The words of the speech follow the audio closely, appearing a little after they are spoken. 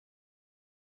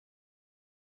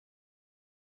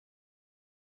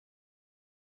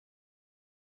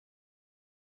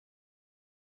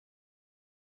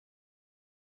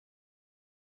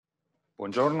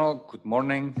Buongiorno, good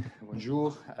morning,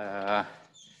 bonjour.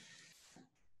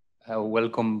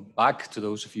 Welcome back to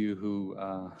those of you who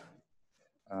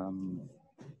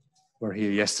were here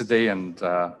yesterday, and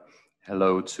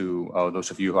hello to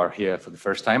those of you who are here for the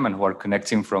first time and who are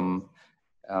connecting from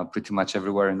pretty much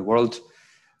everywhere in the world.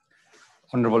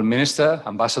 Honorable Minister,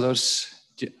 ambassadors,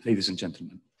 ladies and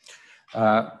gentlemen.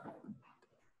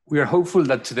 We are hopeful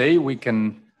that today we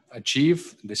can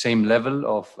achieve the same level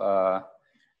of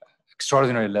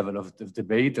extraordinary level of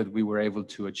debate that we were able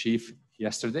to achieve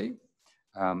yesterday.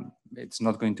 It's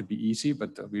not going to be easy,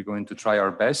 but we're going to try our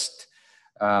best.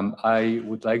 I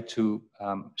would like to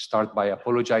start by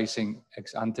apologizing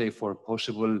ex ante for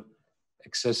possible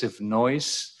excessive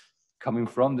noise coming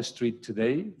from the street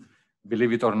today.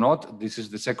 Believe it or not, this is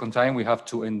the second time we have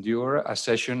to endure a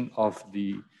session of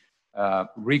the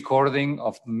recording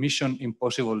of Mission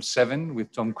Impossible 7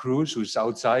 with Tom Cruise, who's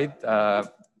outside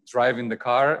driving the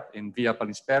car in Via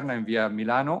Palisperna and Via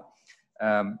Milano.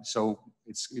 So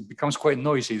it becomes quite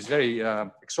noisy. It's very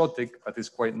exotic, but it's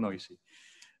quite noisy.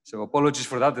 So apologies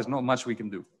for that. There's not much we can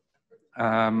do.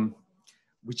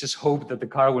 We just hope that the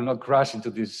car will not crash into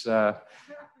this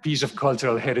piece of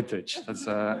cultural heritage. That's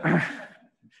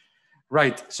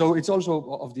right. So it's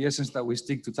also of the essence that we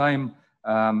stick to time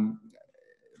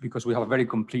because we have a very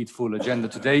complete full agenda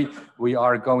today. We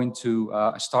are going to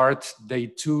start day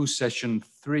 2, session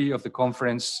 3 of the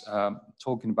conference,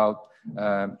 talking about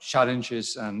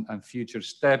challenges and future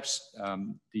steps.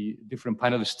 The different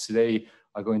panelists today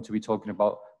are going to be talking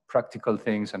about practical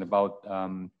things and about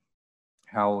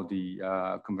how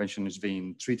the convention is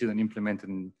being treated and implemented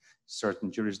in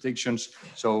certain jurisdictions.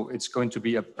 So it's going to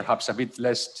be perhaps a bit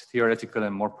less theoretical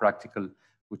and more practical,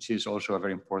 which is also a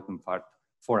very important part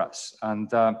for us.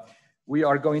 And we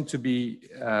are going to be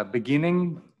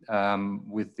beginning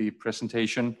with the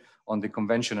presentation on the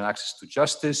Convention on Access to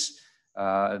Justice.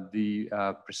 The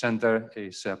presenter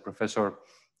is Professor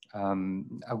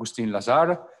Agustin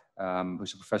Lazar,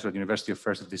 who's a professor at the University of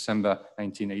 1st of December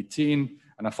 1918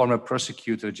 and a former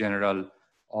Prosecutor General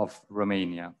of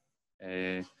Romania.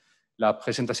 La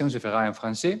présentation se fera en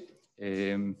français.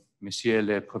 Monsieur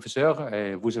le professeur,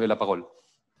 vous avez la parole.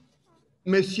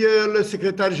 Monsieur le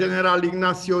secrétaire général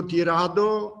Ignacio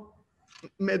Tirado,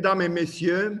 mesdames et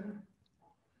messieurs,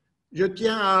 je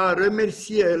tiens à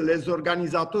remercier les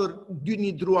organisateurs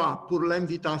d'UNIDROIT pour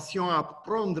l'invitation à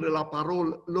prendre la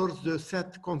parole lors de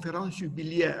cette conférence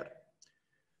jubilaire.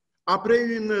 Après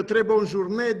une très bonne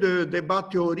journée de débat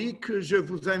théorique, je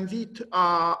vous invite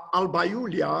à Alba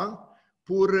Iulia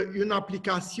pour une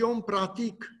application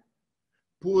pratique,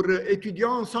 pour étudier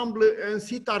ensemble un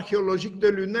site archéologique de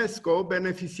l'UNESCO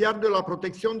bénéficiaire de la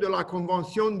protection de la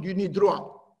Convention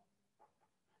d'UNIDROIT.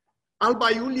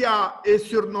 Alba Iulia est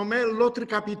surnommée l'autre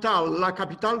capitale, la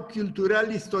capitale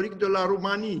culturelle historique de la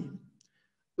Roumanie.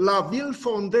 La ville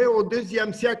fondée au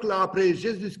IIe siècle après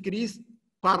Jésus-Christ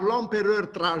par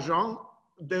l'empereur Trajan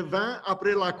devint,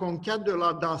 après la conquête de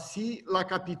la Dacie, la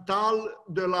capitale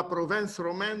de la province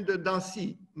romaine de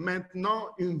Dacie, maintenant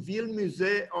une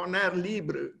ville-musée en air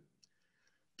libre.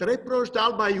 Très proche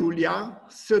d'Alba Iulia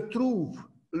se trouve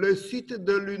le site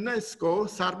de l'UNESCO,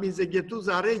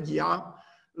 Sarmizegetuza Regia,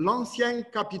 l'ancienne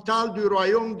capitale du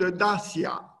royaume de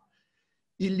Dacia.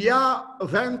 Il y a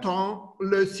 20 ans,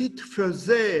 le site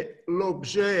faisait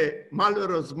l'objet,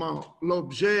 malheureusement,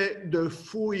 l'objet de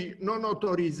fouilles non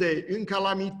autorisées, une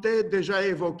calamité déjà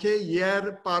évoquée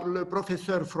hier par le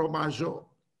professeur Fromageau.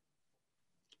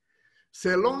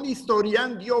 Selon l'historien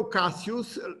Dio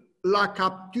Cassius, la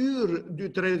capture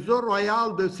du trésor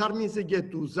royal de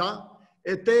Sarmizegetuza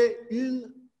était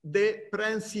une des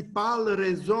principales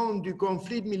raisons du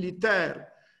conflit militaire,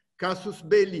 casus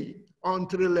belli,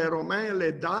 entre les Romains et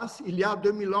les Daces il y a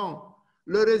 2000 ans.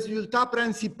 Le résultat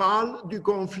principal du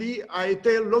conflit a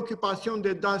été l'occupation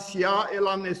de Dacia et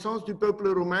la naissance du peuple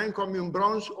roumain comme une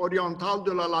branche orientale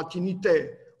de la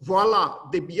latinité. Voilà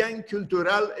des biens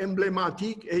culturels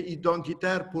emblématiques et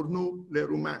identitaires pour nous, les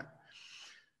Roumains.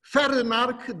 Faire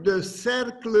remarque de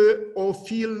cercle au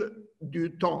fil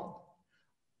du temps.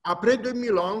 Après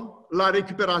 2000 ans, la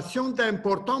récupération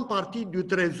d'importantes parties du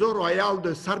trésor royal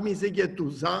de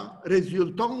Sarmizegetuza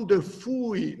résultant de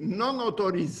fouilles non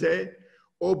autorisées,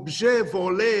 objets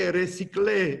volés et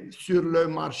recyclés sur le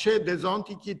marché des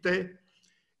antiquités,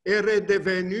 est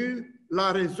redevenu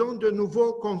la raison de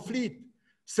nouveaux conflits.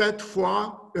 Cette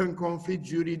fois, un conflit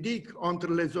juridique entre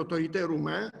les autorités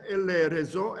roumaines et les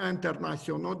réseaux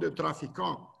internationaux de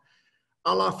trafiquants.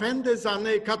 À la fin des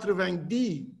années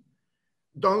 90,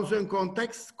 dans un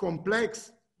contexte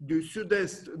complexe du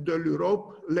sud-est de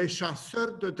l'Europe, les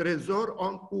chasseurs de trésors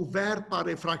ont ouvert par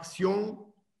effraction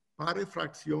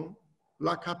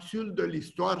la capsule de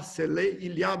l'histoire scellée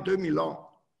il y a 2000 ans,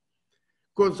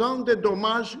 causant des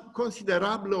dommages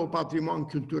considérables au patrimoine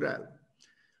culturel.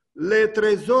 Les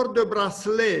trésors de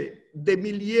bracelets, des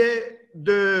milliers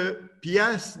de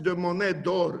pièces de monnaie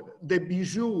d'or, des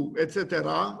bijoux, etc.,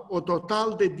 au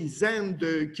total des dizaines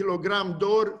de kilogrammes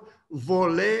d'or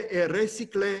volés et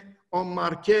recyclés ont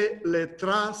marqué les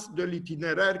traces de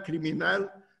l'itinéraire criminel,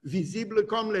 visibles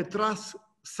comme les traces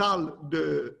sales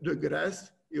de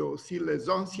Grèce et aussi les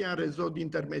anciens réseaux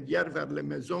d'intermédiaires vers les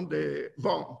maisons de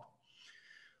vente.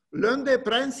 L'un des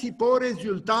principaux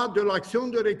résultats de l'action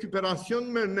de récupération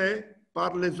menée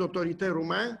par les autorités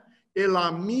roumaines est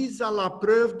la mise à la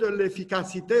preuve de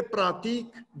l'efficacité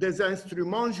pratique des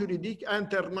instruments juridiques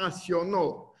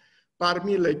internationaux,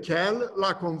 parmi lesquels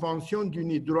la Convention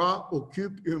d'UNIDROIT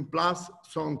occupe une place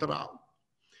centrale.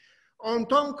 En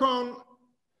tant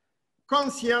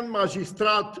qu'ancienne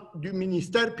magistrate du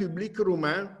ministère public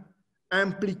roumain,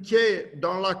 impliquée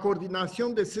dans la coordination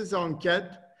de ces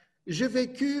enquêtes, j'ai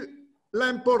vécu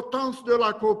l'importance de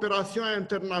la coopération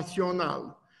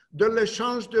internationale, de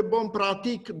l'échange de bonnes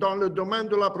pratiques dans le domaine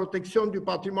de la protection du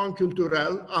patrimoine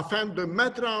culturel afin de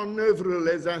mettre en œuvre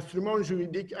les instruments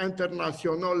juridiques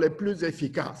internationaux les plus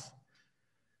efficaces.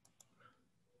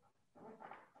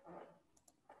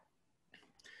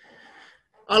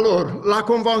 Alors, la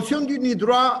Convention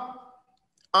d'UNIDROIT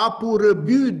a pour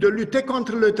but de lutter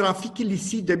contre le trafic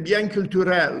illicite des biens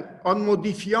culturels en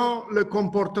modifiant le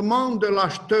comportement de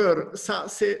l'acheteur. Ça,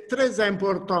 c'est très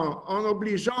important, en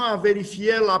obligeant à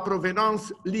vérifier la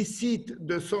provenance licite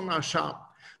de son achat,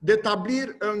 d'établir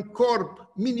un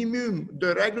corps minimum de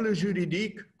règles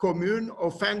juridiques communes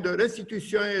aux fins de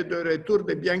restitution et de retour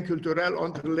des biens culturels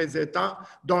entre les États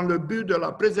dans le but de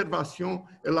la préservation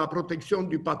et la protection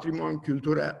du patrimoine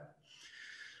culturel.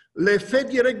 L'effet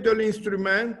direct de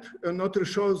l'instrument, une autre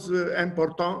chose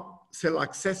importante, c'est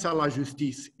l'accès à la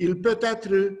justice. Il peut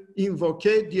être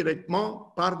invoqué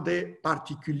directement par des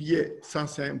particuliers, ça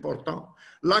c'est important.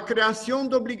 La création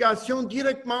d'obligations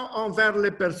directement envers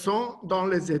les personnes dans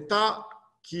les États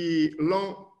qui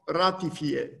l'ont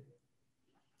ratifié.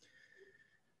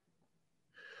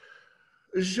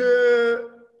 Je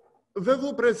vais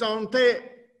vous présenter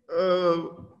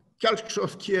quelque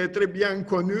chose qui est très bien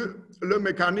connu, le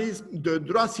mécanisme de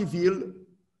droit civil,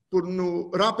 pour nous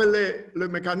rappeler le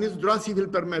mécanisme de droit civil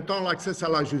permettant l'accès à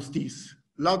la justice,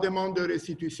 la demande de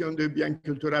restitution de biens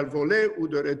culturels volés ou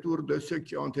de retour de ceux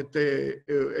qui ont été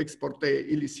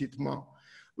exportés illicitement.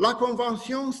 La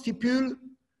Convention stipule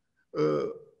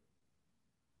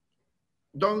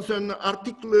dans un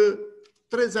article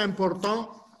très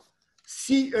important,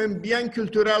 si un bien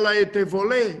culturel a été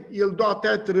volé, il doit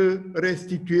être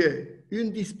restitué.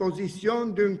 Une disposition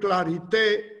d'une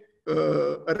clarité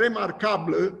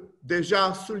remarquable,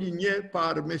 déjà soulignée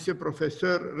par M.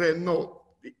 professeur Renaud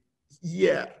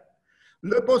hier.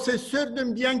 Le possesseur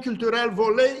d'un bien culturel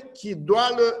volé qui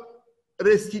doit le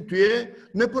restituer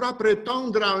ne pourra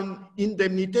prétendre à une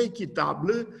indemnité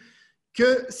équitable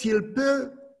que s'il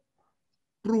peut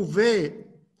prouver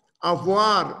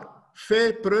avoir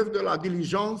fait preuve de la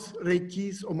diligence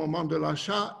requise au moment de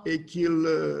l'achat et qu'il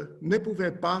ne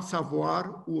pouvait pas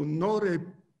savoir ou n'aurait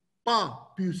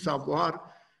pas pu savoir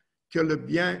que le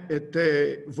bien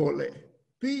était volé.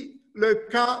 Puis, le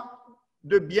cas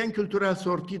de biens culturels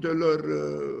sortis de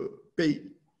leur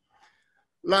pays.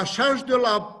 La charge de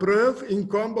la preuve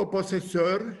incombe au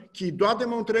possesseur qui doit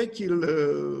démontrer qu'il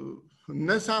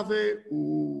ne savait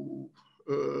ou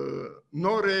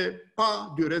n'aurait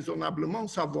pas dû raisonnablement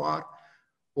savoir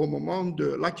au moment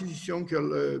de l'acquisition que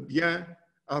le bien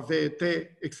avait été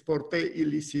exporté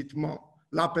illicitement.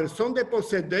 La personne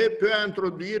dépossédée peut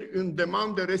introduire une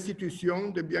demande de restitution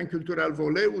de biens culturels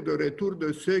volés ou de retour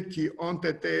de ceux qui ont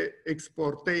été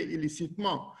exportés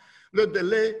illicitement. Le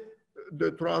délai de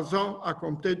 3 ans à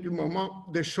compter du moment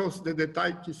des choses, des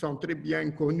détails qui sont très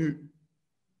bien connus.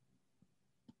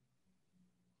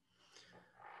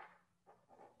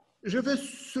 Je veux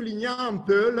souligner un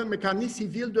peu le mécanisme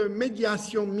civil de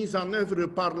médiation mis en œuvre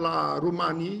par la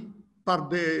Roumanie par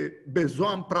des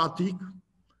besoins pratiques,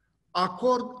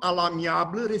 accord à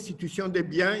l'amiable, restitution des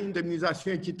biens,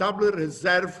 indemnisation équitable,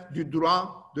 réserve du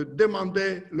droit de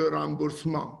demander le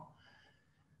remboursement.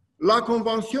 La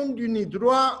Convention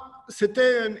d'UNIDROIT,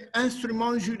 c'était un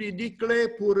instrument juridique clé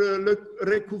pour le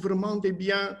recouvrement des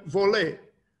biens volés.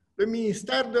 Le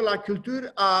ministère de la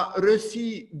Culture a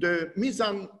reçu de mise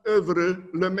en œuvre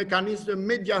le mécanisme de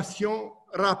médiation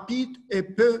rapide et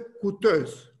peu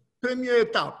coûteuse. Première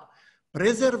étape,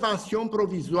 préservation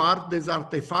provisoire des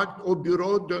artefacts au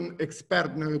bureau d'un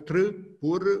expert neutre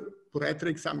pour être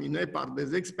examiné par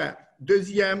des experts.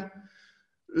 Deuxième,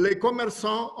 Les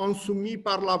commerçants ont soumis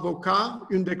par l'avocat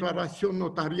une déclaration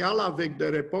notariale avec des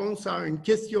réponses à un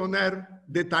questionnaire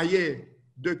détaillé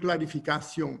de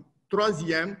clarification.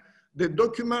 Troisième, des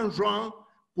documents joints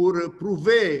pour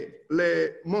prouver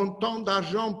les montants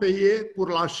d'argent payés pour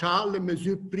l'achat, les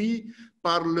mesures prises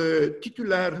par le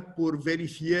titulaire pour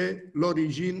vérifier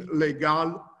l'origine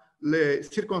légale, les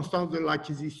circonstances de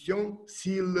l'acquisition,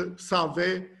 s'il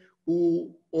savait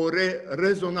ou aurait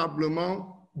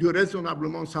dû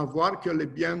raisonnablement savoir que les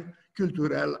biens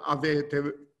culturels avaient été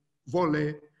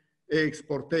volés et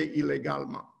exportés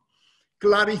illégalement.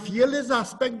 Clarifier les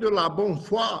aspects de la bonne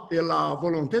foi et la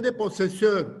volonté des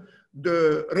possesseurs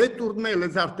de retourner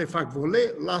les artefacts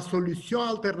volés, la solution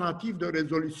alternative de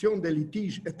résolution des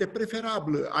litiges était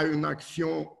préférable à une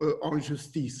action en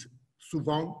justice,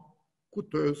 souvent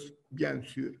coûteuse, bien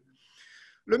sûr.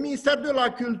 Le ministère de la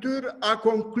Culture a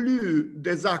conclu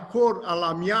des accords à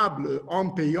l'amiable en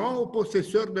payant aux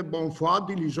possesseurs de bonne foi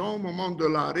diligents au moment de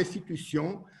la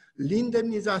restitution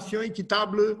l'indemnisation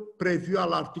équitable prévue à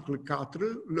l'article 4,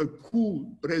 le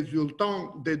coût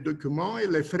résultant des documents et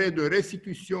les frais de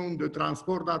restitution, de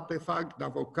transport d'artefacts,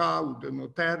 d'avocats ou de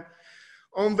notaires.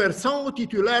 En versant au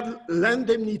titulaire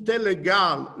l'indemnité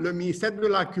légale, le ministère de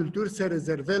la Culture s'est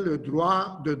réservé le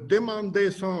droit de demander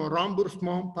son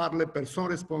remboursement par les personnes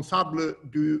responsables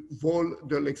du vol,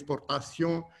 de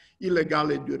l'exportation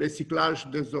illégale et du recyclage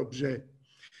des objets.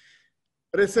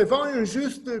 Recevant une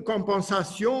juste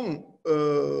compensation,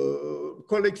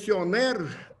 collectionneurs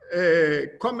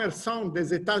et commerçants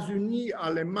des États-Unis,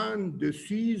 Allemagne, de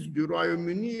Suisse, du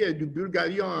Royaume-Uni et du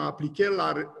Bulgarie ont appliqué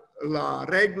la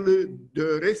règle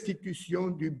de restitution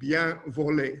du bien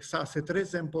volé. Ça, c'est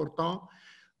très important.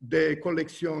 Des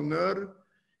collectionneurs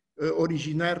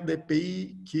originaires des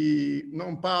pays qui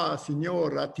n'ont pas signé ou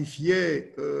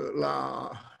ratifié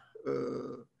la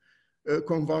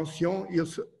convention,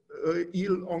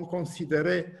 ils ont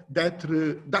considéré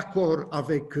d'être d'accord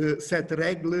avec cette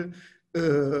règle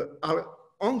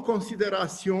en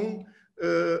considération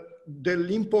de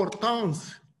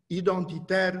l'importance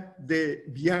identitaire des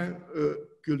biens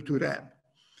culturels.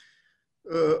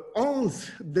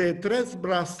 11 des 13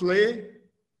 bracelets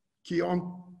qui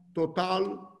en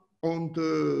total ont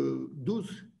 12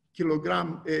 kg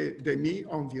et demi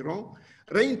environ,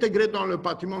 réintégrés dans le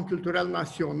patrimoine culturel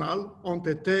national, ont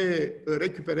été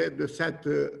récupérés de cette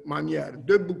manière.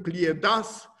 2 boucliers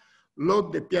d'as, lot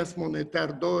de pièces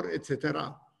monétaires d'or, etc.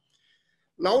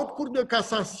 La Haute Cour de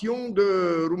cassation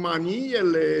de Roumanie et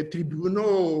les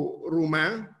tribunaux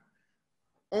roumains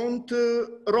ont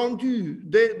rendu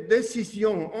des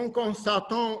décisions en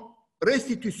constatant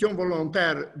restitution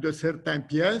volontaire de certaines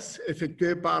pièces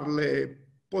effectuées par les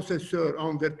possesseurs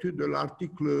en vertu de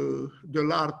l'article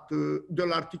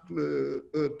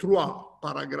 3,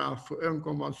 paragraphe 1,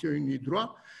 Convention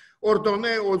UNIDROIT,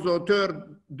 ordonné aux auteurs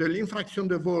de l'infraction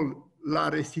de vol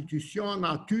la restitution en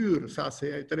nature, ça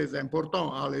c'est très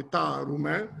important, à l'État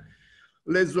roumain,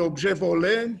 les objets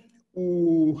volés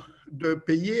ou de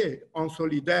payer en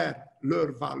solidaire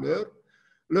leur valeur,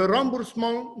 le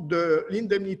remboursement de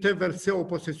l'indemnité versée aux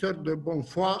possesseurs de bonne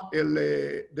foi et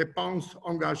les dépenses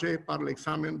engagées par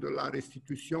l'examen de la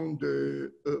restitution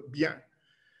de biens.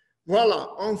 Voilà,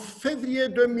 en février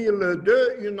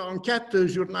 2002, une enquête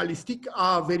journalistique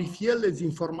a vérifié les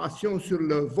informations sur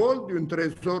le vol d'un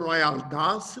trésor royal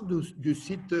d'As du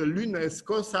site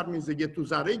l'UNESCO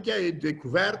Sarmizegetu-Zare qui a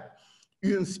découvert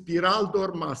une spirale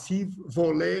d'or massive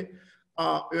volée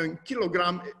à 1,5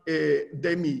 kg.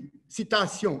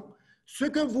 Citation. Ce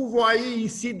que vous voyez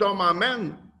ici dans ma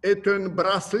main est un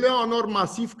bracelet en or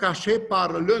massif caché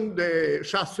par l'un des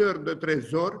chasseurs de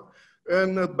trésors.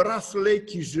 Un bracelet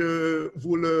qui, je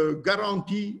vous le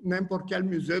garantis, n'importe quel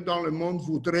musée dans le monde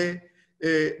voudrait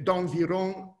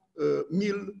d'environ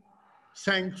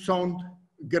 1500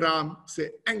 grammes.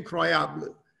 C'est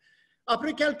incroyable.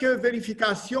 Après quelques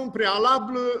vérifications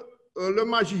préalables, le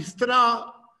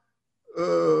magistrat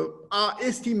a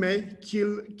estimé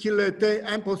qu'il était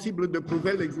impossible de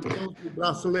prouver l'existence du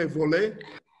bracelet volé.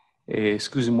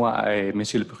 Excusez-moi,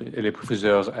 monsieur le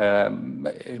professeur,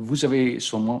 vous avez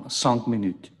seulement 5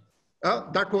 minutes. Ah,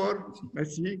 d'accord,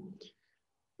 merci.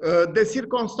 Des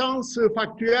circonstances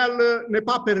factuelles n'est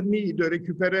pas permis de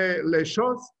récupérer les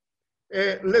choses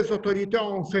et les autorités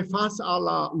ont fait face à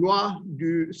la loi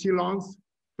du silence.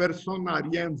 Personne n'a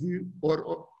rien vu ou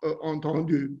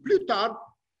entendu. Plus tard,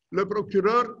 le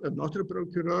procureur, notre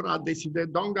procureur, a décidé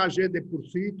d'engager des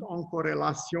poursuites en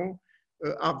corrélation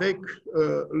avec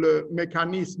le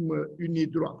mécanisme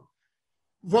UNIDROIT.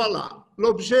 Voilà,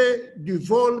 l'objet du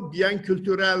vol, bien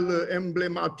culturel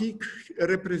emblématique,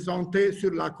 représenté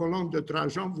sur la colonne de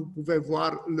Trajan. Vous pouvez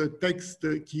voir le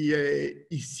texte qui est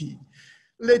ici.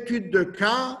 L'étude de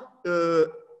cas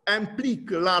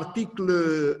implique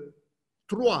l'article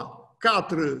 3,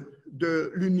 4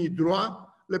 de l'UNIDROIT,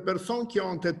 les personnes qui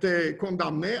ont été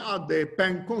condamnées à des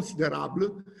peines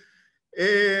considérables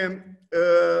et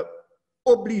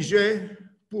obligées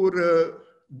pour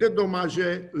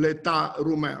dédommager l'État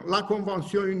roumain. La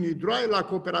Convention UNIDROIT et la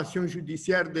coopération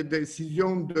judiciaire des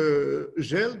décisions de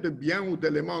gel de biens ou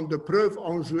d'éléments de preuve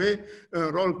ont joué un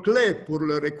rôle clé pour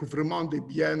le recouvrement des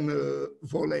biens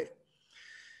volés.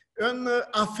 Une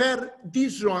affaire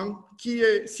disjointe qui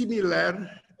est similaire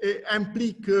et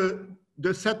implique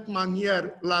de cette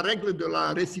manière la règle de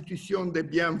la restitution des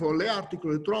biens volés,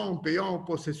 article 3, en payant au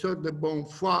possesseur de bonne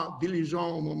foi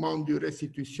diligent au moment de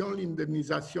restitution,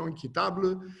 l'indemnisation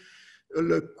équitable,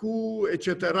 le coût,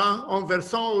 etc., en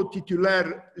versant au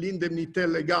titulaire l'indemnité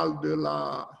légale de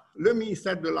le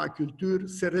ministère de la Culture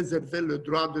s'est réservé le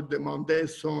droit de demander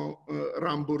son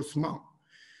remboursement.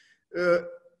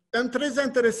 Un très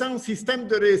intéressant système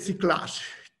de recyclage.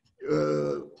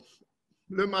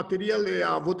 Le matériel est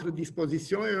à votre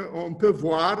disposition et on peut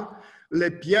voir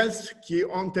les pièces qui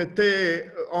ont été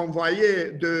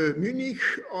envoyées de Munich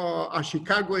à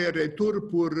Chicago et retour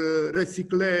pour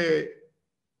recycler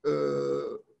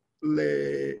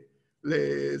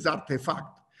les artefacts.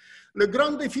 Le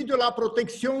grand défi de la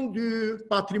protection du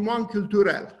patrimoine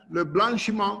culturel, le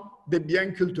blanchiment des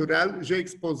biens culturels, j'ai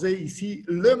exposé ici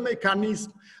le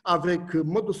mécanisme avec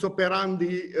modus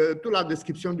operandi, toute la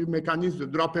description du mécanisme de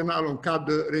droit pénal en cas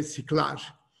de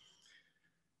recyclage.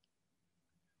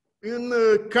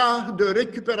 Un cas de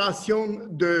récupération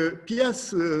de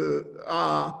pièces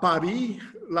à Paris,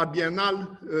 la Biennale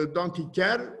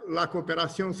d'Antiquaire, la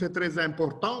coopération c'est très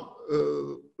important.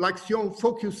 L'action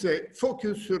focus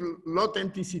sur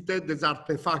l'authenticité des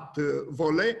artefacts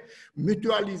volés,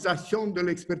 mutualisation de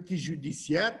l'expertise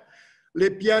judiciaire,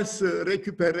 les pièces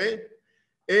récupérées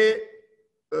et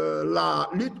la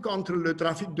lutte contre le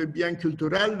trafic de biens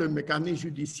culturels, le mécanisme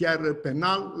judiciaire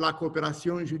pénal, la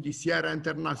coopération judiciaire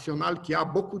internationale qui a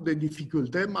beaucoup de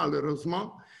difficultés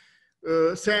malheureusement.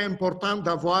 C'est important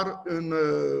d'avoir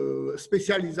une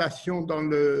spécialisation dans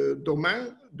le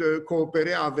domaine, de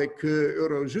coopérer avec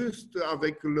Eurojust,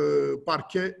 avec le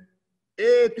parquet,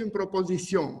 est une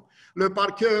proposition. Le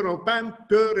parquet européen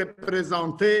peut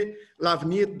représenter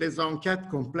l'avenir des enquêtes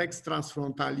complexes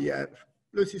transfrontalières.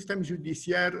 Le système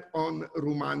judiciaire en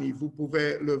Roumanie, vous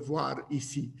pouvez le voir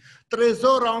ici.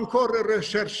 Trésor encore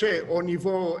recherché au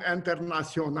niveau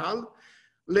international.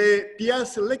 Les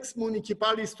pièces Lex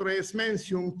Municipalis Tres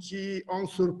Mensium qui ont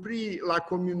surpris la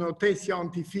communauté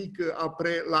scientifique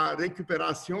après la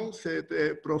récupération, c'est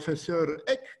le professeur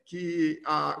Eck qui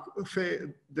a fait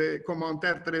des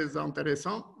commentaires très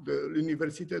intéressants de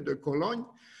l'Université de Cologne.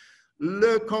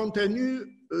 Le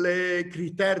contenu, les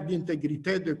critères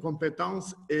d'intégrité, de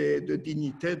compétence et de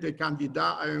dignité des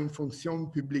candidats à une fonction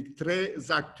publique très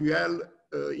actuelle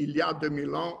il y a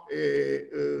 2000 ans et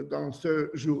dans ce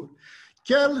jour.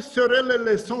 Quelles seraient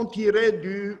les leçons tirées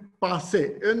du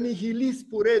passé? Un nihiliste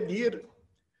pourrait dire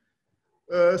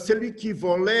celui qui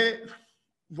volait,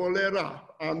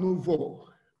 volera à nouveau.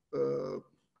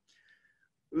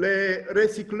 Les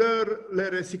recycleurs les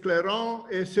recycleront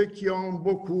et ceux qui ont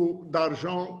beaucoup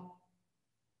d'argent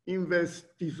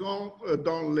investissons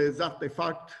dans les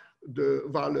artefacts de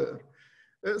valeur.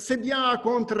 C'est bien au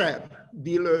contraire,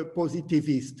 dit le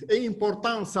positiviste. Et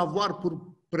important de savoir pour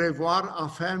prévoir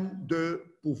afin de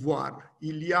pouvoir.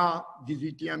 Il y a,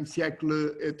 18e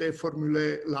siècle, était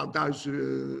formulé l'adage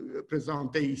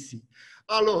présenté ici.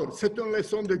 Alors, c'est une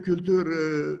leçon de culture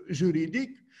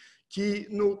juridique qui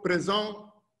nous présente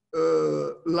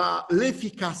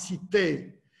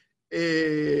l'efficacité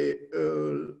et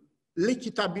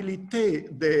l'équitabilité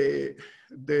des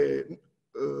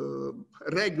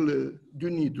règles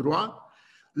d'UNIDROIT,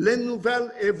 les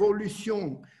nouvelles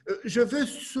évolutions. Je veux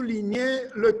souligner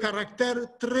le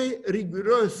caractère très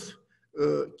rigoureux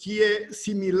qui est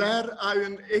similaire à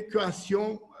une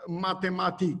équation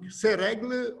mathématique. Ces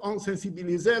règles ont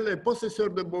sensibilisé les possesseurs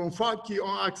de bonne foi qui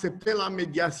ont accepté la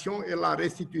médiation et la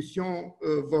restitution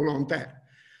volontaire.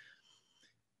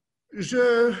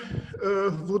 Je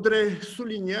voudrais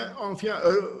souligner,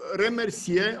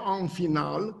 remercier en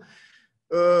finale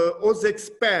aux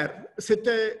experts.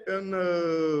 C'était une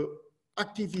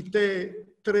activité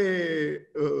très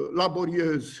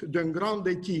laborieuse d'une grande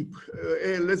équipe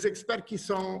et les experts qui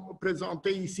sont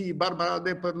présentés ici, Barbara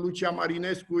Depper, Lucia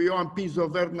Marinescu, Ioan Piso,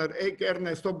 Werner Eck,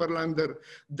 Ernest Oberländer,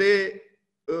 des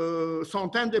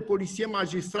centaines de policiers,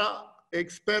 magistrats,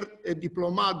 experts et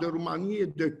diplomates de Roumanie et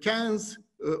de 15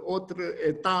 autres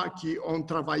États qui ont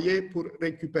travaillé pour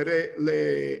récupérer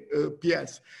les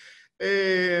pièces.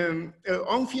 Et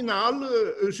en finale,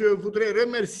 je voudrais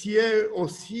remercier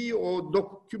aussi aux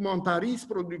documentaristes,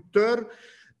 producteurs,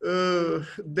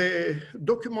 des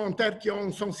documentaires qui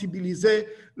ont sensibilisé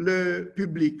le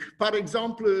public. Par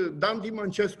exemple, Dan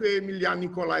Dimancescu et Emilia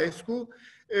Nicolaescu.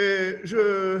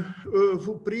 Je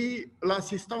vous prie,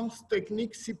 l'assistance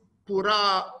technique s'il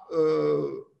pourra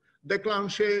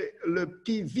déclencher le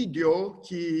petit vidéo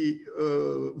qui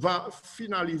va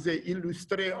finaliser,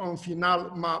 illustrer en finale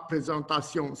ma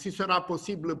présentation, si sera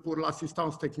possible pour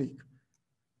l'assistance technique.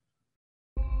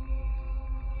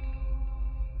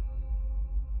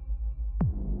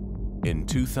 In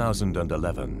 2011,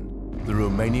 the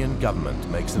Romanian government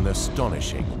makes an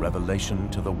astonishing revelation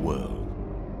to the world.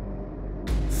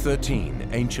 13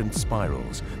 ancient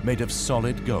spirals made of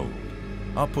solid gold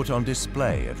are put on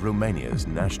display at Romania's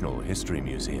National History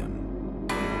Museum.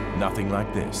 Nothing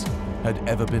like this had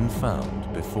ever been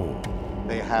found before.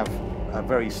 They have a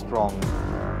very strong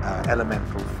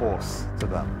elemental force to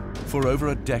them. For over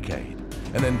a decade,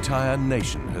 an entire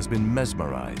nation has been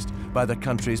mesmerized by the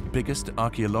country's biggest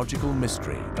archaeological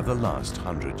mystery of the last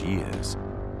 100 years.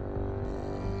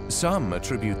 Some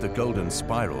attribute the golden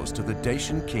spirals to the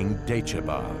Dacian king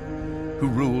Decebală, who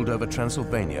ruled over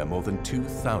Transylvania more than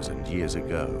 2,000 years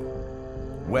ago.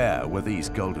 Where were these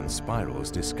golden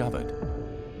spirals discovered?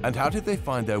 And how did they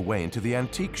find their way into the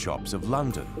antique shops of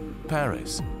London,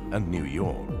 Paris, and New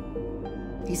York?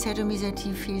 He said to me that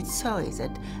he feels sorry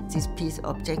that these piece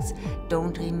objects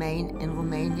don't remain in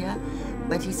Romania,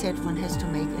 but he said one has to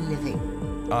make a living.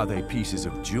 Are they pieces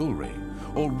of jewelry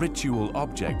or ritual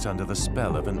objects under the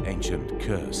spell of an ancient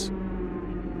curse?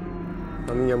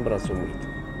 Am i-am brațul murit.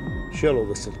 Și el a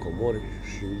găsit comori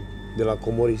și de la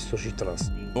comori s-o și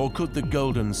tras. Or could the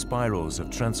golden spirals of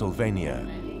Transylvania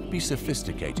be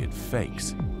sophisticated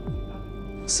fakes?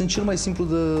 Sunt cel mai simplu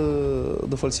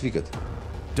de falsificat.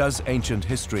 Does ancient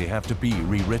history have to be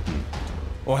rewritten?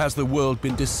 Or has the world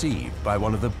been deceived by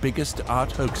one of the biggest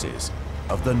art hoaxes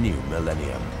of the new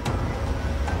millennium?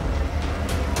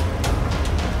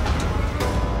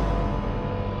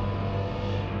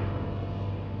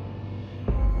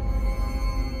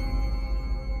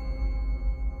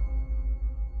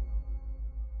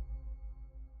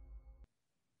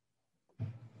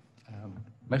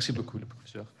 Merci beaucoup, le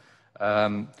professeur.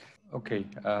 Okay,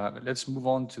 let's move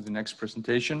on to the next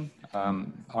presentation.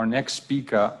 Our next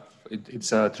speaker,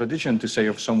 it's a tradition to say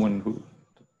of someone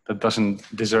that doesn't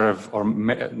deserve or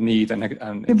need an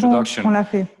introduction. Bon, on l'a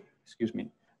fait. Excuse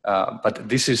me. But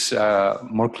this is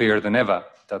more clear than ever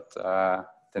that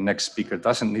the next speaker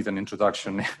doesn't need an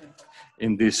introduction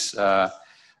in this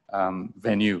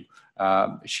venue.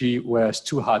 She wears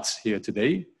two hats here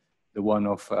today, the one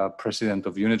of president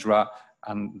of UNIDROIT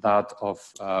and that of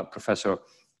professor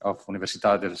of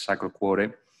Università del Sacro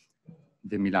Cuore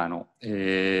de Milano.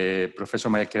 Professor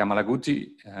Maria Chiara Malaguti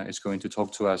is going to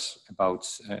talk to us about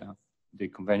the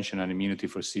Convention on Immunity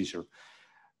for Seizure.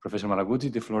 Professor Malaguti,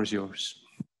 the floor is yours.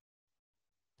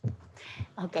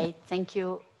 Okay, thank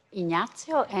you,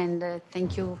 Ignazio, and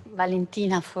thank you,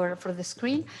 Valentina, for the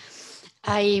screen.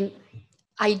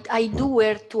 I do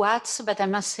wear two hats, but I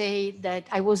must say that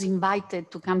I was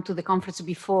invited to come to the conference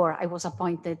before I was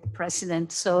appointed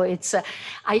president. So it's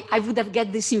I would have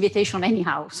get this invitation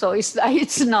anyhow. So it's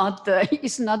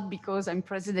not because I'm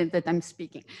president that I'm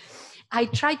speaking. I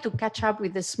try to catch up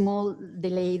with the small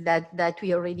delay that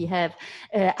we already have.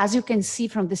 As you can see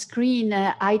from the screen,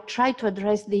 I try to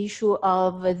address the issue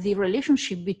of the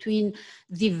relationship between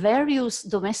the various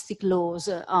domestic laws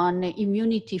on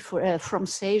immunity from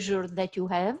seizure that you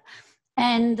have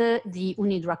and the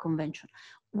UNIDROIT Convention.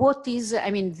 What is,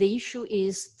 I mean, the issue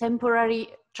is temporary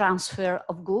transfer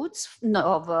of goods,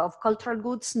 of cultural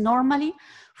goods normally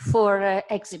for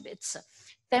exhibits.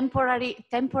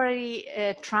 Temporary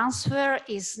transfer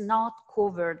is not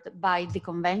covered by the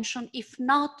convention, if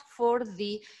not for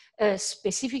the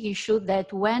specific issue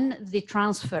that when the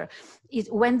transfer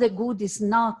when the good is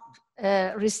not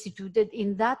restituted,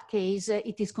 in that case,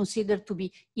 it is considered to be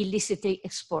illicitly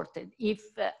exported. If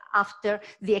after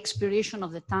the expiration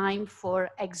of the time for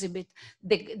exhibit,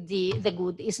 the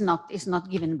good is not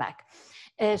given back.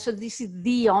 So this is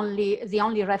the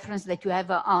only reference that you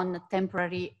have on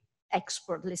temporary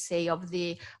export, let's say, of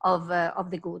the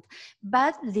good.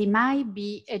 But there might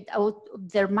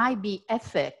be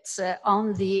effects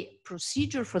on the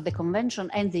procedure for the convention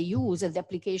and the use and the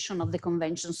application of the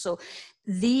convention. So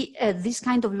these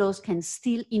kind of laws can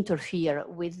still interfere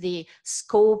with the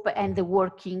scope and the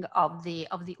working of the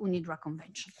UNIDROIT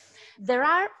Convention. There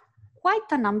are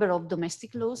quite a number of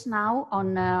domestic laws now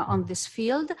on this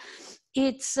field.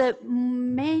 It's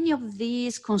many of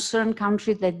these concerned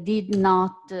countries that did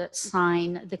not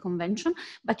sign the convention,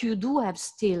 but you do have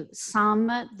still some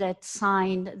that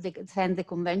signed the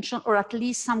convention, or at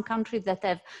least some countries that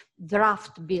have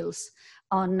draft bills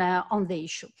on the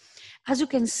issue. As you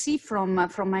can see from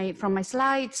my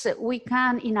slides, we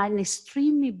can, in an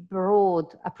extremely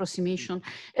broad approximation,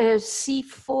 see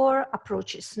 4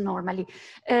 approaches normally.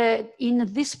 In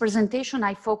this presentation,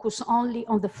 I focus only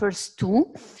on the first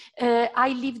 2. I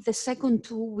leave the second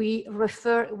 2,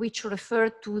 which refer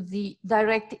to the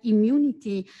direct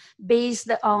immunity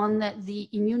based on the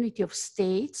immunity of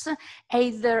states,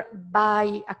 either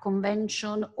by a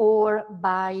convention or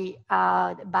by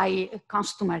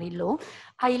customary law.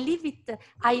 I leave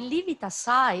it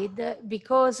aside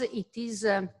because it is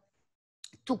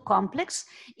too complex.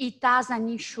 It has an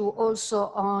issue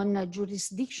also on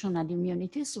jurisdictional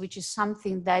immunities, which is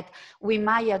something that we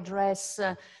might address,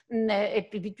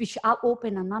 which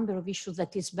open a number of issues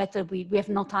that is better. We have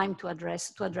no time to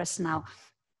address now.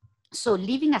 So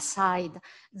leaving aside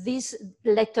this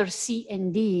letter C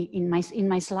and D in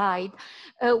my slide,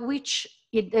 which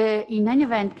in any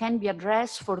event can be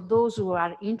addressed for those who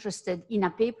are interested in a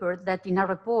paper that in a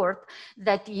report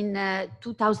that in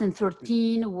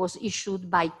 2013 was issued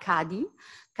by CADI.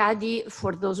 CADI,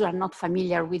 for those who are not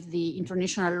familiar with the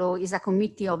international law, is a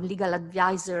committee of legal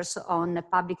advisors on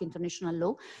public international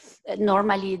law.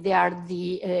 Normally they are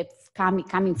the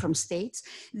coming from states.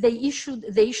 They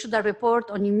issued a report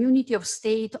on immunity of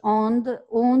state-owned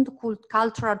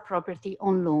cultural property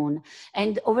on loan.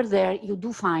 And over there, you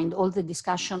do find all the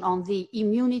discussion on the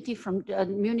immunity from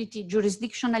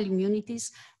jurisdictional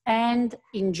immunities, and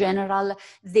in general,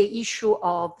 the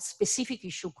specific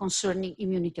issue concerning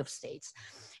immunity of states.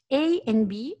 A and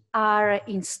B are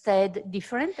instead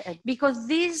different because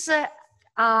these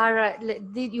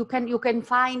you can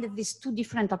find these 2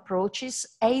 different approaches,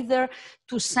 either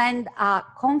to send a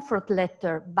comfort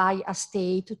letter by a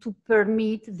state to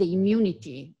permit the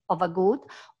immunity of a good,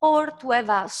 or to have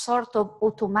a sort of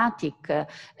automatic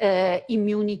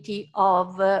immunity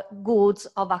of goods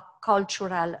of a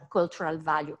cultural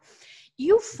value.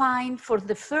 You find for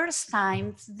the first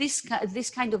time this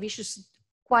kind of issues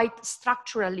quite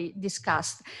structurally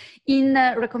discussed in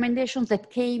recommendations that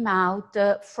came out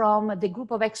from the group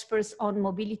of experts on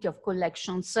mobility of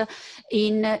collections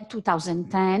in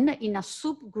 2010 in a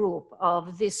subgroup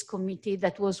of this committee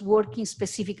that was working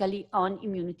specifically on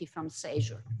immunity from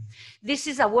seizure. This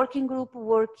is a working group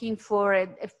working for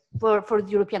the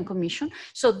European Commission.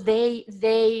 So they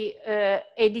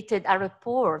edited a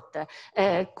report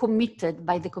committed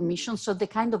by the Commission. So the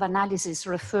kind of analysis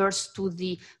refers to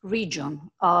the region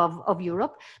of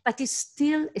Europe, but it's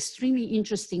still extremely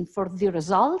interesting for the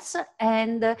results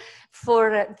and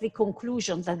for the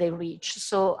conclusions that they reach.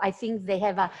 So I think they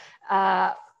have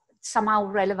a somehow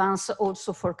relevance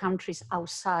also for countries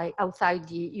outside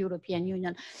the European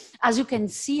Union. As you can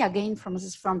see again from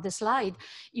the slide,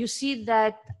 you see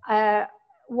that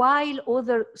while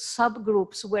other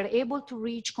subgroups were able to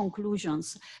reach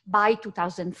conclusions by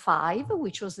 2005,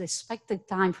 which was the expected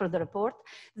time for the report,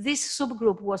 this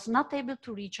subgroup was not able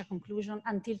to reach a conclusion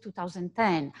until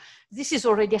 2010. This is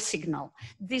already a signal.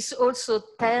 This also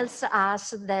tells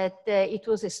us that it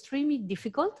was extremely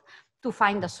difficult to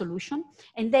find a solution.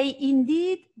 And they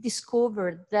indeed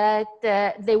discovered that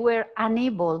they were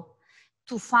unable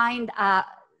to find a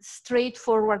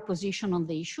straightforward position on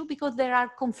the issue because there are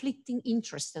conflicting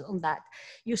interests on that.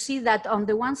 You see that on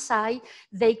the one side,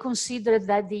 they consider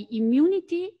that the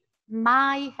immunity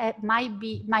might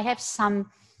have some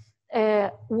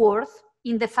worth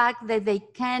in the fact that they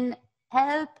can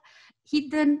help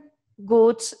hidden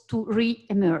goods to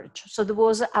re-emerge. So there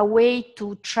was a way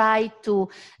to try to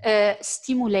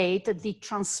stimulate the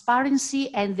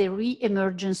transparency and the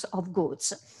re-emergence of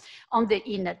goods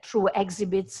through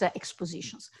exhibits,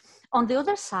 expositions. On the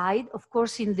other side, of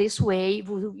course, in this way,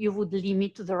 you would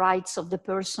limit the rights of the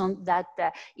person that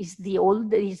is the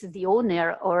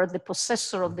owner or the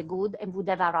possessor of the good and would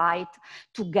have a right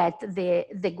to get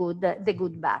the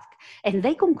good back. And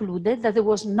they concluded that there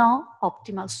was no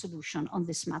optimal solution on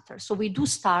this matter. So we do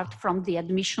start from the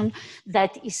admission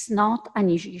that is not an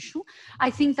issue.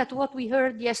 I think that what we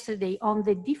heard yesterday on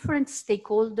the different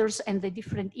stakeholders and the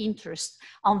different interests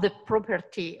on the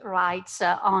property rights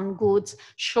on goods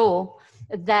show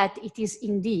that it is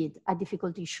indeed a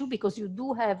difficult issue, because you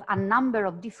do have a number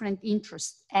of different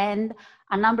interests and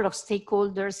a number of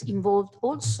stakeholders involved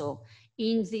also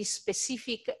in this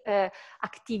specific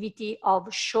activity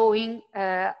of showing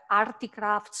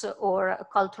artifacts or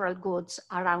cultural goods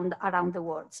around the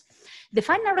world. The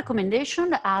final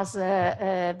recommendation, as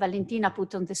Valentina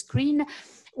put on the screen,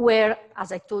 where,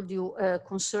 as I told you,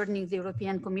 concerning the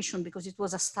European Commission, because it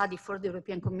was a study for the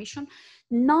European Commission,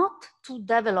 not to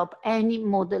develop any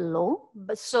model law,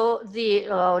 but so the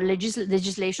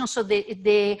legislation, so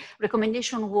the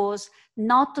recommendation was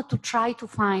not to try to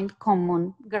find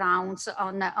common grounds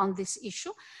on this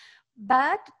issue,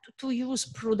 but to use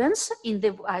prudence in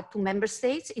the to member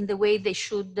states in the way they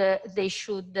should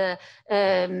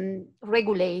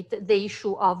regulate the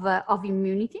issue of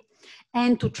immunity,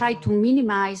 and to try to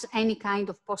minimize any kind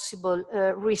of possible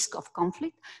risk of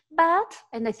conflict. But,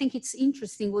 and I think it's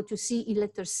interesting what you see in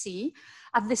letter C,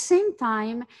 at the same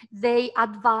time, they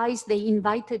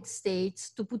invited states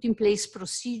to put in place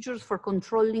procedures for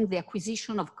controlling the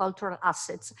acquisition of cultural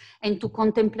assets and to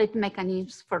contemplate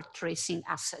mechanisms for tracing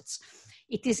assets.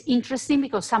 It is interesting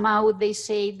because somehow they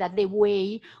say that the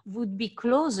way would be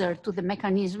closer to the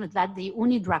mechanism that the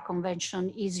UNIDROIT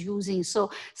Convention is using.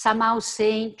 So somehow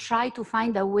saying, try to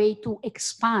find a way to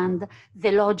expand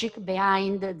the logic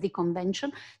behind the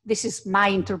convention. This is my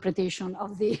interpretation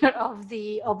of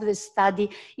the study.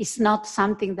 It's not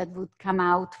something that would come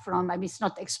out from, I mean, it's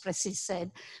not expressly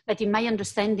said, but in my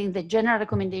understanding, the general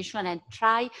recommendation and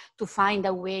try to find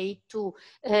a way to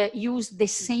use the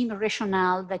same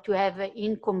rationale that you have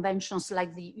in conventions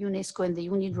like the UNESCO and the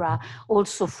UNIDROIT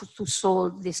also to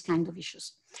solve this kind of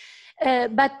issues.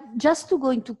 But just to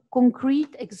go into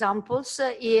concrete examples,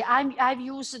 I've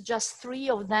used just 3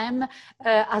 of them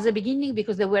as a beginning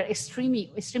because they were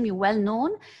extremely well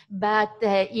known. But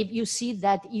if you see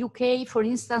that UK, for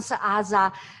instance, as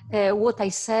what I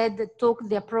said, took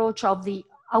the approach of the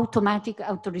automatic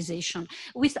authorization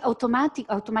with automatic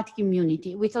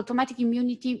immunity. With automatic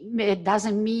immunity, it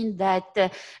doesn't mean that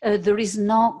there is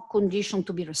no condition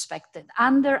to be respected.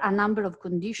 Under a number of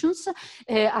conditions,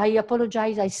 I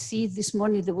apologize, I see this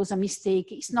morning there was a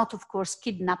mistake. It's not, of course,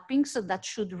 kidnapping, so that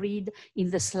should read in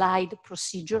the slide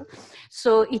procedure.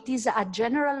 So it is a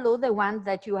general law, the one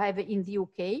that you have in the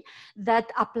UK, that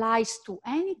applies to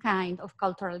any kind of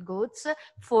cultural goods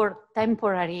for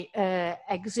temporary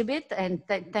exhibit and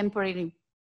temporary,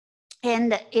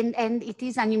 and it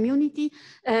is an immunity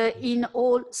in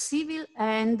all civil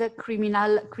and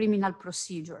criminal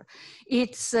procedure.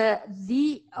 It's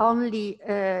the only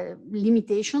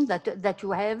limitation that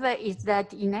you have is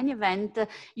that in any event,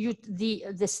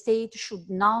 the state should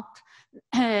not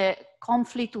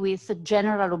conflict with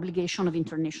general obligation of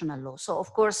international law. So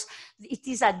of course, it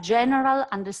is a general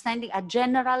understanding, a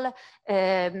general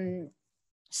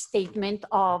statement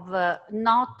of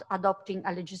not adopting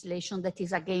a legislation that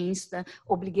is against the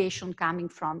obligation coming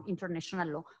from international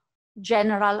law,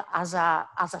 general as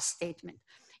a statement.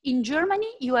 In Germany,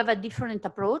 you have a different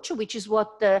approach, which is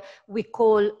what we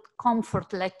call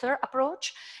comfort letter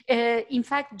approach. In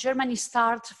fact, Germany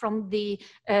starts from the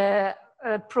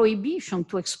prohibition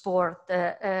to export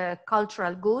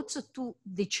cultural goods to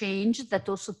the change that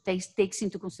also takes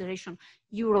into consideration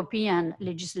European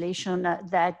legislation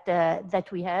that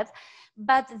we have.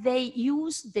 But they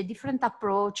use the different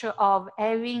approach of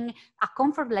having a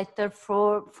comfort letter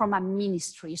from a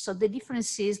ministry. So the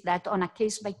difference is that on a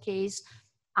case by case,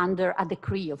 under a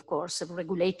decree, of course,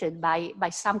 regulated by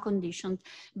some conditions,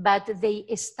 but they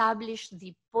establish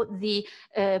the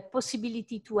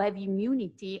possibility to have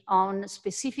immunity on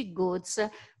specific goods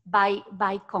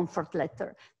by comfort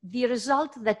letter. The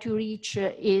result that you reach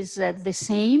is the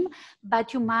same,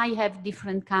 but you might have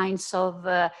different kinds of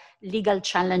legal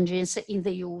challenges in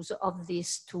the use of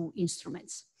these 2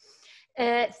 instruments.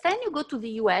 Then you go to the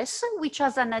US, which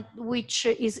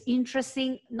is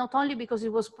interesting, not only because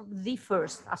it was the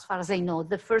first, as far as I know,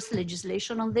 the first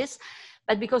legislation on this,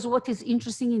 but because what is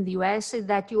interesting in the US is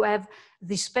that you have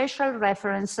the special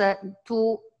reference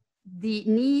to the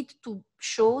need to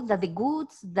show that the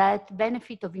goods that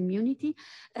benefit of immunity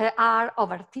are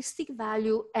of artistic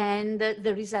value, and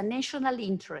there is a national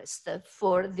interest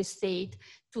for the state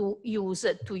to use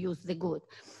the good.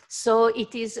 So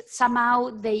it is somehow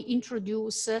they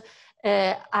introduce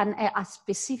a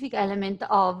specific element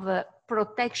of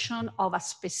protection of a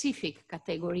specific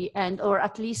category, and or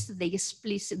at least they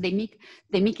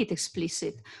make it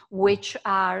explicit which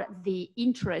are the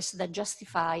interests that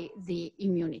justify the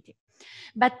immunity.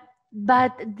 But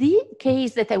the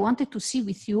case that I wanted to see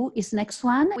with you is next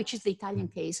one, which is the Italian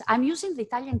case. I'm using the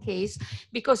Italian case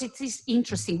because it is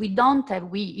interesting.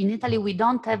 In Italy, we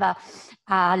don't have a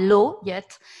law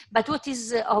yet, but what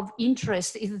is of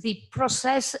interest is the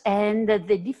process and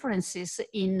the differences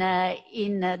in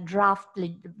draft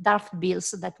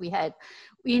bills that we had.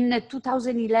 In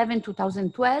 2011,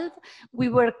 2012, we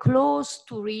were close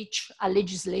to reach a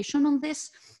legislation on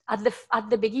this. At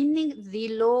the beginning, the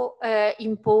law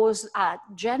imposed a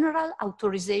general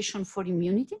authorization for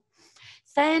immunity.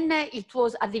 Then it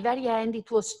was, at the very end, it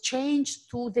was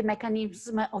changed to the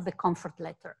mechanism of the comfort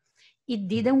letter. It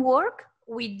didn't work.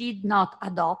 We did not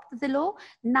adopt the law.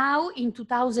 Now in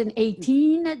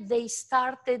 2018, they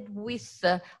started with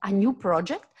a new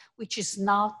project, which is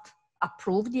not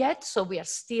approved yet. So we are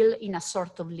still in a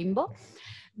sort of limbo.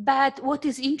 But what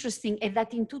is interesting is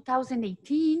that in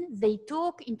 2018, they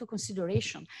took into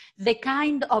consideration the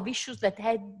kind of issues that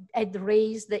had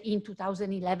raised in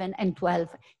 2011 and 12,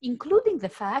 including the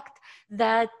fact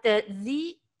that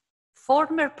the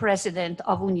former president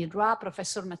of UNIDROIT,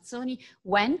 Professor Mazzoni,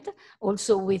 went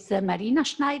also with Marina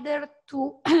Schneider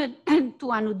to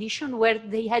an audition where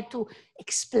they had to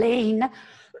explain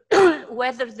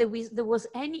whether there was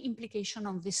any implication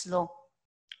on this law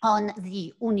on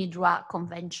the UNIDROIT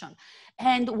Convention.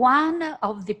 And one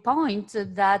of the points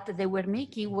that they were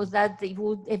making was that it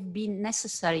would have been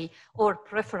necessary or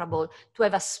preferable to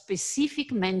have a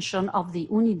specific mention of the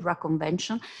UNIDROIT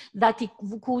Convention, that it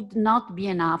could not be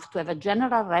enough to have a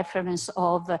general reference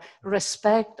of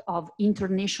respect of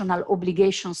international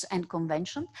obligations and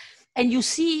conventions. And you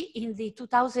see in the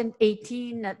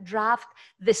 2018 draft,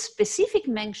 the specific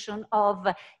mention of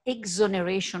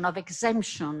exoneration, of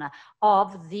exemption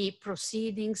of the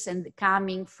proceedings and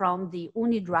coming from the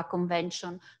UNIDROIT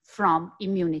Convention from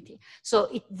immunity. So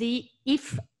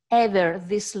if ever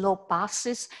this law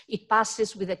passes, it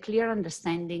passes with a clear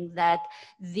understanding that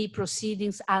the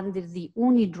proceedings under the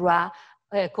UNIDROIT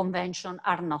Convention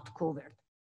are not covered.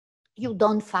 You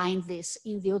don't find this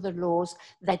in the other laws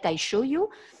that I show you.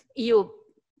 You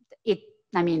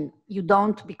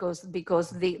don't because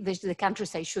the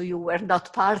countries I show you were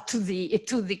not part to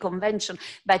the convention.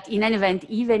 But in any event,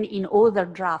 even in other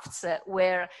drafts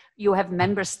where you have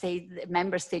member states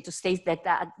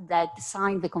that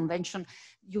signed the convention,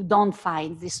 you don't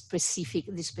find this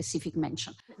specific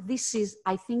mention. This is,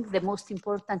 I think, the most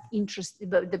important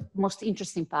the most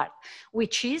interesting part,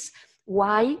 which is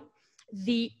why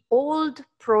the old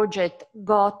project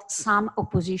got some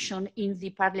opposition in the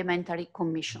parliamentary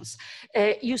commissions.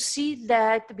 You see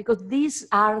that because these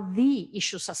are the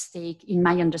issues at stake, in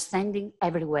my understanding,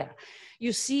 everywhere.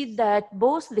 You see that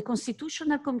both the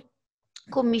Constitutional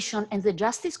Commission and the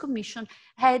Justice Commission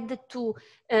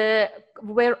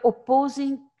were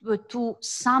opposing to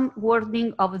some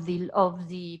wording of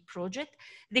the project.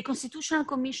 The Constitutional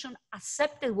Commission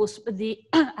accepted the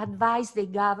advice they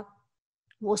gave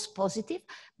was positive,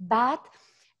 but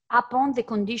upon the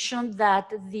condition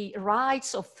that the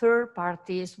rights of third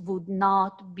parties would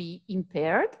not be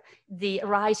impaired, the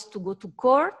rights to go to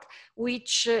court,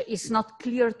 which is not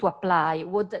clear to apply.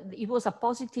 It was a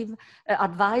positive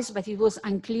advice, but it was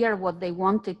unclear what they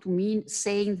wanted to mean,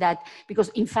 saying that, because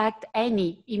in fact,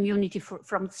 any immunity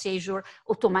from seizure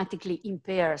automatically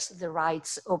impairs the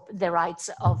rights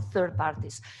of third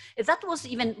parties. That was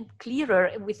even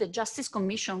clearer with the Justice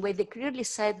Commission, where they clearly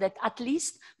said that at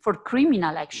least for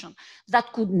criminal action,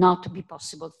 that could not be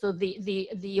possible. So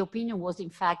the opinion was, in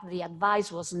fact, the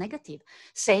advice was negative,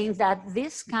 saying that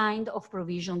this kind of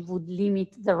provision would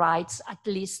limit the rights, at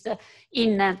least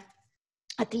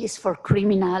for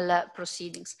criminal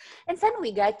proceedings. And then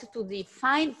we get to the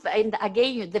and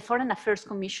again, the Foreign Affairs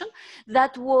Commission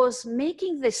that was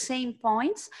making the same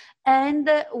points and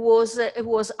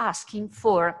was asking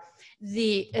for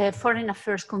the Foreign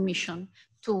Affairs Commission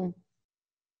to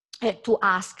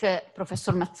ask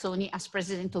Professor Mazzoni as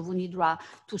president of UNIDROIT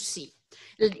to see.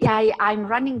 I'm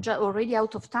running already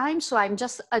out of time, so I'm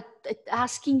just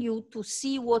asking you to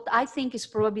see what I think is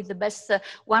probably the best,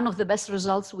 one of the best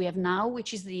results we have now,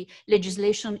 which is the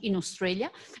legislation in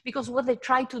Australia, because what they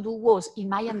tried to do was, in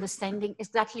my understanding,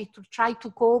 exactly to try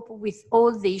to cope with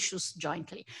all the issues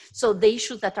jointly. So the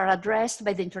issues that are addressed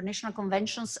by the international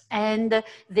conventions and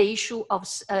the issue of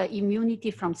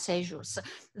immunity from seizures.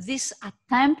 This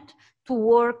attempt to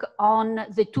work on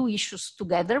the two issues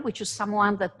together, which is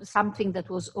something that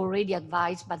was already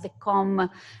advised by the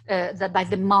by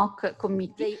the MOC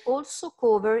committee. They also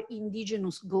cover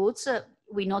indigenous goods.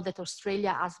 We know that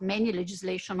Australia has many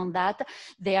legislation on that.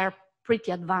 They are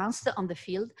pretty advanced on the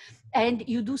field. And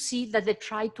you do see that they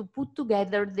try to put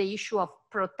together the issue of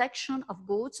protection of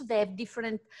goods. They have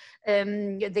different,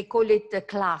 they call it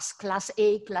class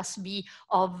A, class B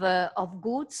of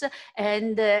goods.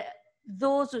 And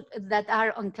those that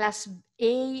are on class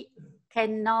A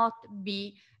cannot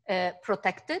be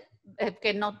protected,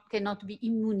 cannot be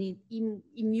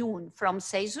immune from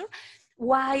seizure,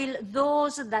 while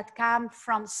those that come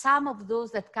from, some of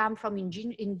those that come from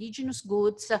indigenous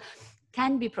goods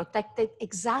can be protected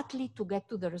exactly to get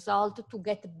to the result, to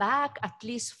get back, at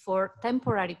least for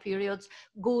temporary periods,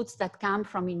 goods that come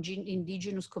from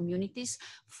indigenous communities,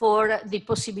 for the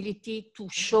possibility to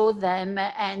show them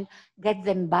and get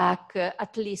them back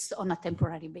at least on a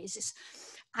temporary basis.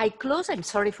 I close, I'm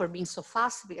sorry for being so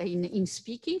fast in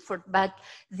speaking, but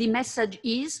the message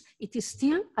is, it is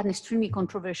still an extremely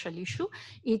controversial issue.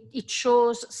 It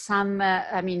shows some,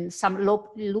 some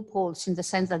loopholes in the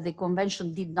sense that the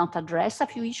convention did not address a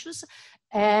few issues,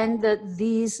 and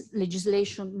this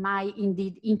legislation might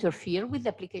indeed interfere with the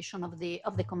application of the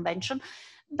convention.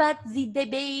 But the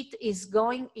debate is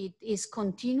going, it is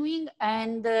continuing,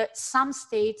 and some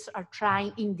states are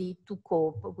trying indeed to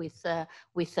cope with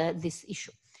this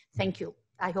issue. Thank you.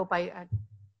 I hope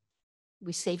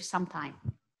we save some time.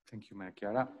 Thank you, Maria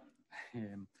Chiara.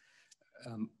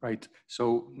 Right,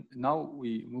 so now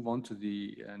we move on to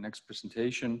the next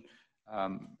presentation.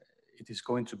 It is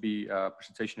going to be a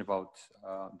presentation about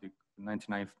the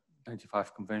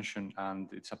 1995 Convention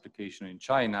and its application in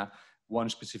China, one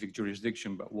specific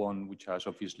jurisdiction, but one which has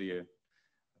obviously an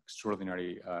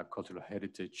extraordinary cultural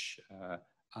heritage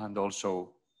and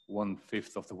also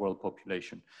 1/5 of the world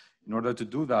population. In order to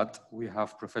do that, we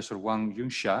have Professor Wang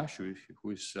Yunxia,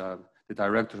 who is the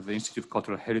director of the Institute of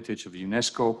Cultural Heritage of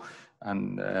UNESCO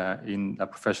and a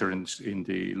professor in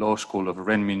the Law School of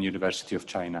Renmin University of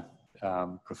China.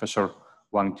 Professor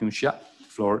Wang Yunxia, the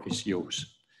floor is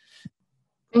yours.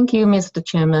 Thank you, Mr.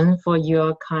 Chairman, for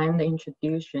your kind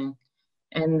introduction.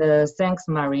 And thanks,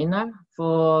 Marina,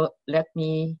 for letting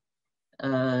me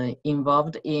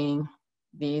involved in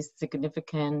this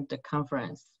significant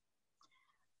conference.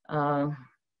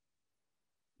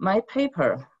 My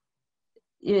paper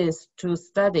is to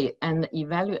study and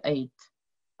evaluate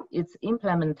its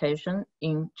implementation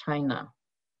in China,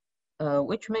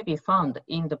 which may be found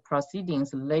in the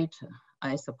proceedings later,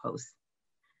 I suppose.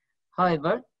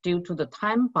 However, due to the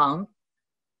time bound,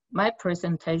 my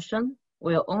presentation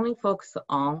will only focus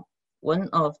on one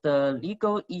of the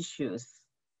legal issues,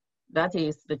 that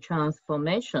is the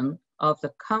transformation of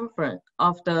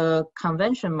the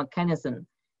convention mechanism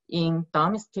in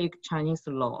domestic Chinese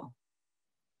law.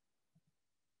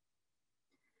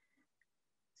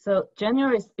 So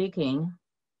generally speaking,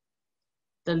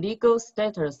 the legal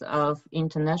status of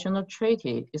international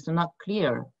treaty is not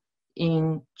clear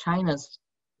in China's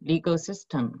legal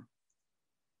system.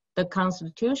 The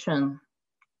Constitution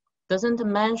doesn't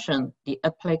mention the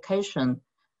application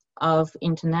of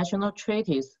international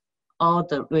treaties or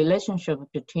the relationship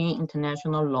between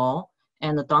international law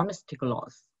and the domestic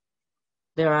laws.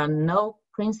 There are no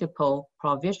principal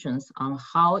provisions on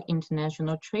how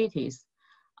international treaties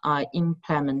are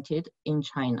implemented in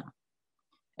China.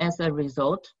 As a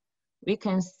result, we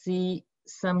can see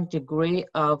some degree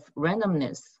of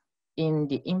randomness in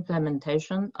the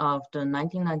implementation of the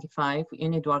 1995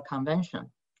 UNIDROIT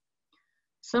Convention.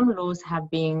 Some laws have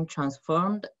been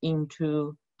transformed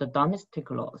into the domestic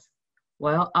laws,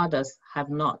 while others have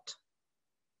not.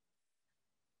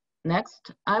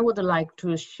 Next, I would like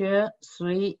to share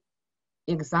 3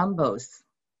 examples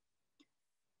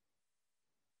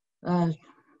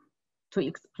to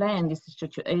explain this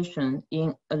situation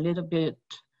in a little bit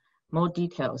more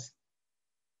details.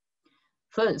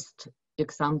 First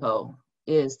example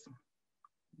is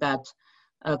that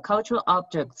cultural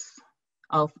objects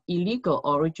of illegal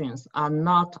origins are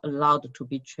not allowed to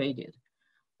be traded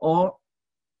or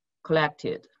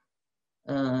collected.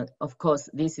 Of course,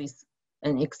 this is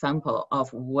an example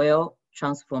of wealth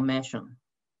transformation.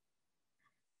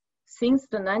 Since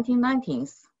the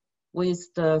 1990s,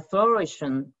 with the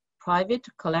flourishing private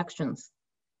collections,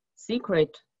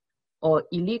 secret or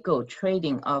illegal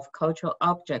trading of cultural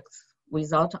objects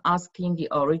without asking the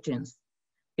origins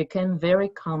became very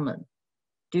common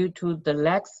due to the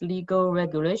lax legal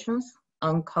regulations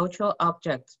on cultural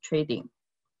objects trading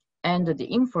and the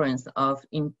influence of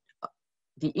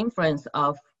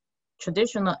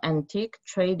traditional antique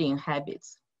trading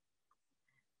habits.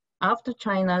 After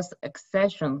China's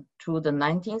accession to the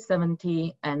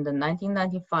 1970 and the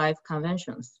 1995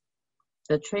 conventions,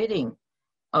 the trading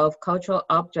of cultural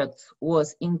objects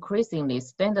was increasingly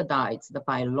standardized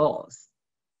by laws.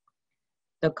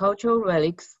 The Cultural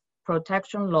Relics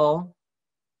Protection Law,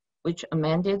 which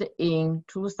amended in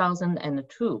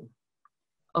 2002,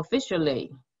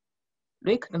 officially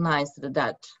recognized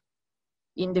that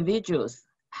individuals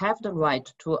have the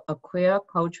right to acquire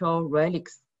cultural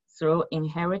relics through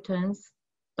inheritance,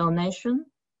 donation,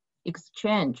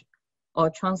 exchange, or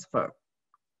transfer,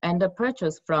 and the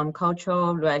purchase from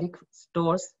cultural relic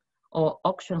stores or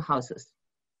auction houses.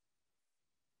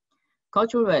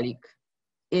 Cultural relic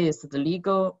is the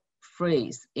legal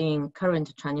phrase in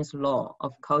current Chinese law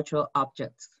of cultural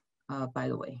objects, by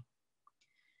the way.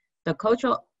 The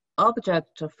cultural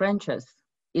object franchise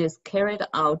is carried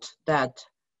out that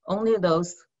only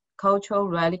those cultural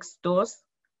relic stores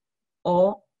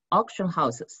or auction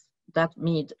houses that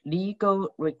meet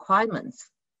legal requirements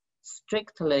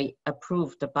strictly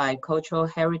approved by cultural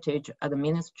heritage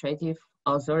administrative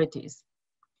authorities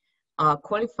are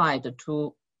qualified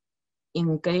to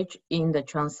engage in the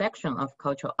transaction of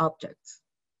cultural objects.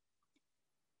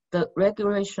 The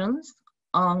regulations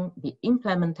on the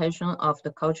implementation of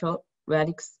the Cultural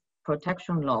Relics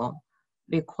Protection Law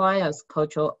requires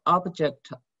cultural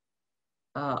object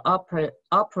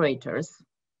operators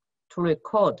to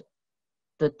record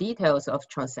the details of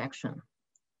transaction,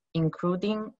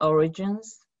 including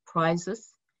origins,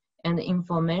 prices, and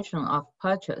information of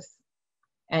purchase,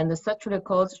 and such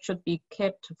records should be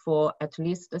kept for at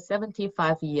least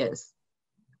 75 years.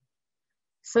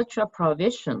 Such a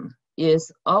provision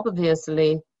is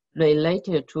obviously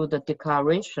related to the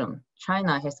declaration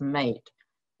China has made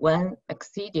when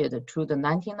acceded to the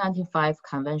 1995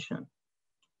 convention,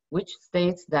 which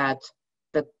states that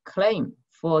the claim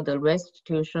for the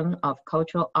restitution of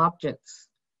cultural objects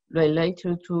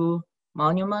related to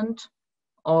monument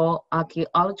or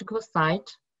archaeological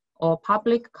site or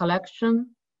public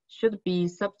collection should be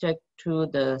subject to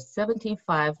the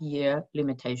 75-year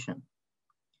limitation.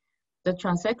 The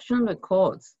transaction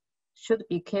records should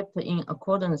be kept in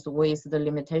accordance with the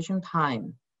limitation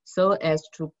time so as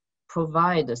to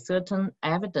provide certain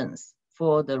evidence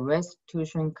for the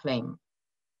restitution claim.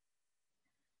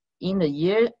 In the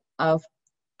year of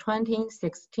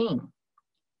 2016,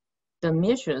 the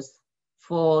measures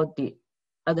for the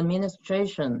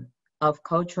administration of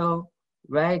cultural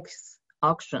relics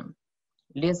auction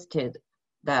listed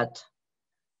that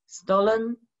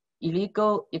stolen,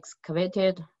 illegal,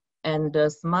 excavated, and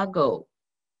smuggled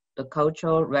the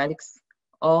cultural relics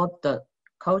or the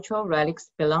cultural relics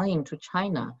belonging to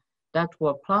China that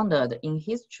were plundered in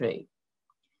history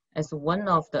as one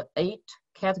of the 8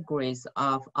 categories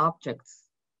of objects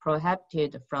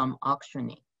prohibited from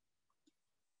auctioning.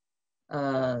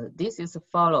 This is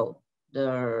follow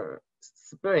the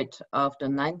spirit of the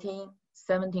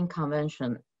 1917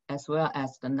 convention as well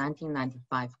as the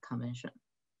 1995 convention.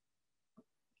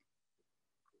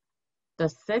 The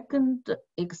second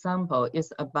example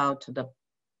is about the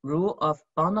rule of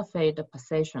bona fide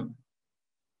possession.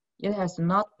 It has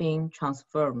not been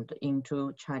transformed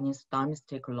into Chinese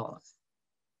domestic laws.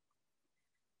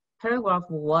 Paragraph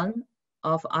 1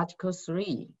 of Article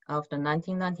 3 of the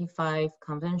 1995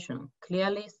 Convention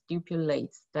clearly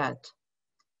stipulates that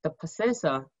the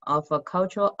possessor of a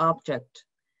cultural object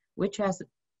which has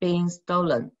been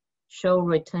stolen shall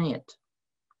return it.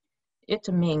 It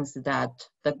means that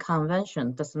the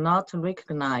Convention does not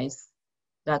recognize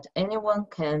that anyone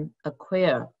can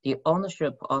acquire the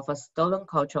ownership of a stolen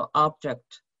cultural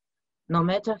object, no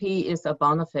matter he is a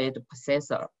bona fide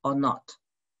possessor or not,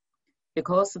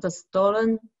 because the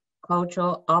stolen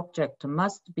cultural object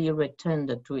must be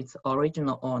returned to its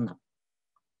original owner.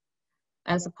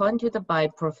 As pointed by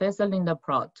Professor Linda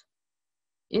Prout,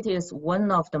 it is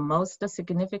one of the most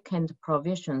significant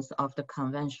provisions of the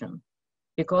Convention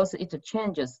because it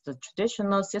changes the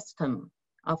traditional system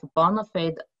of bona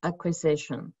fide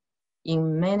acquisition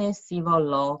in many civil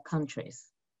law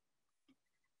countries.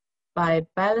 By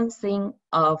balancing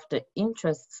of the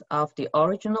interests of the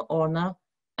original owner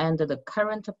and the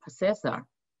current possessor,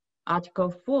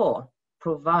 Article 4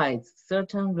 provides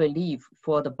certain relief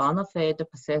for the bona fide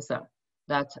possessor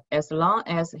that as long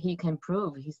as he can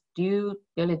prove his due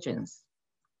diligence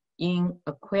in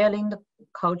acquiring the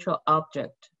cultural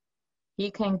object,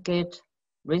 he can get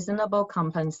reasonable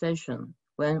compensation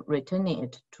when returning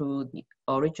it to the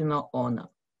original owner.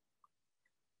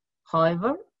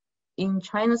 However, in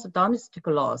China's domestic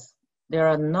laws, there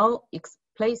are no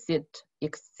explicit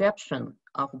exception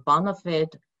of bona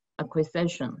fide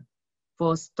acquisition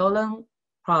for stolen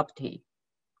property.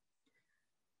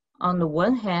 On the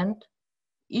one hand,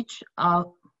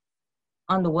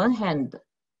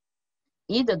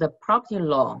 either the property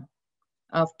law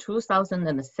of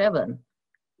 2007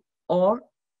 or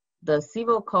the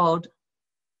Civil Code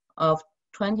of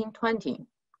 2020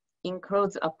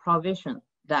 includes a provision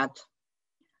that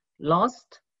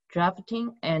lost,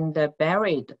 drafting, and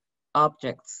buried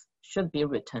objects should be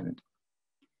returned,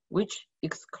 which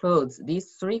excludes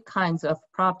these three kinds of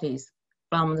properties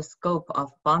from the scope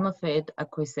of bona fide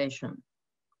acquisition.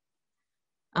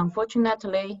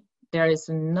 Unfortunately, there is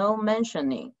no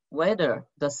mentioning whether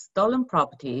the stolen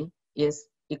property is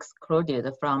excluded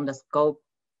from the scope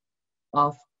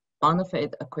of bona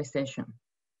fide acquisition.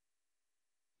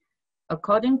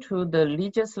 According to the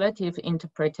legislative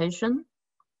interpretation,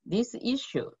 this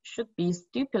issue should be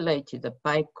stipulated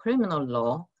by criminal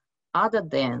law other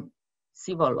than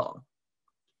civil law,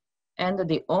 and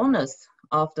the owners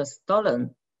of the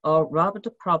stolen or robbed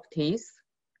properties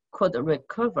could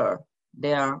recover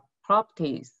their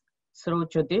properties through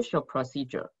judicial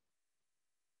procedure.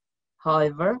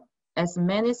 However, as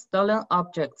many stolen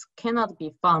objects cannot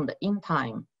be found in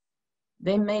time,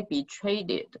 they may be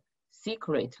traded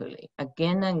secretly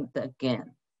again and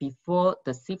again before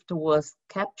the thief was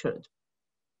captured.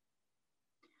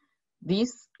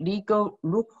 This legal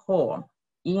loophole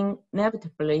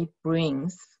inevitably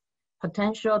brings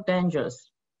potential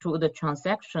dangers to the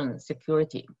transaction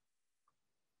security.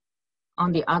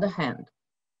 On the other hand,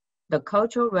 the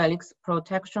cultural relics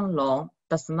protection law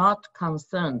does not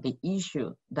concern the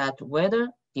issue that whether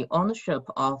the ownership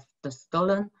of the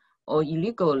stolen or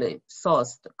illegally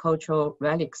sourced cultural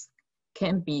relics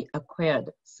can be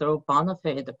acquired through bona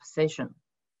fide possession,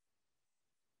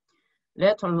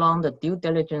 let alone the due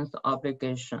diligence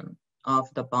obligation of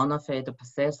the bona fide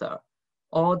possessor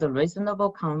or the reasonable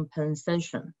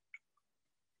compensation.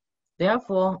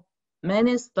 Therefore,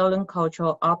 many stolen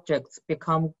cultural objects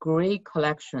become gray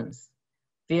collections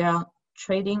via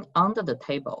trading under the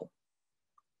table.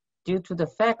 Due to the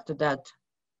fact that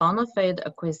bona fide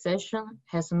acquisition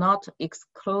has not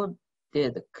excluded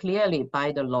clearly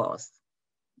by the laws,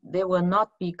 they will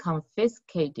not be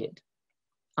confiscated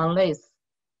unless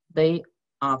they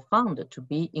are found to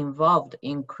be involved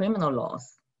in criminal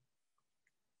laws.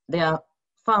 They are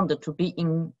found to be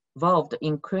involved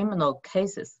in criminal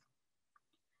cases.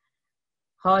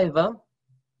 However,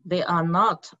 they are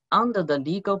not under the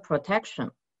legal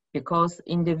protection because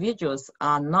individuals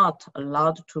are not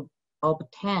allowed to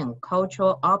obtain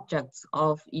cultural objects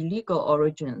of illegal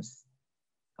origins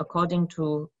according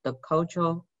to the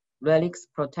Cultural Relics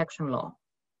Protection Law.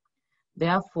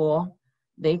 Therefore,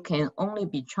 they can only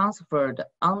be transferred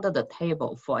under the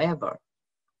table forever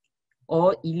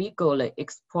or illegally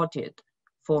exported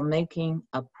for making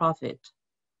a profit.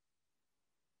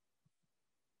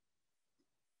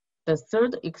 The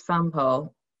third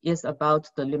example is about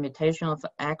the limitation of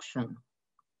action.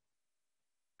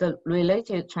 The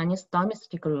related Chinese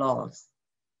domestic laws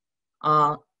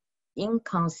are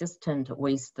inconsistent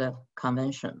with the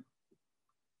convention.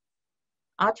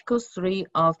 Article 3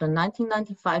 of the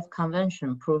 1995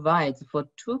 convention provides for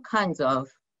two kinds of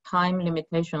time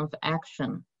limitation of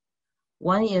action.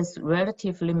 One is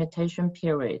relative limitation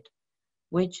period,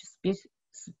 which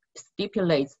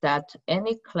stipulates that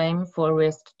any claim for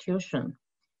restitution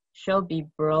shall be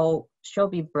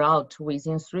brought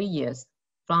within 3 years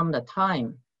from the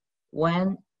time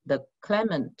when the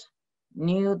claimant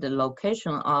knew the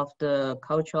location of the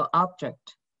cultural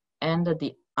object and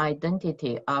the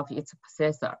identity of its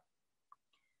possessor.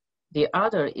 The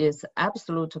other is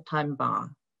absolute time bar,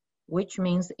 which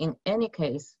means in any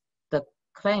case, the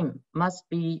claim must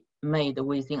be made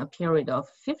within a period of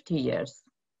 50 years.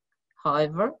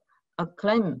 However, a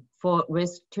claim for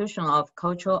restitution of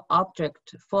cultural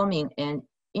object forming an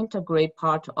integral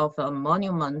part of a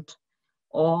monument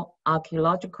or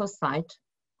archaeological site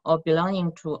or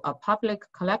belonging to a public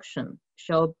collection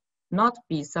shall not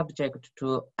be subject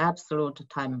to absolute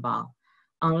time bar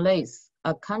unless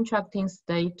a contracting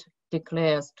state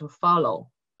declares to follow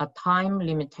a time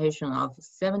limitation of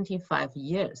 75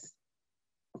 years.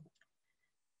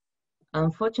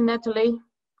 Unfortunately,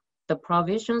 the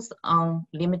provisions on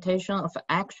limitation of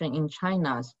action in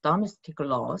China's domestic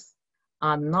laws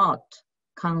are not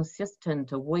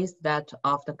consistent with that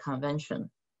of the Convention.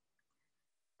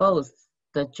 Both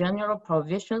the general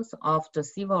provisions of the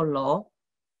civil law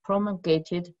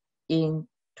promulgated in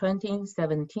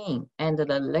 2017 and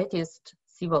the latest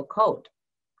civil code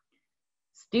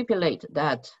stipulate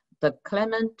that the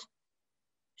claimant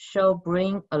shall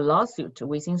bring a lawsuit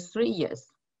within 3 years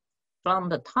from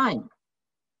the time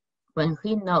when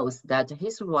he knows that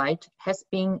his right has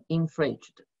been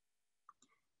infringed.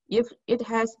 If it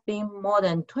has been more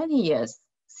than 20 years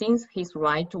since his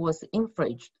right was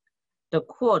infringed, the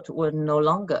court will no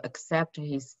longer accept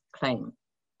his claim.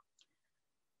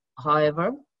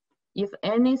 However, if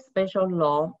any special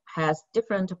law has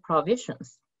different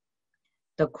provisions,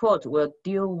 the court will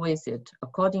deal with it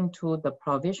according to the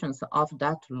provisions of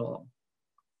that law.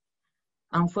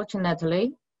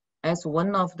 Unfortunately, as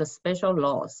one of the special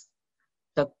laws,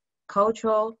 the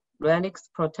Cultural Relics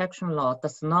Protection Law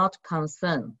does not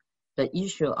concern the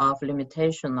issue of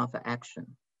limitation of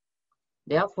action.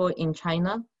 Therefore, in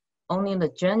China, only the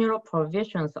general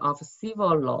provisions of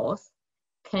civil laws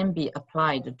can be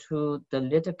applied to the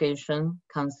litigation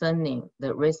concerning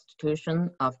the restitution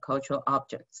of cultural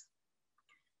objects.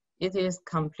 It is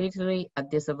completely a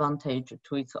disadvantage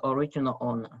to its original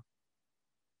owner.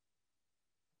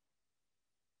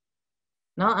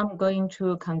 Now I'm going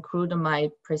to conclude my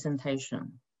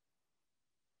presentation.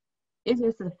 It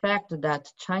is the fact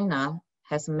that China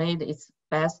has made its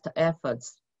best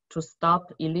efforts to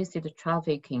stop illicit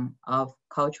trafficking of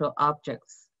cultural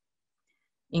objects,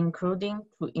 including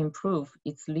to improve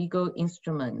its legal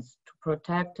instruments to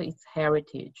protect its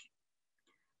heritage,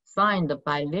 signed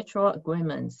bilateral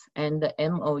agreements and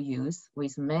MOUs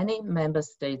with many member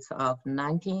states of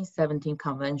 1917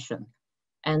 Convention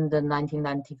and the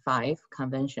 1995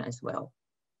 Convention as well.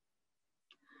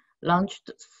 Launched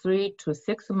 3 to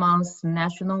 6 months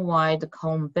nationwide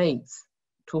campaigns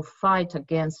to fight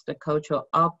against the cultural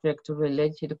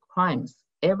object-related crimes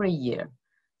every year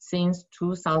since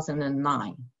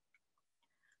 2009.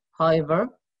 However,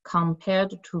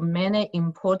 compared to many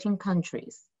importing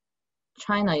countries,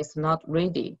 China is not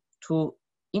ready to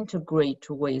integrate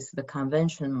with the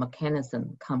convention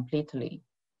mechanism completely.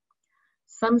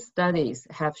 Some studies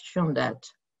have shown that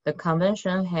the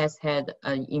convention has had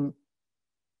a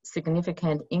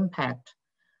significant impact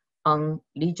on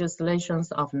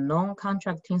legislations of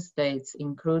non-contracting states,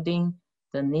 including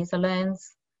the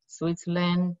Netherlands,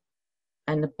 Switzerland,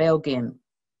 and Belgium,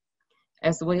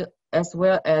 as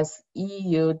well as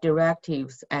EU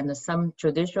directives and some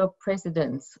judicial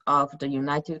precedents of the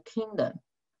United Kingdom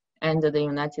and the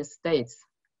United States,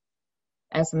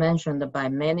 as mentioned by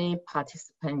many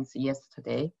participants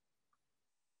yesterday.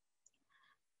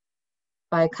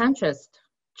 By contrast,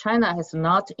 China has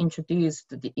not introduced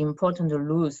the important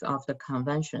rules of the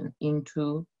convention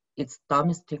into its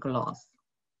domestic laws,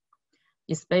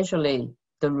 especially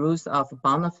the rules of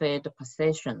bona fide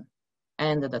possession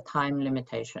and the time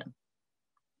limitation.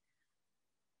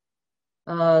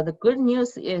 The good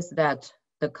news is that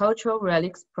the Cultural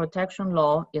Relics Protection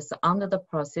Law is under the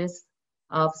process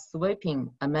of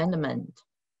sweeping amendment.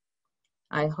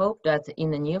 I hope that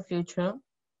in the near future,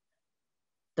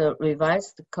 the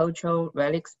revised Cultural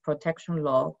Relics Protection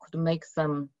Law could make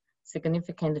some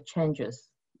significant changes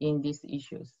in these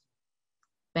issues.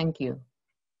 Thank you.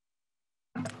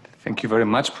 Thank you very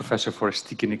much, Professor, for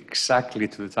sticking exactly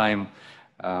to the time.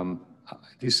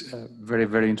 This very,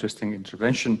 very interesting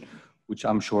intervention, which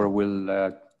I'm sure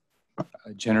will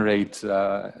generate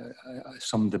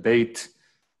some debate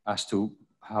as to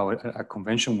how a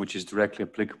convention which is directly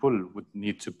applicable would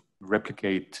need to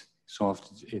replicate some of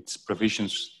its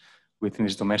provisions within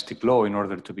its domestic law in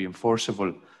order to be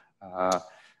enforceable,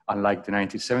 unlike the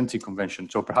 1970 convention.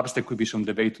 So perhaps there could be some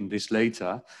debate on this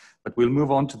later, but we'll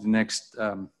move on to the next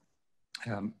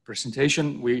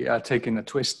presentation. We are taking a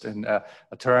twist and a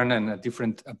turn and a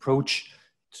different approach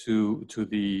to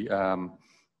the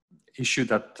issue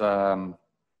that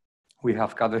we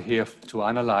have gathered here to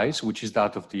analyze, which is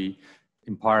that of the,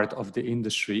 in part of the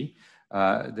industry.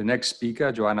 The next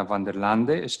speaker, Joanna van der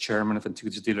Lande, is chairman of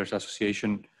Antiquities Dealers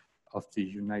Association of the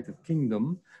United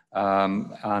Kingdom.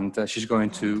 And she's going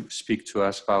to speak to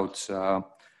us about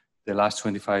the last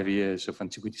 25 years of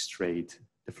antiquities trade.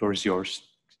 The floor is yours.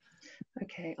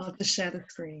 Okay, I'll just share the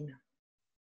screen.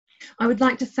 I would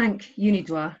like to thank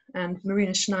UNIDROIT and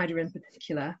Marina Schneider in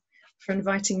particular for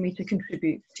inviting me to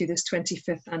contribute to this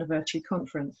 25th anniversary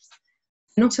conference.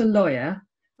 Not a lawyer,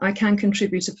 I can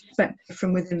contribute a perspective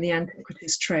from within the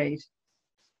antiquities trade.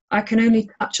 I can only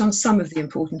touch on some of the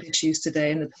important issues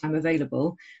today in the time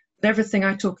available, but everything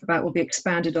I talk about will be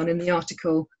expanded on in the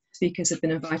article speakers have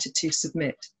been invited to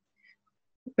submit.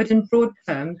 but in broad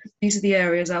terms, these are the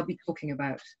areas I'll be talking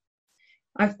about.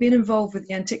 I've been involved with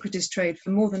the antiquities trade for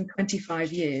more than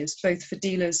 25 years, both for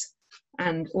dealers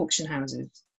and auction houses.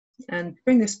 And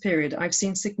during this period, I've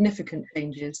seen significant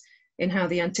changes in how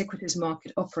the antiquities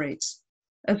market operates,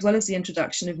 as well as the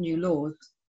introduction of new laws.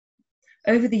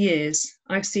 Over the years,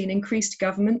 I've seen increased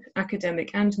government,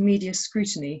 academic, and media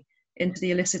scrutiny into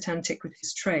the illicit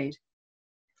antiquities trade.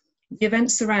 The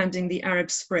events surrounding the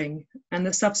Arab Spring and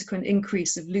the subsequent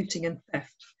increase of looting and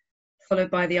theft,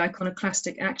 followed by the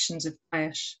iconoclastic actions of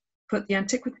Daesh, put the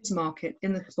antiquities market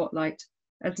in the spotlight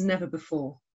as never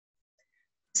before.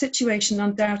 The situation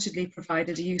undoubtedly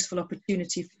provided a useful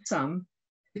opportunity for some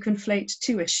to conflate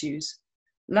two issues: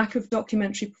 lack of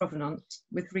documentary provenance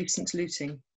with recent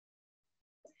looting.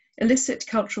 Illicit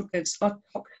cultural goods are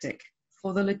toxic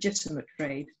for the legitimate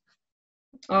trade.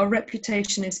 Our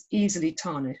reputation is easily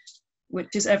tarnished,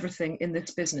 which is everything in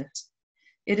this business.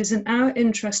 It is in our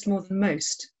interest more than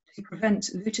most to prevent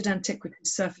looted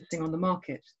antiquities surfacing on the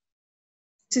market.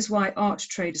 This is why art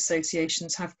trade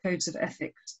associations have codes of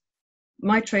ethics.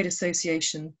 My trade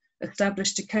association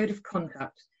established a code of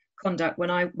conduct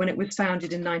when it was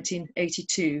founded in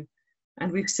 1982,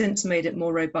 and we've since made it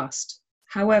more robust.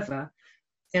 However,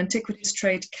 the antiquities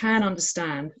trade can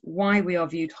understand why we are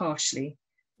viewed harshly.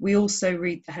 We also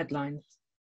read the headlines.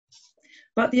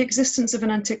 But the existence of an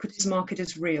antiquities market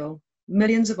is real.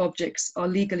 Millions of objects are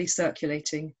legally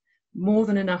circulating, more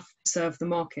than enough to serve the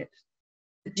market.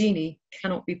 The genie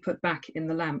cannot be put back in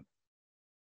the lamp.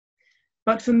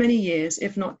 But for many years,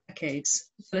 if not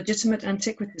decades, the legitimate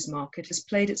antiquities market has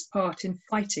played its part in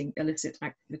fighting illicit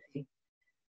activity.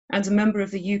 As a member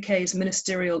of the UK's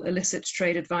Ministerial Illicit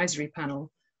Trade Advisory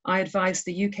Panel, I advised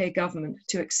the UK government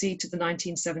to accede to the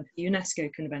 1970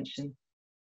 UNESCO Convention.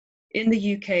 In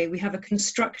the UK, we have a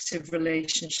constructive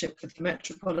relationship with the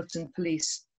Metropolitan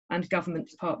Police and government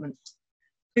departments.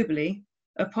 Globally,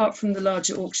 apart from the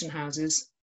larger auction houses,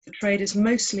 the trade is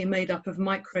mostly made up of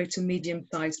micro to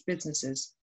medium-sized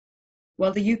businesses.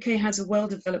 While the UK has a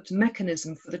well-developed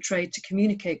mechanism for the trade to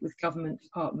communicate with government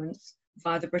departments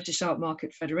via the British Art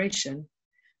Market Federation,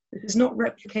 this is not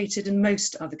replicated in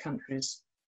most other countries.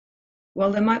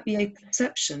 While there might be a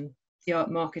perception the art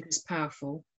market is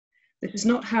powerful, this is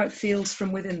not how it feels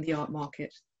from within the art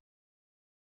market.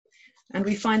 And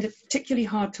we find it particularly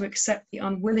hard to accept the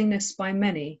unwillingness by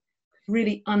many to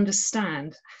really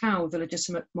understand how the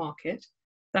legitimate market,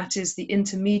 that is the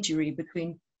intermediary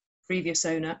between previous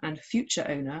owner and future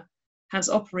owner, has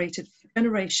operated for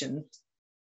generations,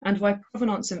 and why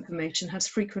provenance information has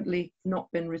frequently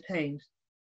not been retained.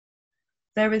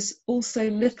 There is also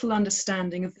little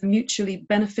understanding of the mutually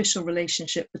beneficial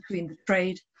relationship between the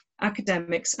trade,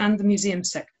 academics, and the museum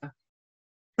sector.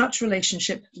 Such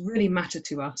relationships really matter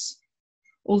to us,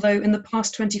 although in the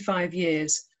past 25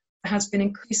 years, there has been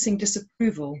increasing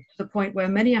disapproval to the point where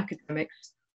many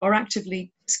academics are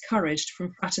actively discouraged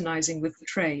from fraternizing with the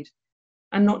trade,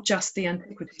 and not just the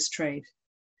antiquities trade.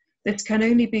 This can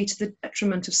only be to the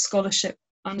detriment of scholarship,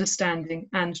 understanding,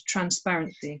 and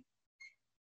transparency.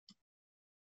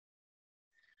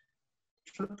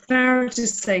 For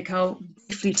clarity's sake, I'll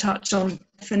briefly touch on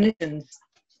definitions,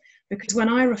 because when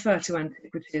I refer to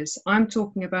antiquities, I'm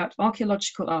talking about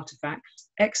archaeological artifacts,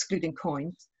 excluding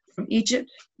coins, from Egypt,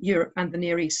 Europe, and the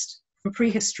Near East, from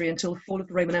prehistory until the fall of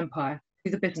the Roman Empire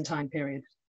to the Byzantine period.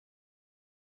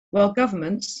 While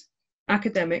governments,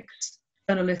 academics,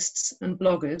 journalists, and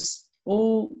bloggers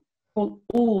all call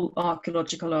all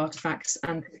archaeological artifacts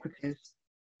antiquities,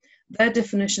 their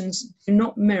definitions do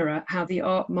not mirror how the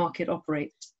art market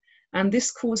operates, and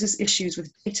this causes issues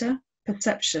with data,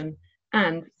 perception,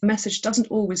 and the message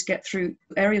doesn't always get through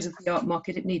to areas of the art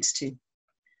market it needs to.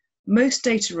 Most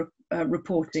data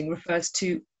reporting refers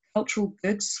to cultural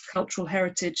goods, cultural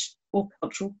heritage, or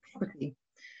cultural property,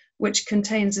 which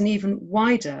contains an even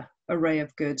wider array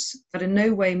of goods that in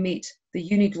no way meet the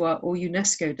UNIDROIT or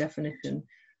UNESCO definition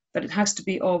that it has to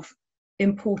be of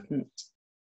importance.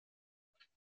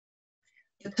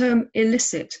 The term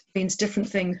illicit means different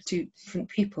things to different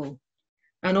people.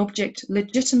 An object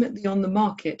legitimately on the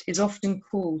market is often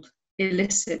called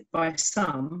illicit by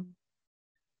some,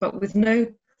 but with no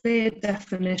clear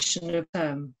definition of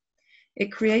term.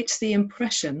 It creates the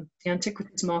impression the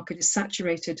antiquities market is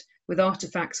saturated with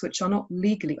artifacts which are not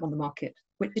legally on the market,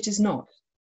 which it is not.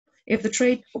 If the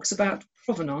trade talks about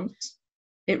provenance,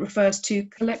 it refers to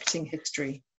collecting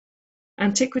history.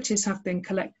 Antiquities have been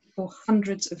collected for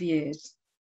hundreds of years,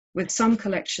 with some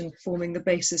collections forming the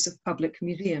basis of public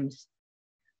museums.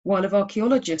 While if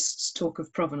archaeologists talk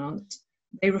of provenance,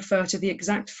 they refer to the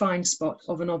exact find spot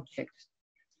of an object,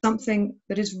 something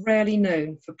that is rarely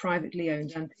known for privately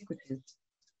owned antiquities.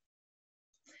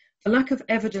 A lack of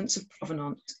evidence of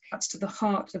provenance cuts to the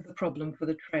heart of the problem for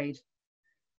the trade.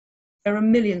 There are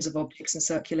millions of objects in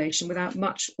circulation without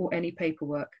much or any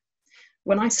paperwork.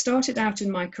 When I started out in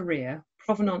my career,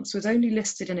 provenance was only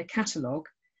listed in a catalogue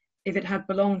if it had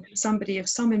belonged to somebody of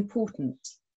some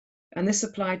importance, and this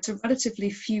applied to relatively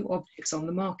few objects on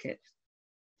the market.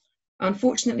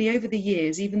 Unfortunately, over the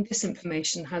years, even this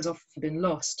information has often been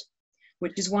lost,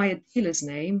 which is why a dealer's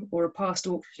name or a past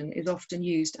auction is often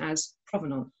used as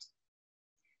provenance.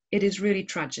 It is really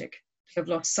tragic to have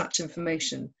lost such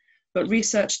information, but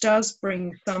research does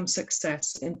bring some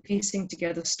success in piecing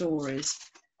together stories,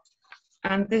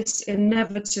 and this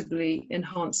inevitably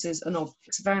enhances an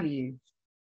object's value.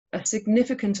 A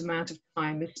significant amount of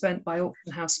time is spent by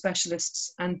auction house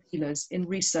specialists and dealers in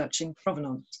researching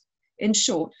provenance. In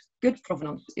short, good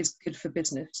provenance is good for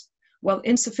business, while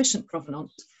insufficient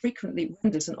provenance frequently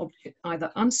renders an object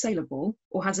either unsaleable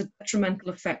or has a detrimental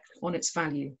effect on its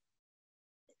value.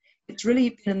 It's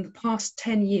really been in the past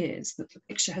 10 years that the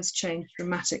picture has changed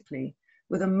dramatically,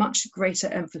 with a much greater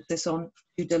emphasis on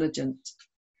due diligence,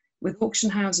 with auction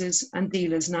houses and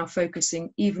dealers now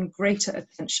focusing even greater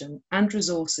attention and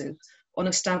resources on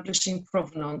establishing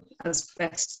provenance as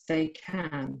best they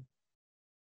can.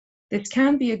 This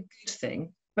can be a good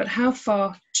thing, but how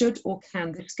far should or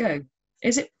can this go?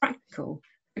 Is it practical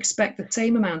to expect the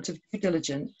same amount of due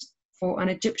diligence for an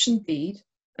Egyptian bead,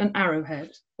 an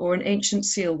arrowhead, or an ancient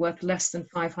seal worth less than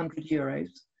 500 euros,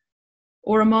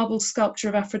 or a marble sculpture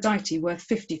of Aphrodite worth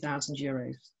 50,000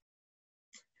 euros?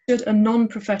 Should a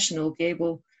non-professional be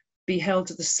able to be held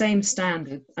to the same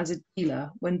standard as a dealer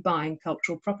when buying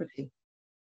cultural property?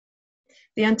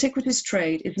 The antiquities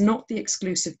trade is not the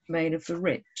exclusive domain of the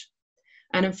rich,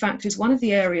 and in fact is one of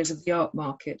the areas of the art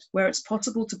market where it's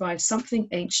possible to buy something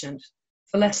ancient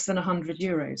for less than 100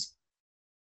 euros.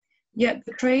 Yet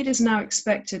the trade is now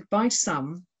expected by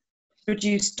some to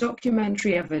produce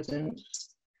documentary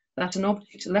evidence that an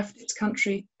object left its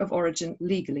country of origin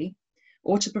legally,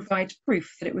 or to provide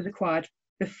proof that it was acquired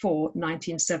before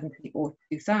 1970 or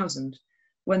 2000,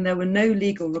 when there were no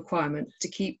legal requirements to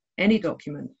keep any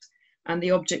document and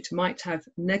the object might have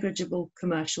negligible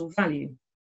commercial value.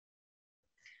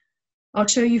 I'll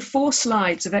show you 4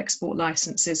 slides of export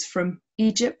licenses from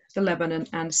Egypt, the Lebanon,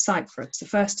 and Cyprus. The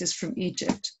first is from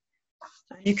Egypt.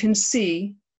 You can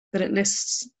see that it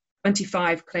lists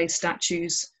 25 clay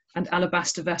statues and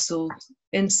alabaster vessels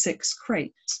in 6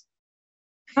 crates.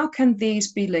 How can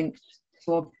these be linked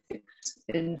to objects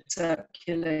in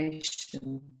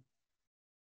circulation?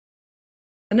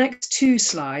 The next 2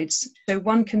 slides show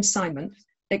one consignment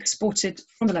exported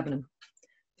from Lebanon.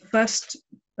 The first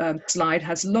slide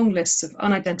has long lists of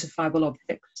unidentifiable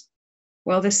objects,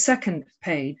 while this second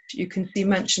page you can see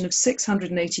mention of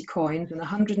 680 coins and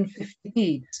 150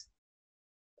 beads.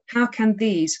 How can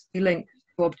these be linked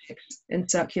to objects in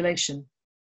circulation?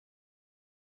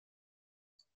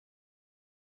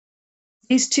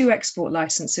 These 2 export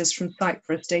licenses from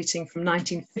Cyprus dating from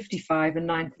 1955 and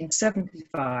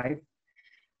 1975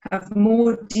 have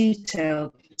more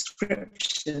detailed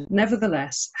description.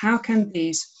 Nevertheless, how can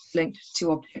these be linked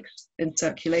to objects in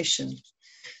circulation?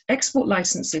 Export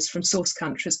licenses from source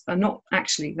countries are not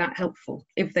actually that helpful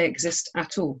if they exist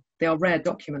at all. They are rare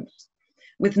documents.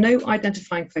 With no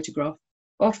identifying photograph,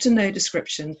 often no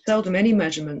description, seldom any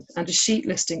measurement, and a sheet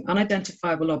listing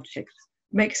unidentifiable objects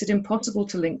makes it impossible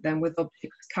to link them with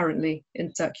objects currently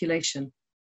in circulation.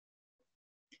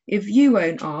 If you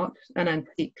own art and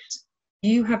antiques, do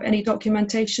you have any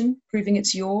documentation proving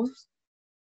it's yours,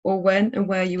 or when and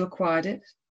where you acquired it?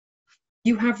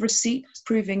 You have receipts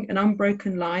proving an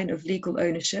unbroken line of legal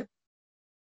ownership.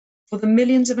 For the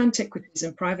millions of antiquities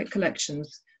in private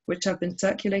collections which have been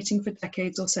circulating for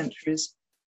decades or centuries,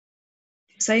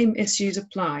 the same issues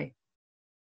apply.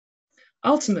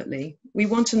 Ultimately, we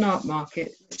want an art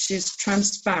market which is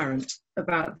transparent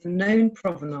about the known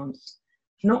provenance,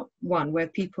 not one where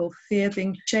people fear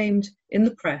being shamed in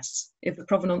the press if the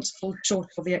provenance falls short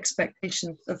of the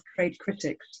expectations of trade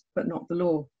critics, but not the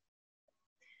law.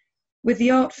 With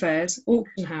the art fairs,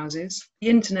 auction houses, the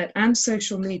internet and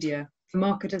social media, the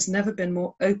market has never been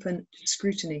more open to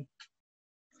scrutiny.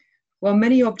 While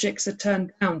many objects are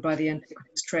turned down by the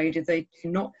antiquities trade if they do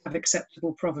not have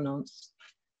acceptable provenance,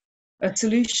 a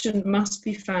solution must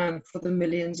be found for the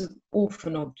millions of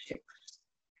orphan objects.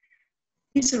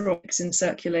 These are objects in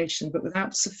circulation but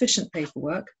without sufficient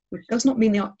paperwork, which does not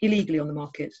mean they are illegally on the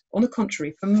market. On the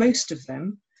contrary, for most of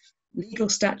them, legal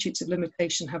statutes of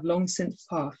limitation have long since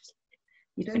passed.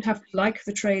 You don't have to like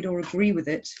the trade or agree with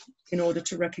it in order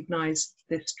to recognise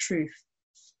this truth.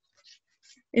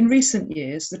 In recent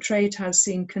years, the trade has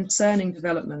seen concerning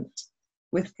developments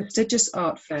with prestigious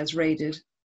art fairs raided,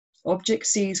 objects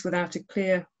seized without a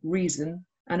clear reason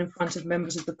and in front of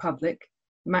members of the public,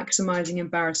 maximizing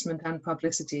embarrassment and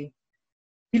publicity.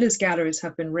 Dealers' galleries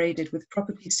have been raided with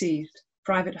property seized.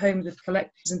 Private homes of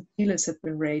collectors and dealers have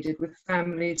been raided with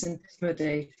families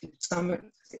intimidated, some at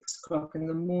 6 o'clock in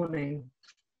the morning.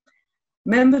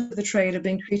 Members of the trade are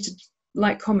being treated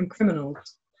like common criminals,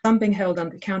 some being held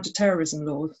under counter-terrorism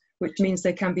laws, which means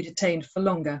they can be detained for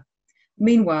longer.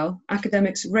 Meanwhile,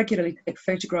 academics regularly take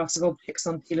photographs of objects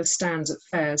on dealers' stands at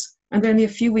fairs, and only a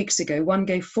few weeks ago, one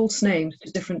gave false names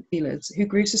to different dealers who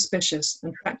grew suspicious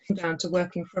and tracked him down to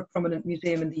working for a prominent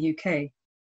museum in the UK.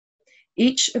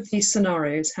 Each of these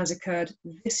scenarios has occurred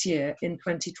this year in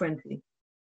 2020,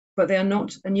 but they are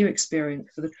not a new experience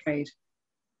for the trade.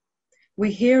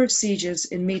 We hear of sieges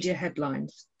in media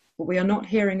headlines, but we are not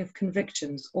hearing of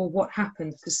convictions or what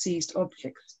happens to seized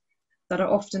objects that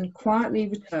are often quietly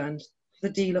returned to the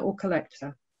dealer or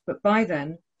collector, but by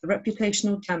then, the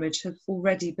reputational damage has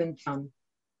already been done.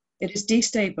 It is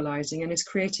destabilizing and is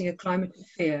creating a climate of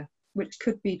fear, which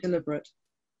could be deliberate.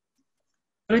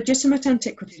 The legitimate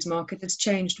antiquities market has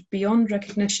changed beyond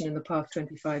recognition in the past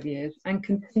 25 years and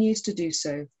continues to do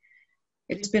so.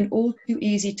 It has been all too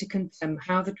easy to condemn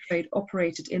how the trade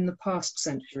operated in the past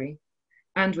century,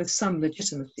 and with some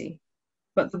legitimacy.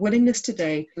 But the willingness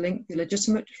today to link the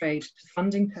legitimate trade to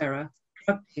funding terror,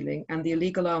 drug dealing, and the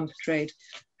illegal arms trade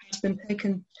has been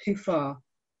taken too far.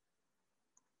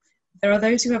 There are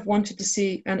those who have wanted to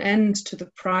see an end to the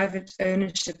private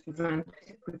ownership of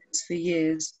antiquities for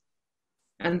years,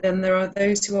 and then there are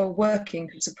those who are working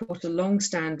to support a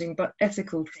long-standing but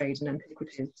ethical trade in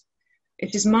antiquities.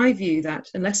 It is my view that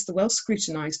unless the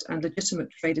well-scrutinised and legitimate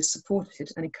trade is supported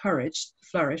and encouraged to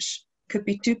flourish, could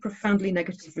be two profoundly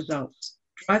negative results: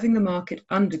 driving the market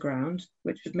underground,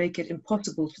 which would make it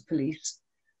impossible to police,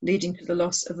 leading to the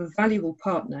loss of a valuable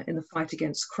partner in the fight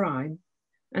against crime,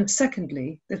 and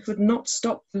secondly, this would not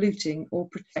stop polluting or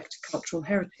protect cultural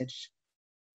heritage.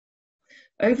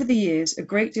 Over the years, a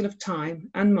great deal of time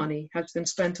and money has been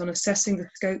spent on assessing the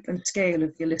scope and scale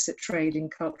of the illicit trade in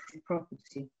cultural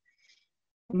property.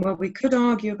 And while we could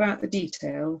argue about the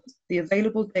detail, the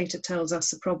available data tells us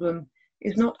the problem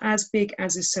is not as big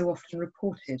as is so often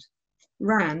reported.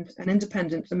 RAND, an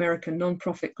independent American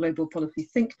non-profit global policy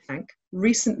think tank,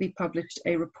 recently published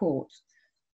a report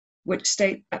which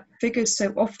states that figures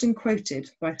so often quoted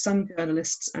by some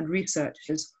journalists and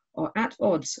researchers are at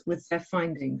odds with their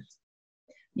findings.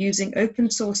 Using open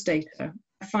source data,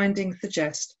 their findings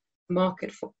suggest the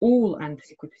market for all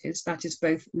antiquities, that is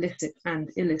both licit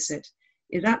and illicit,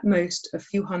 is at most a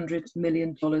few $100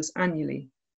 million annually.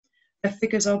 Their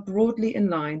figures are broadly in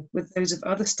line with those of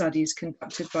other studies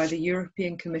conducted by the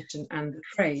European Commission and the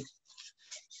trade.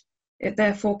 It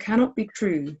therefore cannot be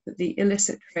true that the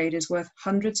illicit trade is worth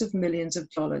hundreds of millions of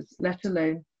dollars, let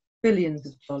alone billions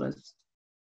of dollars.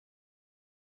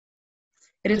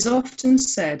 It is often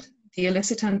said the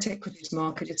illicit antiquities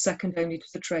market is second only to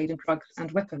the trade in drugs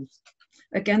and weapons.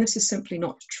 Again, this is simply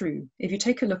not true. If you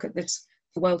take a look at this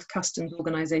the World Customs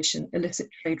Organization illicit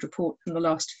trade report from the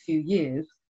last few years,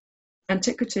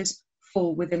 antiquities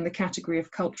fall within the category of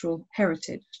cultural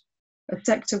heritage, a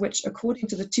sector which, according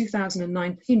to the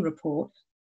 2019 report,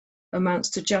 amounts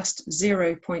to just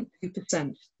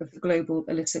 0.2% of the global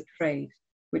illicit trade,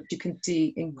 which you can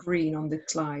see in green on this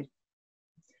slide.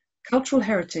 Cultural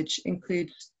heritage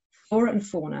includes flora and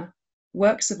fauna,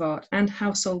 works of art, and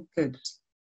household goods,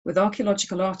 with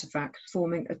archaeological artifacts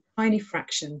forming a tiny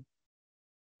fraction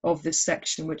of this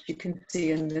section, which you can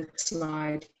see in this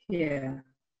slide here.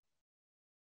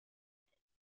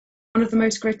 One of the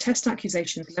most grotesque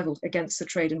accusations levelled against the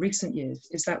trade in recent years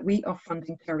is that we are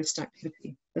funding terrorist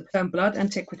activity. The term blood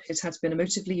antiquities has been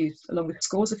emotively used along with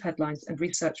scores of headlines and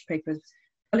research papers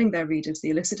telling their readers the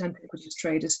illicit antiquities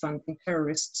trade is funding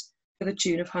terrorists to the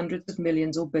tune of hundreds of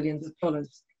millions or billions of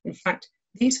dollars. In fact,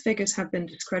 these figures have been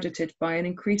discredited by an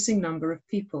increasing number of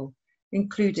people,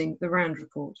 including the RAND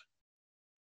report.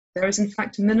 There is in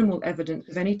fact minimal evidence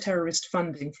of any terrorist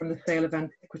funding from the sale of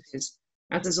antiquities,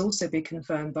 as has also been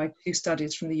confirmed by 2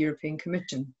 studies from the European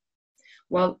Commission.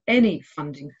 While any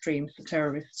funding streams for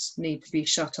terrorists need to be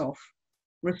shut off,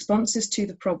 responses to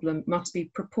the problem must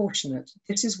be proportionate.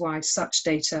 This is why such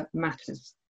data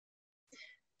matters.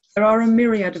 There are a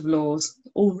myriad of laws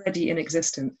already in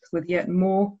existence, with yet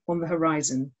more on the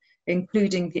horizon,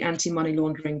 including the Anti-Money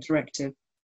Laundering Directive.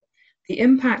 The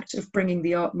impact of bringing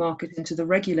the art market into the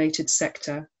regulated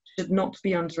sector should not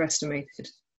be underestimated.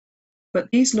 But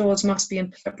these laws must be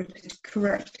interpreted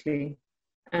correctly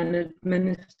and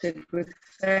administered with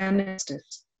fairness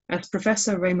As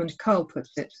Professor Raymond Karl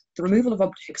puts it, the removal of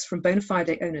objects from bona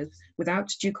fide owners without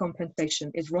due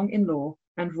compensation is wrong in law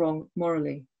and wrong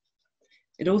morally.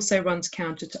 It also runs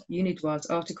counter to UNIDROIT's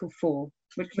Article 4,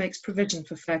 which makes provision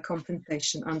for fair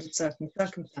compensation under certain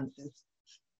circumstances.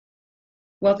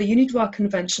 While the UNIDROIT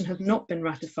Convention has not been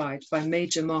ratified by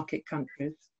major market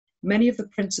countries, many of the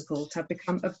principles have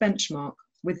become a benchmark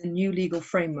within new legal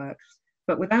frameworks,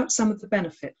 but without some of the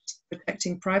benefits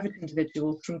protecting private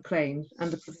individuals from claims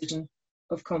and the provision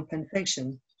of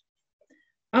compensation.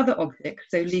 Other objects,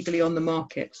 though legally on the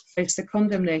market, face the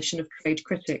condemnation of trade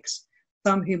critics,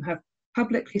 some whom have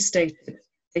publicly stated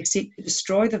they seek to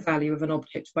destroy the value of an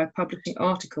object by publishing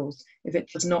articles if it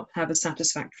does not have a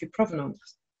satisfactory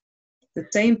provenance. The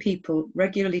same people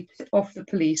regularly tip off the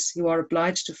police, who are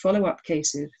obliged to follow up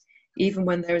cases even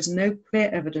when there is no clear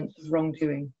evidence of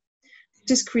wrongdoing.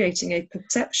 It is creating a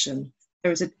perception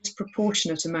there is a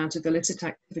disproportionate amount of illicit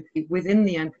activity within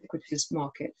the antiquities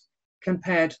market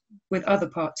compared with other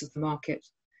parts of the market,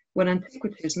 when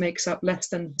antiquities makes up less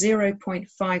than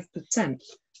 0.5%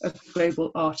 of the global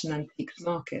art and antiques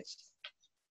market.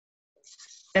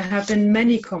 There have been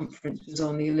many conferences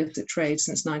on the illicit trade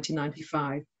since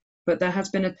 1995, but there has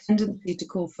been a tendency to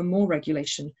call for more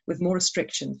regulation with more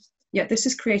restrictions. Yet this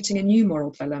is creating a new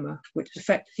moral dilemma which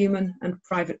affects human and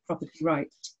private property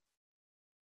rights.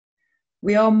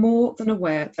 We are more than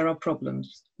aware there are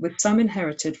problems, with some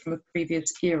inherited from a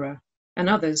previous era and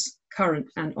others current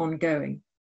and ongoing.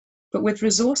 But with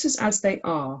resources as they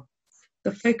are,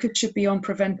 the focus should be on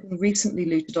preventing recently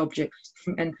looted objects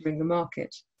from entering the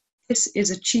market. This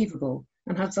is achievable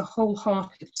and has the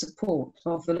wholehearted support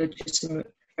of the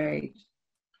legitimate trade.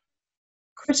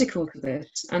 Critical to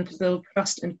this, and to build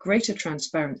trust and greater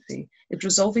transparency, is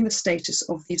resolving the status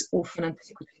of these orphan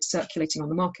antiquities circulating on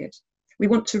the market. We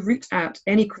want to root out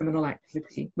any criminal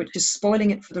activity which is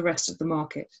spoiling it for the rest of the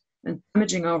market and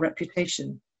damaging our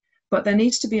reputation. But there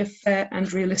needs to be a fair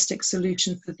and realistic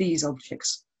solution for these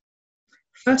objects.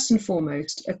 First and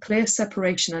foremost, a clear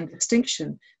separation and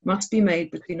distinction must be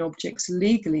made between objects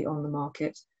legally on the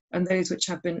market and those which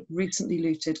have been recently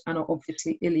looted and are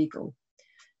obviously illegal,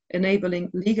 enabling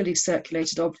legally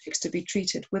circulated objects to be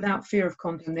treated without fear of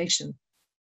condemnation.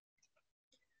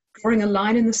 Drawing a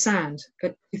line in the sand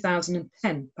at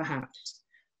 2010, perhaps,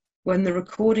 when the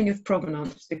recording of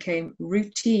provenance became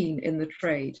routine in the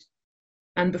trade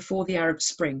and before the Arab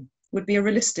Spring, would be a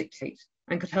realistic date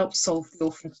and could help solve the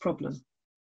orphan problem.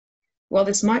 While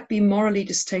this might be morally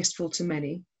distasteful to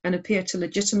many and appear to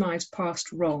legitimize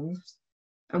past wrongs,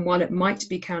 and while it might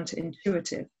be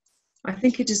counterintuitive, I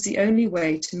think it is the only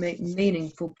way to make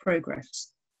meaningful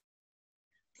progress.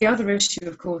 The other issue,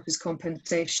 of course, is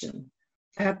compensation.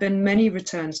 There have been many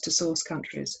returns to source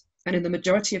countries, and in the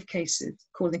majority of cases,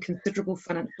 causing considerable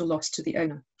financial loss to the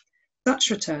owner.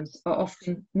 Such returns are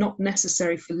often not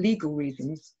necessary for legal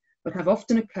reasons, but have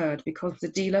often occurred because the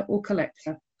dealer or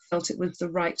collector felt it was the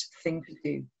right thing to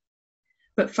do.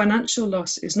 But financial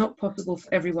loss is not possible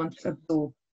for everyone to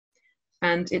absorb,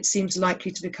 and it seems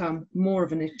likely to become more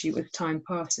of an issue as time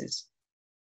passes.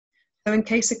 So in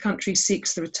case a country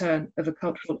seeks the return of a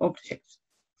cultural object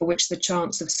for which the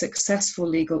chance of successful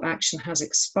legal action has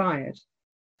expired,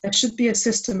 there should be a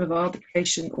system of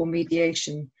arbitration or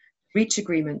mediation to reach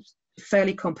agreement to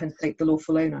fairly compensate the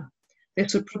lawful owner.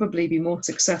 This would probably be more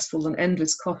successful than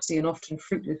endless, costly, and often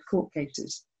fruitless court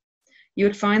cases. You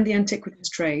would find the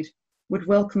antiquities trade would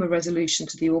welcome a resolution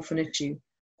to the orphan issue,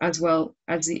 as well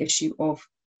as the issue of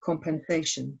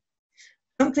compensation.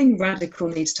 Something radical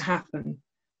needs to happen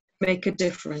to make a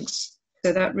difference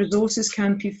so that resources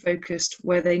can be focused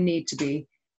where they need to be,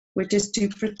 which is to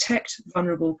protect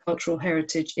vulnerable cultural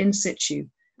heritage in situ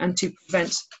and to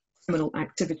prevent criminal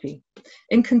activity.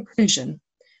 In conclusion,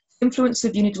 the influence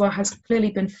of UNIDROIT has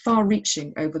clearly been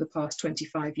far-reaching over the past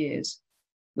 25 years,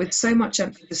 with so much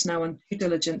emphasis now on due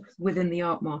diligence within the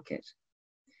art market.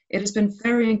 It has been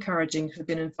very encouraging to have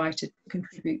been invited to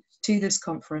contribute to this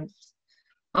conference.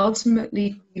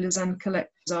 Ultimately, dealers and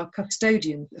collectors are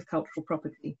custodians of cultural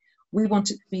property. We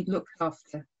want it to be looked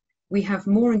after. We have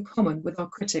more in common with our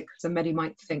critics than many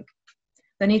might think.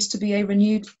 There needs to be a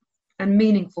renewed and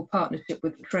meaningful partnership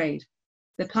with the trade.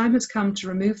 The time has come to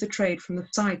remove the trade from the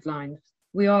sidelines.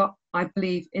 We are, I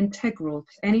believe, integral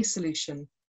to any solution,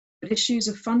 but issues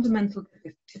of fundamental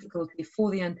difficulty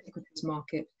for the antiquities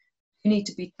market need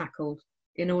to be tackled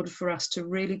in order for us to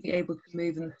really be able to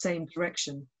move in the same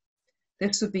direction.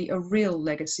 This would be a real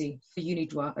legacy for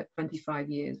UNIDROIT at 25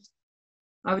 years.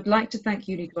 I would like to thank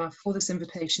UNIDROIT for this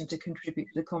invitation to contribute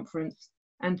to the conference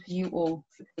and to you all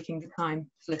for taking the time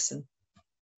to listen.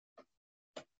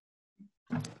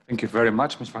 Thank you very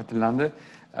much, Ms. Martin-Lande.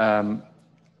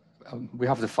 we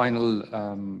have the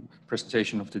final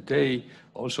presentation of the day,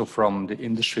 also from the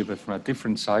industry, but from a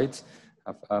different side.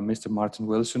 Mr. Martin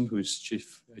Wilson, who is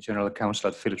Chief General Counsel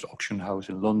at Philips Auction House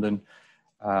in London.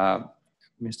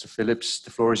 Mr. Phillips,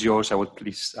 the floor is yours. I would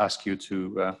please ask you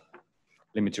to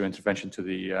limit your intervention to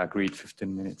the agreed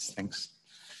 15 minutes. Thanks.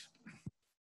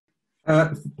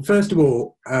 First of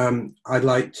all, I'd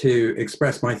like to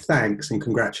express my thanks and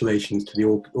congratulations to the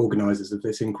organisers of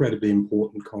this incredibly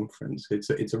important conference.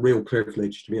 It's a real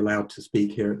privilege to be allowed to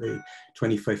speak here at the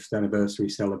 25th anniversary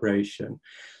celebration.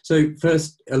 So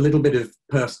first, a little bit of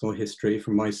personal history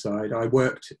from my side. I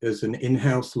worked as an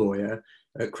in-house lawyer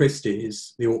at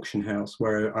Christie's, the auction house,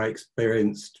 where I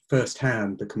experienced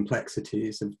firsthand the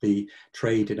complexities of the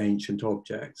trade in ancient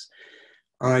objects.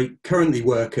 I currently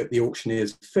work at the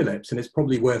auctioneers Philips, and it's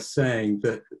probably worth saying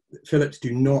that Philips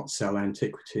do not sell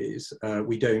antiquities.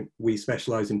 We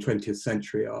specialize in 20th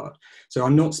century art. So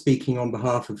I'm not speaking on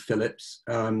behalf of Philips,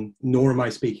 nor am I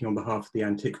speaking on behalf of the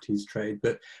antiquities trade,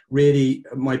 but really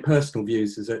my personal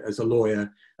views as a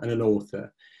lawyer and an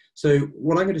author. So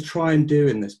what I'm going to try and do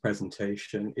in this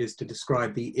presentation is to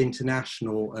describe the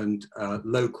international and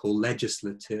local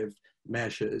legislative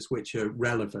measures which are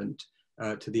relevant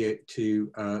to the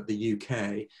UK.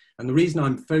 And the reason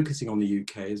I'm focusing on the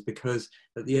UK is because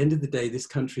at the end of the day, this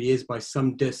country is by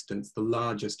some distance the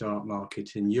largest art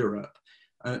market in Europe.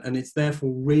 And it's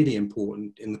therefore really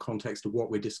important in the context of what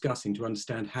we're discussing to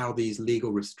understand how these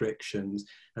legal restrictions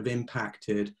have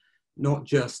impacted not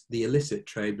just the illicit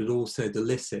trade, but also the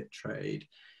licit trade.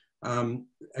 And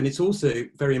it's also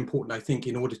very important, I think,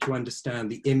 in order to understand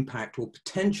the impact or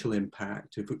potential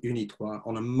impact of UNIDROIT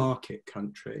on a market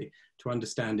country, to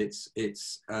understand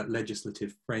its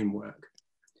legislative framework.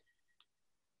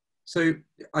 So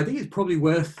I think it's probably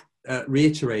worth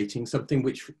reiterating something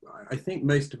which I think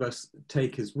most of us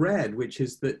take as read, which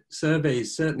is that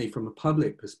surveys, certainly from a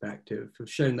public perspective,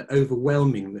 have shown that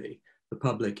overwhelmingly the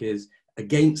public is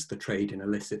against the trade in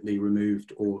illicitly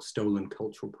removed or stolen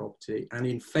cultural property and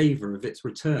in favour of its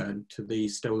return to the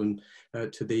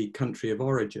to the country of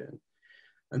origin.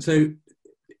 And so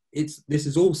this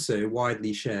is also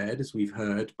widely shared, as we've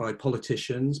heard, by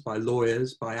politicians, by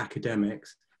lawyers, by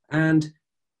academics, and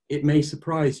it may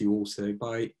surprise you also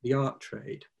by the art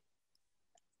trade.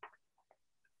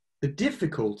 The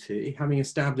difficulty, having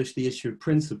established the issue of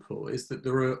principle, is that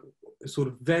there are sort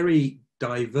of very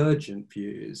divergent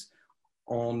views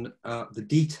on the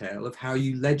detail of how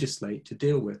you legislate to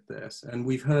deal with this. And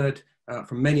we've heard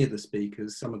from many of the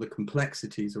speakers some of the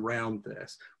complexities around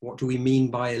this. What do we mean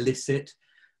by illicit?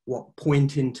 What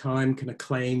point in time can a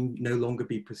claim no longer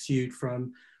be pursued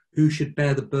from? Who should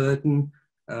bear the burden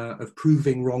of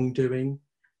proving wrongdoing?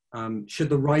 Should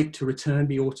the right to return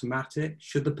be automatic?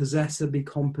 Should the possessor be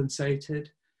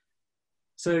compensated?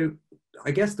 So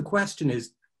I guess the question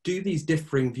is, do these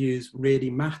differing views really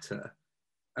matter?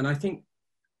 And I think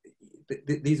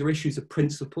these are issues of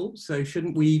principle, so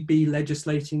shouldn't we be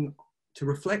legislating to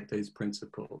reflect those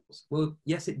principles? Well,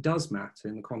 yes, it does matter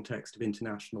in the context of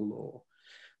international law,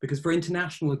 because for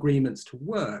international agreements to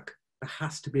work, there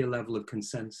has to be a level of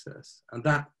consensus. And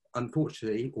that,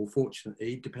 unfortunately, or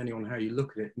fortunately, depending on how you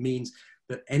look at it, means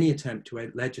that any attempt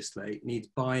to legislate needs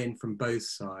buy-in from both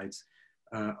sides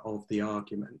of the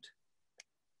argument.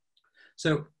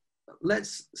 So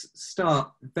let's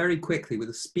start very quickly with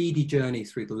a speedy journey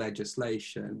through the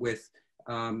legislation with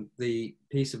the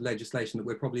piece of legislation that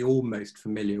we're probably all most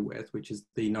familiar with, which is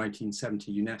the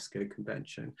 1970 UNESCO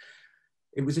Convention.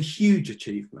 It was a huge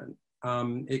achievement.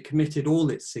 It committed all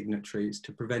its signatories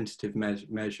to preventative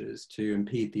measures to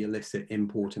impede the illicit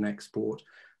import and export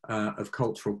of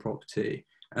cultural property,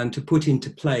 and to put into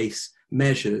place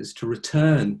measures to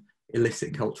return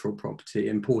illicit cultural property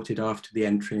imported after the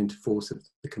entry into force of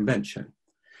the convention.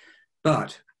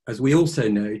 But as we also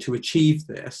know, to achieve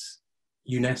this,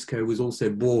 UNESCO was also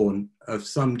born of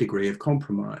some degree of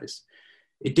compromise.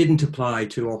 It didn't apply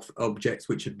to objects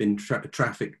which had been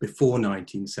trafficked before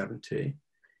 1970.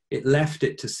 It left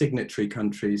it to signatory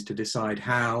countries to decide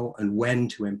how and when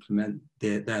to implement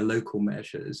their local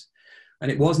measures.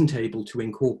 And it wasn't able to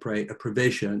incorporate a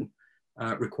provision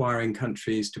requiring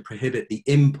countries to prohibit the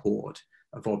import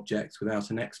of objects without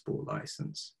an export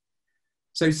license.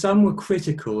 So some were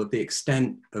critical of the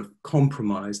extent of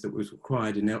compromise that was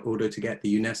required in order to get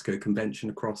the UNESCO Convention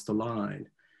across the line.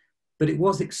 But it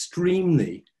was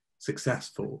extremely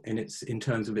successful in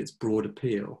terms of its broad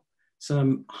appeal.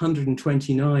 Some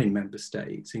 129 member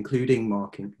states, including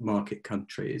market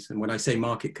countries, and when I say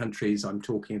market countries, I'm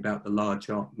talking about the large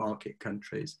market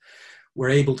countries, were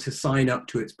able to sign up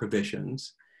to its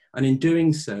provisions. And in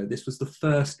doing so, this was the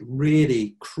first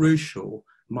really crucial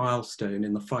milestone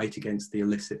in the fight against the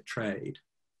illicit trade.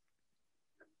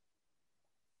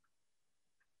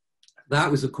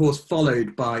 That was, of course,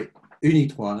 followed by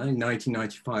UNIDROIT in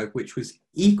 1995, which was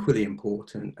equally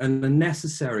important and a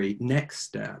necessary next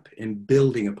step in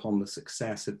building upon the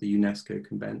success of the UNESCO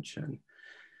Convention.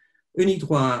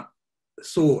 UNIDROIT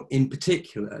sought in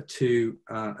particular to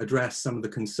address some of the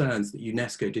concerns that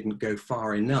UNESCO didn't go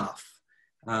far enough.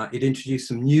 It introduced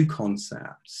some new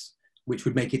concepts which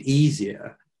would make it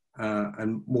easier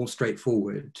and more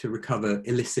straightforward to recover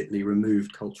illicitly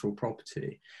removed cultural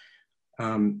property.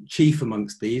 Chief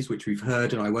amongst these, which we've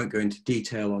heard, and I won't go into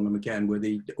detail on them again, were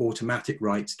the automatic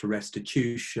rights to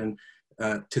restitution,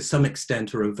 to some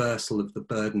extent a reversal of the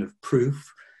burden of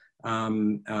proof,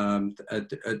 a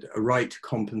right to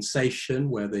compensation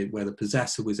where the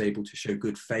possessor was able to show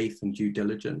good faith and due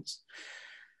diligence.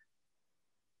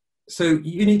 So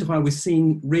UNIDROIT was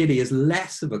seen really as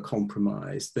less of a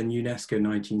compromise than UNESCO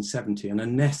 1970 and a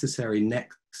necessary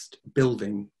next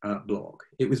building block.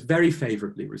 It was very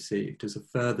favourably received as a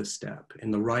further step in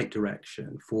the right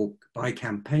direction by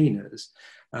campaigners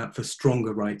for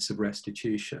stronger rights of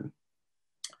restitution.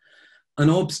 An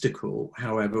obstacle,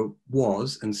 however,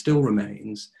 was and still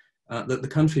remains that the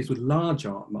countries with large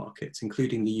art markets,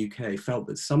 including the UK, felt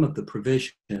that some of the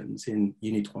provisions in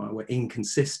UNIDROIT were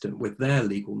inconsistent with their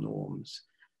legal norms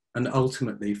and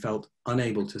ultimately felt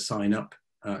unable to sign up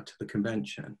to the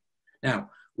convention. Now,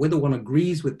 whether one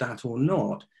agrees with that or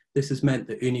not, this has meant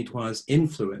that UNIDROIT's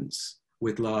influence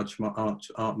with large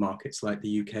art markets like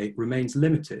the UK remains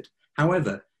limited.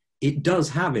 However, it does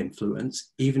have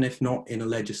influence, even if not in a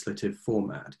legislative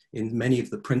format, in many of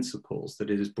the principles that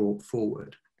it has brought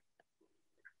forward.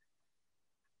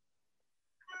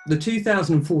 The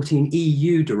 2014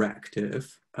 EU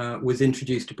directive was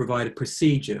introduced to provide a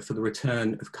procedure for the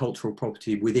return of cultural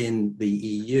property within the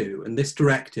EU. And this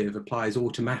directive applies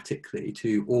automatically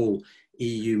to all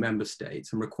EU member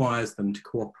states and requires them to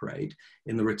cooperate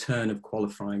in the return of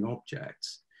qualifying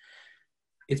objects.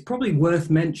 It's probably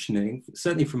worth mentioning,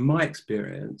 certainly from my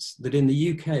experience, that in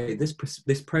the UK,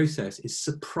 this process is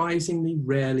surprisingly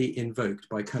rarely invoked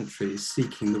by countries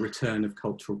seeking the return of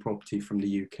cultural property from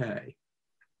the UK.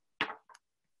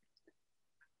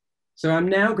 So I'm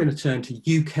now going to turn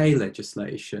to UK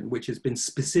legislation, which has been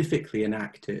specifically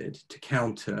enacted to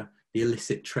counter the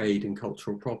illicit trade in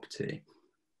cultural property.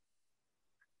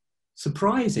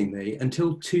 Surprisingly,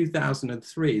 until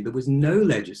 2003, there was no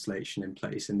legislation in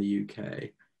place in the UK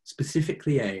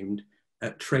specifically aimed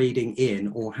at trading in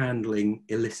or handling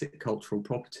illicit cultural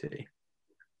property.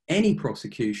 Any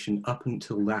prosecution up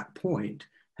until that point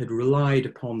had relied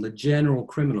upon the general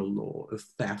criminal law of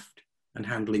theft and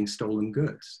handling stolen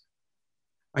goods.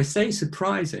 I say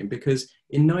surprising because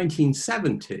in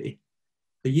 1970,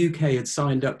 the UK had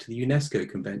signed up to the UNESCO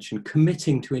Convention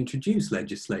committing to introduce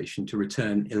legislation to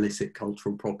return illicit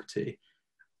cultural property.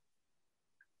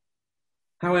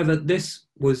 However, this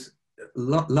was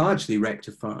largely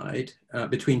rectified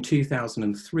between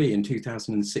 2003 and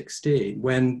 2016,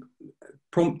 when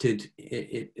prompted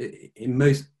in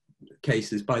most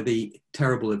cases by the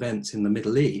terrible events in the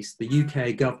Middle East, the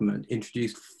UK government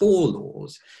introduced 4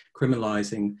 laws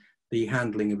criminalising the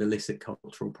handling of illicit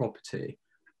cultural property,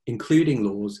 including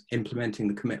laws implementing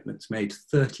the commitments made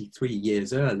 33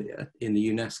 years earlier in the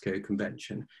UNESCO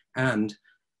Convention and,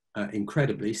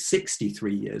 incredibly,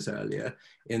 63 years earlier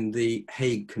in the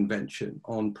Hague Convention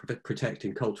on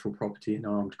protecting cultural property in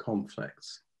armed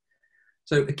conflicts.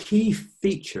 So a key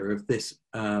feature of this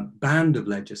band of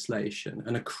legislation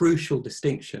and a crucial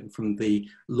distinction from the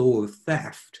law of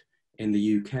theft in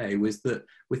the UK was that,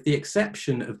 with the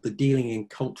exception of the Dealing in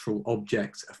Cultural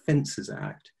Objects Offences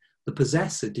Act, the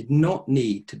possessor did not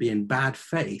need to be in bad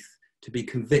faith to be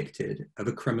convicted of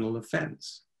a criminal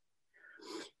offence.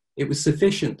 It was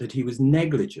sufficient that he was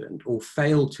negligent or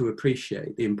failed to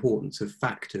appreciate the importance of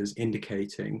factors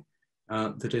indicating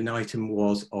that an item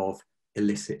was of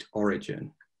illicit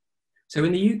origin. So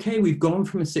in the UK, we've gone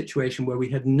from a situation where we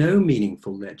had no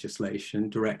meaningful legislation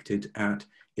directed at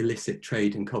illicit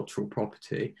trade in cultural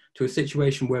property to a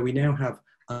situation where we now have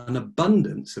an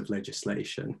abundance of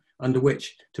legislation under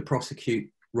which to prosecute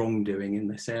wrongdoing in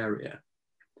this area.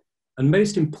 And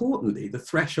most importantly, the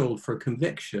threshold for a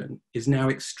conviction is now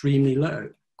extremely low.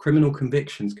 Criminal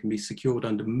convictions can be secured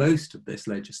under most of this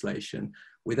legislation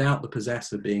without the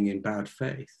possessor being in bad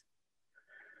faith.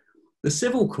 The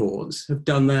civil courts have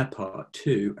done their part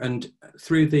too, and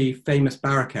through the famous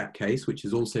Barakat case, which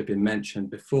has also been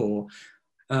mentioned before,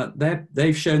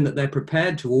 they've shown that they're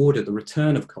prepared to order the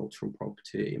return of cultural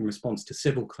property in response to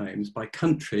civil claims by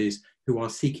countries who are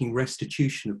seeking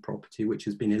restitution of property which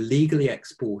has been illegally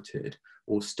exported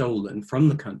or stolen from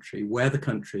the country where the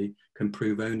country can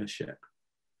prove ownership.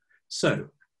 So,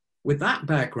 with that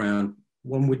background,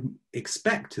 one would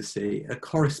expect to see a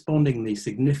correspondingly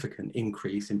significant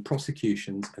increase in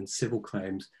prosecutions and civil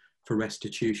claims for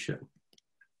restitution.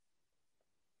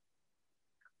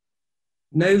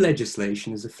 No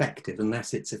legislation is effective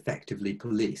unless it's effectively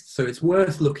policed. So it's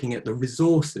worth looking at the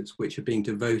resources which are being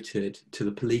devoted to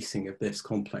the policing of this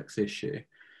complex issue.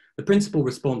 The principal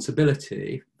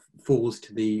responsibility falls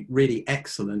to the really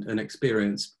excellent and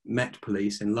experienced Met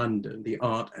Police in London, the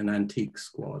Art and Antique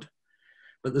Squad.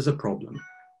 But there's a problem.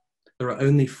 There are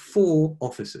only 4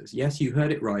 officers. Yes, you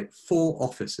heard it right, 4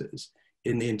 officers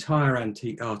in the entire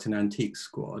Art and Antique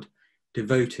Squad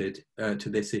devoted to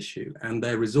this issue, and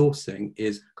their resourcing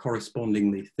is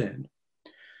correspondingly thin.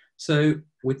 So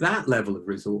with that level of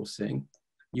resourcing,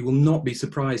 you will not be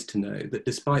surprised to know that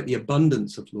despite the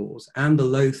abundance of laws and the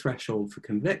low threshold for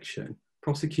conviction,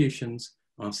 prosecutions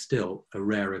are still a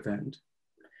rare event.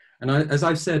 And as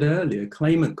I've said earlier,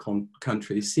 claimant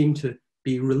countries seem to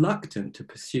be reluctant to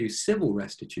pursue civil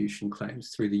restitution claims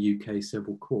through the UK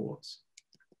civil courts.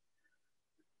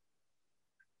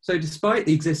 So despite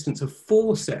the existence of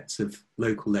 4 sets of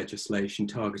local legislation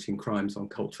targeting crimes on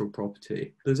cultural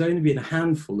property, there's only been a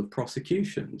handful of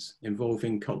prosecutions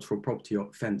involving cultural property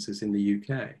offences in the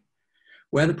UK.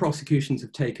 Where the prosecutions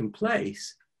have taken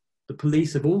place, the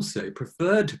police have also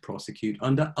preferred to prosecute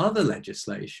under other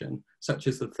legislation, such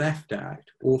as the Theft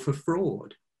Act or for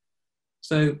fraud.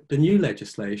 So the new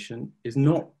legislation is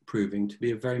not proving to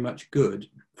be very much good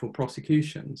for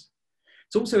prosecutions.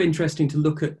 It's also interesting to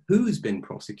look at who's been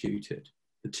prosecuted.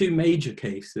 The 2 major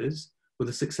cases were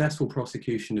the successful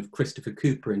prosecution of Christopher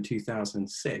Cooper in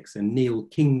 2006 and Neil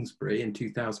Kingsbury in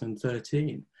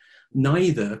 2013.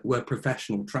 Neither were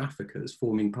professional traffickers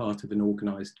forming part of an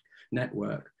organised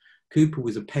network. Cooper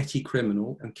was a petty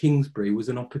criminal and Kingsbury was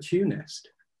an opportunist.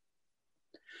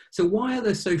 So why are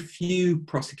there so few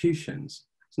prosecutions?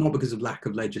 It's not because of lack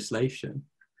of legislation,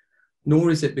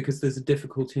 nor is it because there's a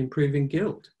difficulty in proving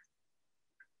guilt.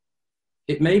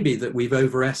 It may be that we've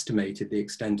overestimated the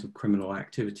extent of criminal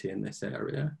activity in this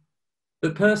area,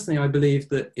 but personally I believe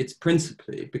that it's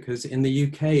principally because in the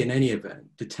UK, in any event,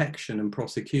 detection and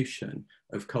prosecution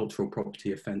of cultural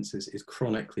property offences is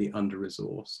chronically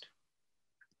under-resourced.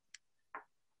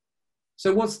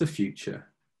 So what's the future?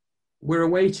 We're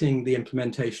awaiting the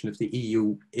implementation of the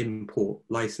EU Import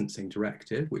Licensing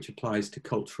Directive, which applies to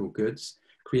cultural goods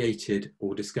created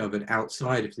or discovered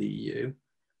outside of the EU.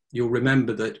 You'll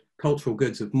remember that cultural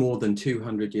goods of more than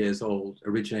 200 years old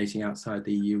originating outside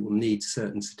the EU will need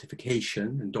certain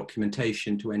certification and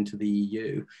documentation to enter the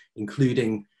EU,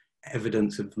 including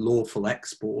evidence of lawful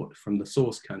export from the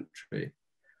source country.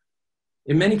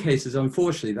 In many cases,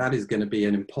 unfortunately, that is going to be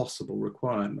an impossible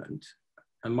requirement.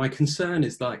 And my concern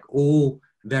is, like all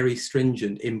very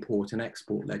stringent import and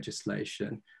export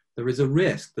legislation, there is a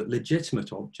risk that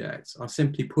legitimate objects are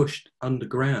simply pushed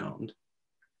underground.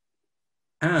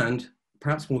 And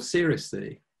perhaps more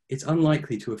seriously, it's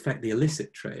unlikely to affect the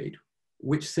illicit trade,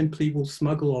 which simply will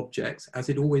smuggle objects as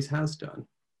it always has done.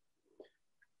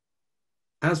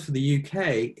 As for the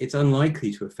UK, it's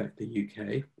unlikely to affect the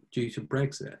UK due to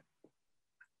Brexit.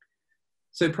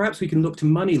 So perhaps we can look to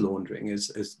money laundering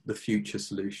as the future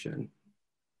solution.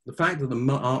 The fact that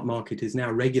the art market is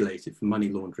now regulated for money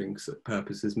laundering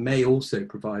purposes may also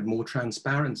provide more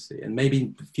transparency and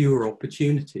maybe fewer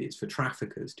opportunities for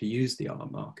traffickers to use the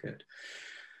art market.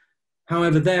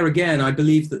 However, there again, I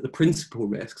believe that the principal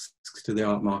risks to the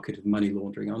art market of money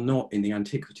laundering are not in the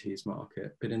antiquities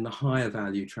market, but in the higher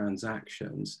value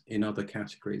transactions in other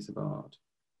categories of art.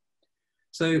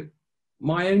 So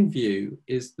my own view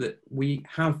is that we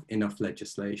have enough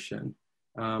legislation.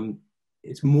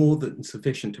 It's more than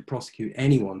sufficient to prosecute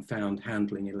anyone found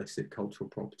handling illicit cultural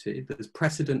property. There's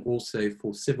precedent also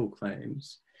for civil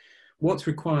claims. What's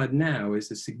required now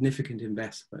is a significant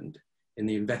investment in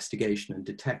the investigation and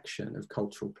detection of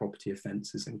cultural property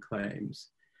offences and claims.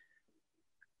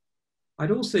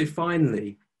 I'd also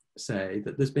finally say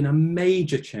that there's been a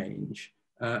major change,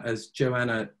 as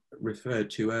Joanna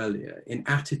referred to earlier, in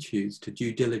attitudes to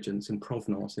due diligence and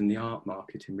provenance in the art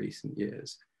market in recent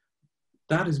years.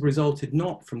 That has resulted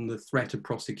not from the threat of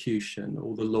prosecution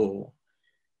or the law.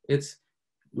 It's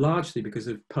largely because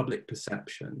of public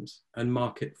perceptions and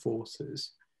market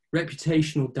forces.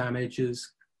 Reputational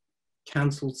damages,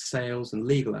 cancelled sales and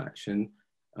legal action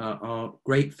are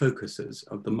great focuses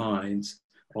of the minds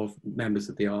of members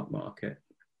of the art market.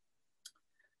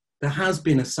 There has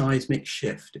been a seismic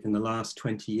shift in the last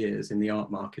 20 years in the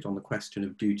art market on the question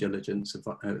of due diligence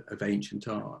of ancient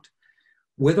art.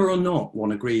 Whether or not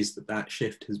one agrees that that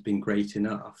shift has been great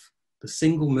enough, the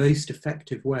single most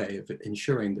effective way of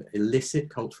ensuring that illicit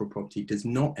cultural property does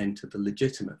not enter the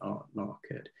legitimate art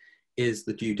market is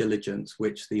the due diligence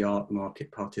which the art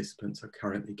market participants are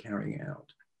currently carrying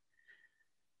out.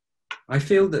 I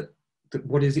feel that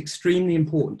what is extremely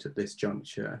important at this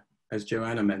juncture, as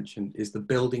Joanna mentioned, is the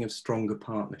building of stronger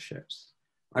partnerships.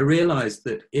 I realize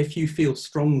that if you feel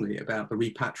strongly about the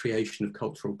repatriation of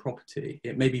cultural property,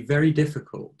 it may be very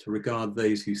difficult to regard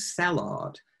those who sell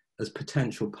art as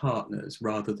potential partners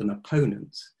rather than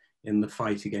opponents in the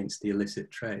fight against the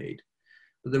illicit trade.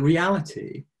 But the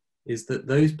reality is that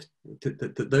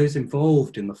those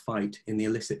involved in the fight in the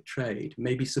illicit trade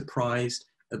may be surprised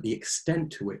at the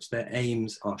extent to which their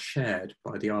aims are shared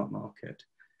by the art market.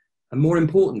 And more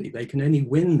importantly, they can only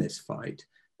win this fight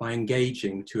by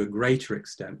engaging to a greater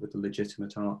extent with the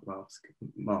legitimate art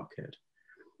market.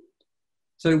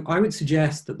 So I would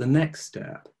suggest that the next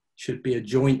step should be a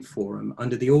joint forum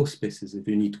under the auspices of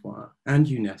UNIDROIT and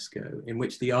UNESCO, in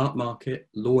which the art market,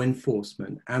 law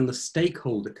enforcement, and the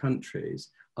stakeholder countries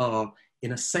are,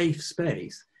 in a safe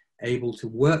space, able to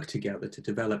work together to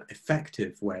develop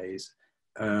effective ways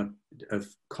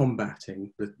of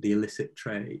combating the illicit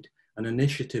trade. An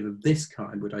initiative of this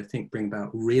kind would, I think, bring about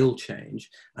real change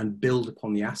and build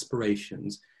upon the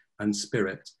aspirations and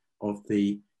spirit of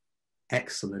the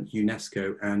excellent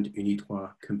UNESCO and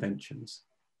UNIDROIT conventions.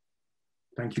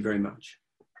 Thank you very much.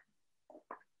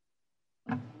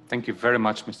 Thank you very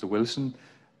much, Mr. Wilson,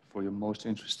 for your most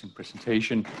interesting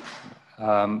presentation.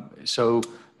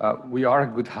 We are a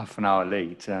good half an hour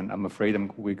late, and I'm afraid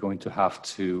we're going to have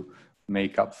to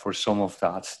make up for some of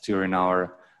that during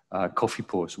our coffee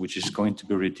pause, which is going to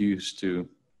be reduced to a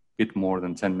bit more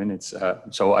than 10 minutes.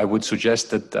 So I would suggest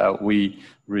that we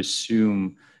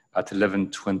resume at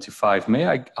 11:25. May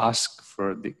I ask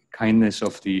for the kindness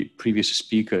of the previous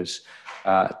speakers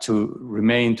to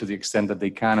remain to the extent that they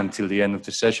can until the end of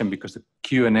the session, because the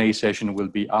Q&A session will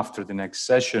be after the next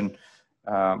session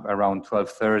around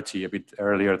 12:30, a bit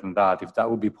earlier than that. If that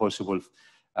would be possible,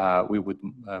 we would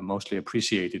mostly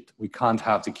appreciate it. We can't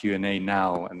have the Q&A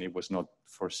now, and it was not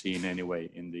foreseen anyway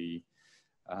in the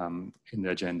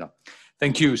agenda.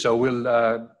 Thank you. So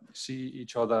we'll see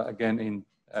each other again in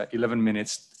 11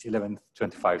 minutes,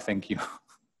 11:25. Thank you,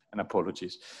 and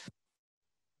apologies.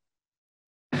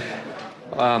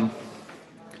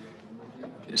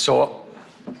 So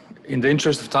in the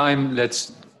interest of time,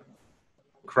 let's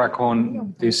crack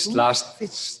on this last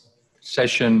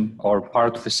session or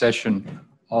part of the session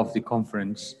of the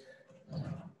conference.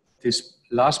 This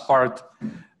last part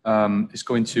is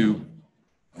going to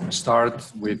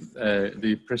start with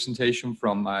the presentation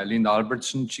from Linda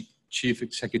Albertson, Chief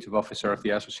Executive Officer of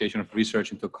the Association of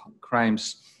Research into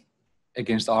Crimes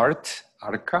Against Art,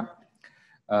 ARCA,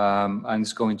 and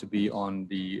it's going to be on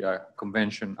the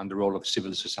convention and the role of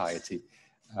civil society.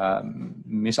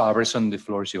 Ms. Albertson, the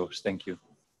floor is yours. Thank you.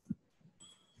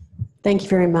 Thank you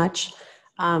very much.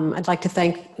 I'd like to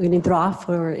thank UNIDROIT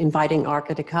for inviting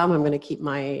ARCA to come. I'm going to keep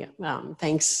my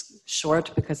thanks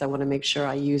short because I want to make sure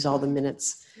I use all the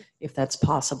minutes if that's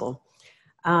possible.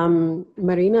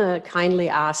 Marina kindly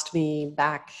asked me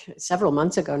back several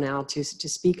months ago now to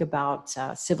speak about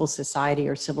civil society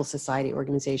or civil society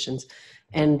organizations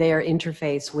and their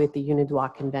interface with the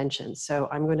UNIDROIT Convention. So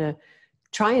I'm going to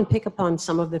try and pick upon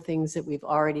some of the things that we've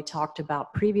already talked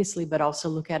about previously, but also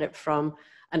look at it from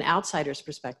an outsider's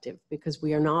perspective, because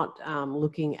we are not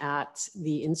looking at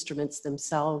the instruments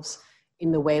themselves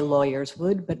in the way lawyers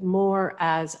would, but more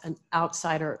as an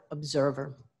outsider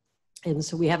observer. And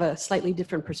so we have a slightly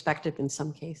different perspective in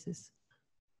some cases.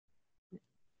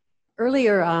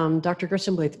 Earlier, Dr.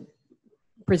 Gerstenblatt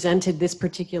presented this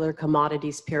particular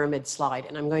commodities pyramid slide,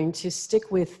 and I'm going to stick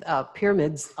with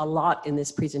pyramids a lot in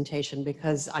this presentation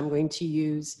because I'm going to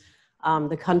use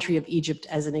the country of Egypt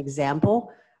as an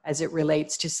example as it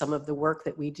relates to some of the work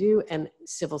that we do and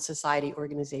civil society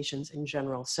organizations in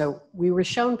general. So we were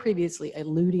shown previously a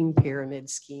looting pyramid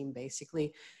scheme,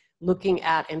 basically looking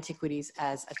at antiquities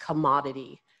as a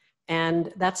commodity.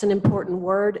 And that's an important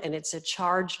word, and it's a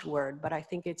charged word, but I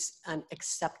think it's an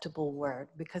acceptable word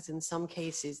because in some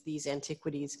cases, these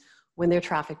antiquities, when they're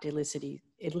trafficked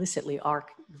illicitly are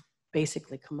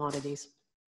basically commodities.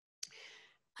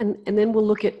 And then we'll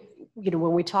look at,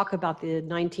 when we talk about the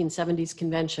 1970s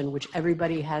convention, which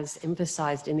everybody has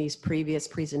emphasized in these previous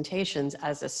presentations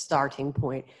as a starting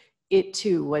point, it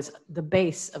too was the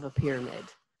base of a pyramid.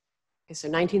 Okay, so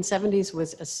 1970s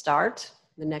was a start.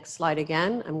 The next slide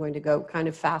again, I'm going to go kind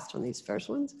of fast on these first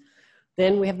ones.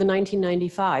 Then we have the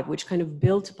 1995, which kind of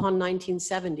built upon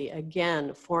 1970,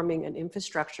 again, forming an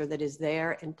infrastructure that is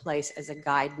there in place as a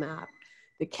guide map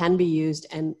that can be used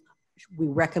and we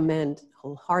recommend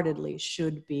wholeheartedly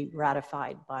should be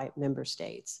ratified by member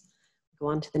states. Go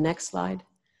on to the next slide.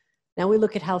 Now we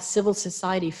look at how civil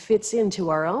society fits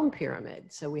into our own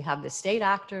pyramid. So we have the state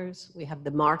actors, we have the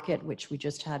market, which we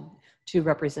just had 2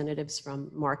 representatives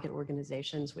from market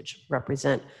organizations, which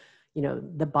represent, you know,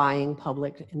 the buying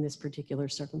public in this particular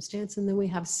circumstance. And then we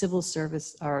have civil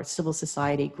service or civil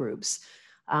society groups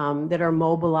that are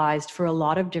mobilized for a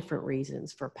lot of different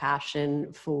reasons, for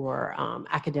passion, for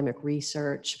academic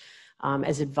research,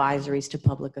 as advisories to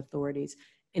public authorities.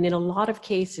 And in a lot of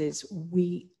cases,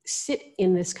 we sit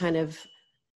in this kind of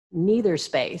neither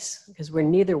space because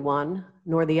we're neither one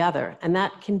nor the other. And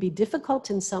that can be difficult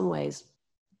in some ways,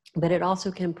 but it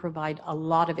also can provide a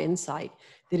lot of insight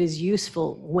that is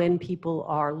useful when people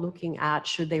are looking at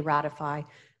should they ratify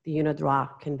the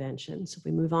UNIDROIT Convention. So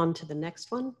we move on to the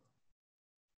next one.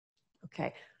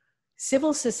 Okay.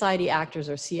 Civil society actors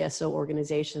or CSO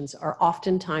organizations are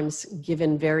oftentimes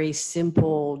given very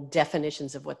simple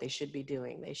definitions of what they should be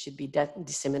doing. They should be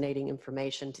disseminating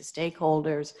information to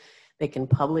stakeholders. They can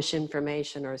publish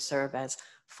information or serve as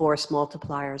force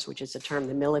multipliers, which is a term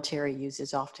the military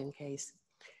uses often case.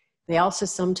 They also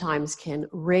sometimes can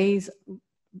raise,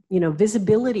 you know,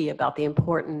 visibility about the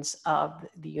importance of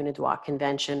the UNIDROIT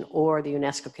Convention or the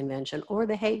UNESCO Convention or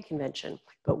the Hague Convention,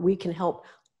 but we can help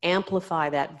amplify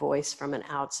that voice from an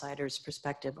outsider's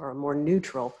perspective or a more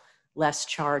neutral, less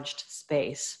charged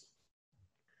space.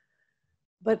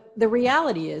 But the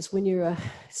reality is when you're a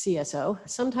CSO,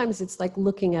 sometimes it's like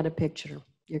looking at a picture.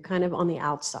 You're kind of on the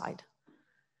outside.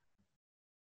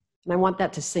 And I want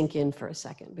that to sink in for a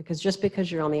second, because just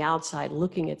because you're on the outside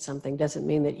looking at something doesn't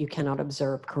mean that you cannot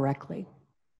observe correctly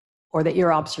or that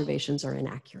your observations are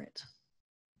inaccurate,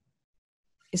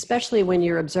 especially when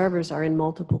your observers are in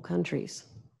multiple countries.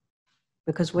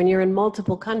 Because when you're in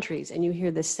multiple countries and you hear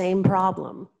the same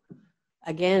problem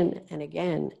again and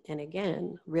again and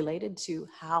again related to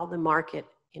how the market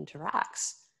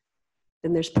interacts,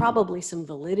 then there's probably some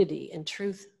validity and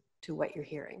truth to what you're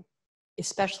hearing,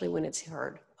 especially when it's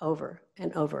heard over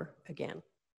and over again.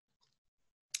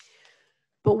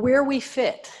 But where we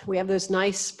fit, we have those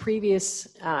nice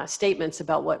previous statements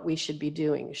about what we should be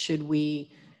doing. Should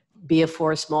we be a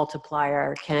force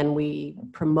multiplier? Can we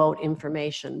promote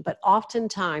information? But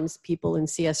oftentimes people in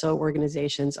CSO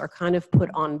organizations are kind of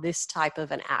put on this type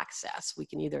of an access. We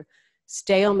can either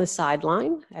stay on the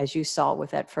sideline, as you saw with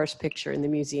that first picture in the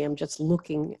museum, just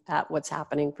looking at what's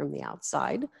happening from the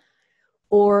outside,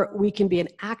 or we can be an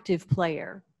active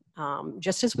player,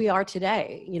 just as we are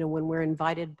today, you know, when we're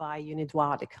invited by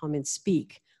UNIDROIT to come and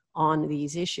speak on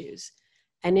these issues.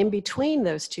 And in between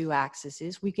those 2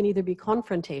 axes, we can either be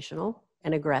confrontational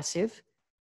and aggressive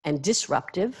and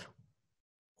disruptive,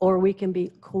 or we can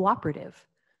be cooperative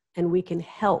and we can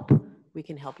help. We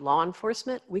can help law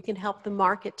enforcement. We can help the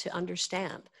market to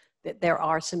understand that there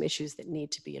are some issues that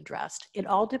need to be addressed. It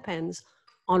all depends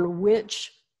on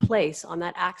which place on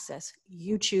that axis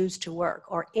you choose to work,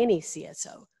 or any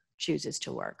CSO chooses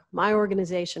to work. My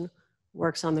organization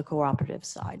works on the cooperative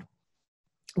side.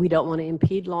 We don't want to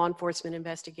impede law enforcement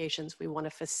investigations. We want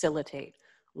to facilitate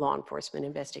law enforcement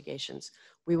investigations.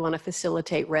 We want to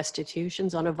facilitate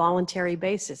restitutions on a voluntary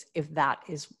basis if that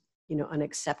is, you know, an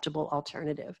acceptable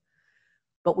alternative.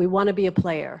 But we want to be a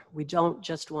player. We don't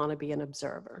just want to be an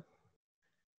observer.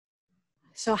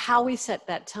 So how we set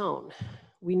that tone?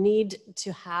 We need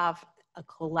to have a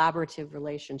collaborative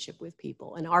relationship with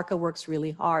people. And ARCA works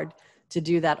really hard to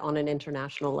do that on an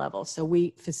international level. So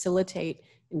we facilitate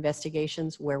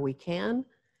investigations where we can.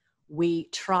 We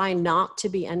try not to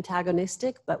be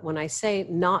antagonistic, but when I say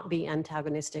not be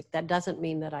antagonistic, that doesn't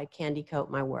mean that I candy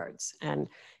coat my words. And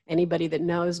anybody that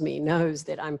knows me knows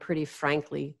that I'm pretty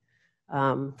frankly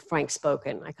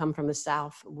frank-spoken. I come from the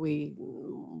South. We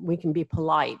can be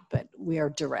polite, but we are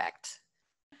direct.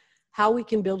 How we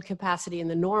can build capacity in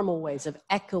the normal ways of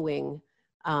echoing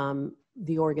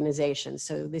the organization.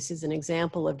 So this is an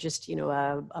example of just, you know,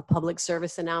 a public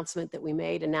service announcement that we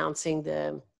made announcing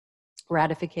the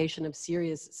ratification of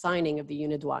Syria's signing of the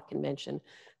UNIDROIT Convention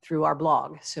through our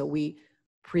blog. So we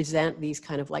present these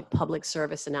kind of like public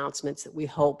service announcements that we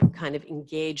hope kind of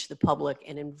engage the public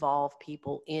and involve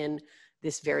people in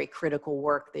this very critical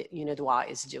work that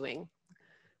UNIDROIT is doing.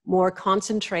 More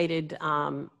concentrated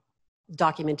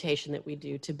documentation that we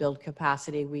do to build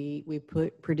capacity. We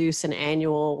produce an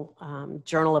annual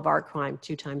Journal of Art Crime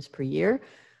 2 times per year,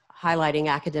 highlighting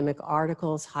academic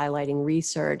articles, highlighting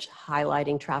research,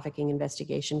 highlighting trafficking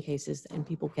investigation cases, and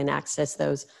people can access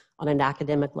those on an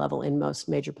academic level in most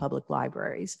major public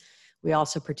libraries. We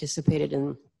also participated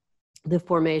in the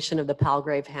formation of the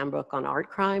Palgrave Handbook on Art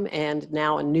Crime, and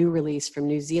now a new release from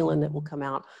New Zealand that will come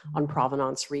out on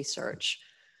provenance research.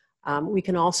 We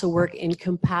can also work in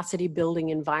capacity building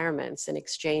environments and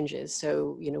exchanges.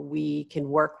 So, we can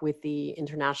work with the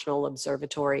International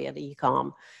Observatory at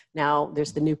ECOM. Now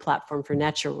there's the new platform for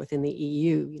Nature within the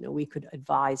EU. We could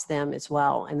advise them as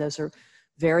well. And those are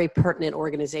very pertinent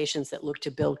organizations that look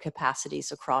to build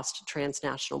capacities across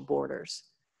transnational borders.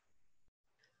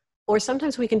 Or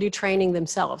sometimes we can do training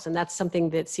themselves, and that's something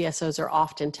that CSOs are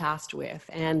often tasked with.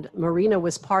 And Marina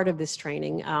was part of this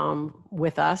training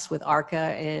with us, with ARCA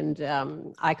and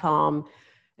ICOM,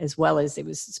 as well as it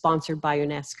was sponsored by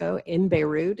UNESCO in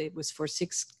Beirut. It was for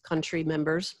 6 country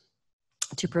members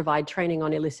to provide training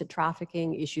on illicit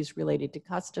trafficking, issues related to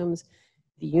customs.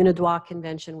 The UNIDROIT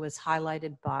Convention was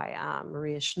highlighted by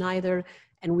Maria Schneider,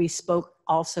 and we spoke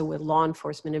also with law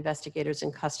enforcement investigators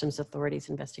and customs authorities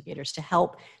investigators to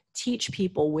help teach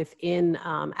people within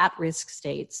at-risk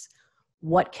states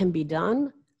what can be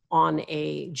done on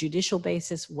a judicial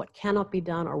basis, what cannot be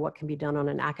done, or what can be done on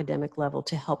an academic level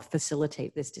to help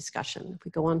facilitate this discussion. If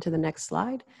we go on to the next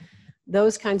slide.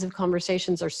 Those kinds of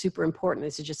conversations are super important.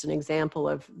 This is just an example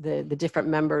of the different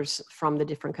members from the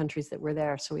different countries that were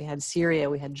there. So we had Syria,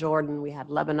 we had Jordan, we had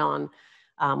Lebanon,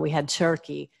 we had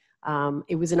Turkey.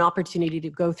 It was an opportunity to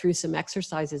go through some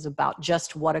exercises about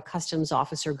just what a customs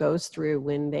officer goes through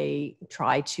when they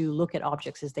try to look at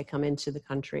objects as they come into the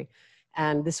country.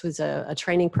 And this was a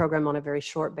training program on a very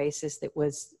short basis that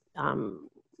was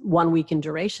 1 week in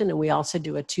duration. And we also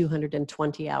do a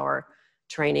 220-hour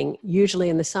training, usually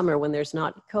in the summer when there's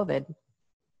not COVID.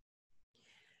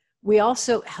 We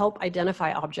also help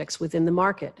identify objects within the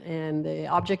market. And the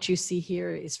object you see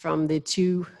here is from the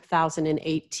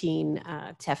 2018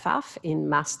 TEFAF in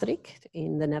Maastricht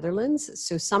in the Netherlands.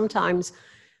 So sometimes,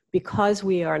 because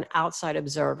we are an outside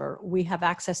observer, we have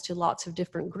access to lots of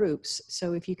different groups.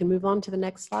 So if you can move on to the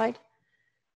next slide.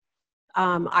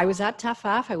 I was at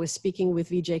TEFAF. I was speaking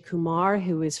with Vijay Kumar,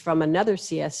 who is from another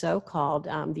CSO called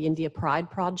the India Pride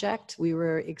Project. We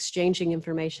were exchanging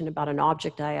information about an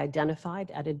object I identified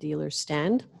at a dealer's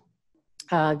stand.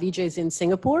 Vijay's in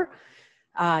Singapore.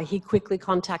 He quickly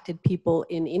contacted people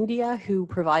in India who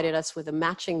provided us with a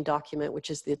matching document, which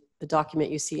is the document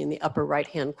you see in the upper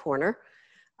right-hand corner,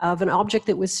 of an object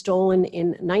that was stolen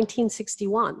in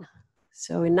 1961.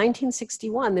 So in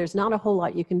 1961, there's not a whole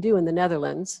lot you can do in the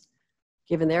Netherlands,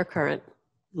 given their current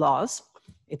laws.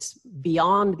 It's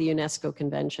beyond the UNESCO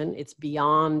Convention. It's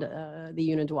beyond the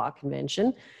UNIDROIT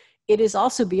Convention. It is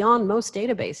also beyond most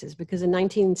databases, because in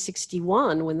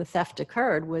 1961, when the theft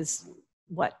occurred, was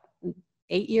what,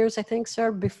 8 years, I think,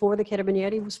 sir, before the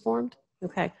Carabinieri was formed?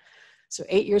 Okay. So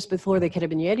 8 years before the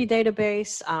Carabinieri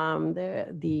database,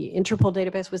 the Interpol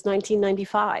database was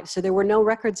 1995. So there were no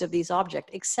records of these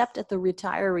objects except at the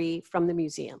retiree from the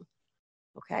museum,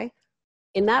 okay?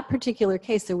 In that particular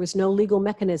case, there was no legal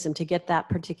mechanism to get that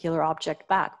particular object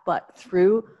back, but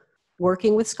through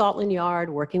working with Scotland Yard,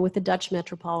 working with the Dutch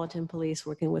Metropolitan Police,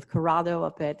 working with Corrado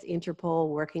up at Interpol,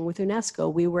 working with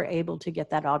UNESCO, we were able to get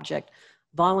that object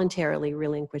voluntarily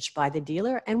relinquished by the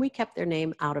dealer, and we kept their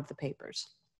name out of the papers.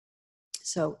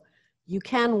 So you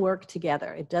can work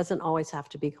together. It doesn't always have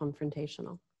to be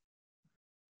confrontational.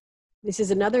 This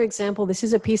is another example. This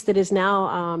is a piece that is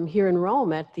now here in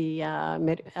Rome at the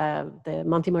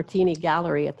Monte Martini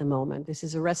Gallery at the moment. This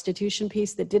is a restitution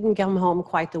piece that didn't come home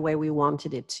quite the way we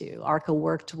wanted it to. ARCA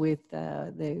worked with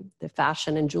the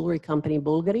fashion and jewelry company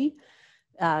Bulgari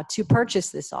to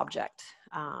purchase this object.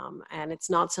 And it's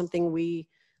not something we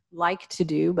like to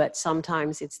do, but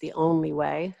sometimes it's the only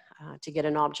way to get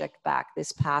an object back.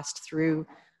 This passed through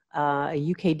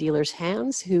a UK dealer's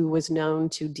hands, who was known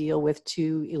to deal with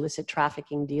 2 illicit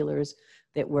trafficking dealers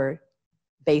that were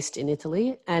based in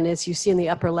Italy. And as you see in the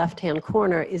upper left-hand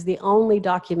corner is the only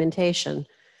documentation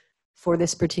for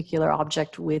this particular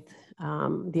object with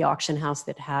the auction house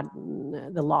that had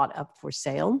the lot up for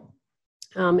sale.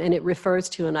 And it refers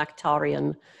to an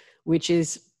octarion, which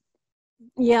is,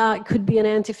 yeah, it could be an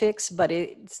antefix, but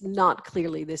it's not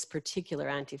clearly this particular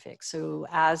antefix. So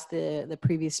as the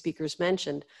previous speakers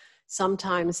mentioned,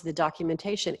 sometimes the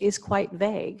documentation is quite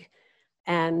vague.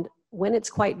 And when it's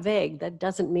quite vague, that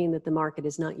doesn't mean that the market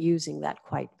is not using that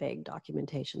quite vague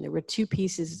documentation. There were 2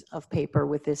 pieces of paper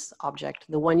with this object.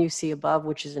 The one you see above,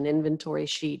 which is an inventory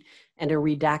sheet, and a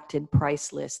redacted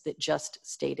price list that just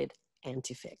stated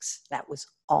antefix. That was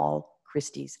all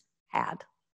Christie's had.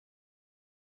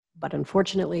 But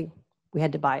unfortunately, We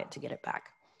had to buy it to get it back.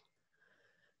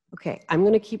 Okay, I'm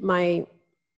going to keep my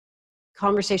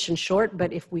conversation short,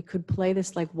 but if we could play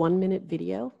this like 1-minute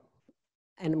video,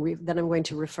 and then I'm going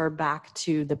to refer back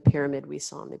to the pyramid we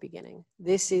saw in the beginning.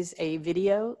 This is a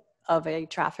video of a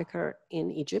trafficker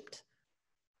in Egypt,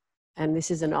 and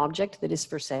this is an object that is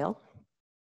for sale.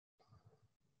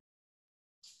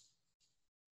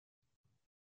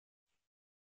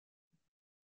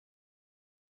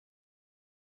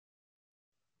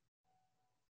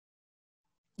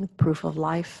 With proof of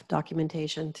life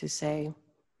documentation to say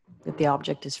that the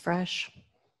object is fresh.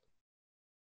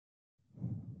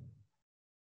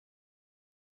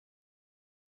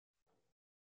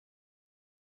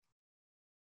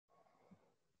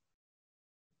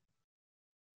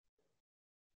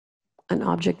 An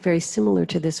object very similar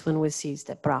to this one was seized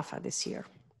at Brafa this year,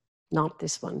 not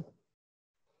this one.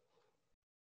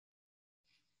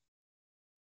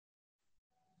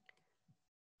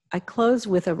 I close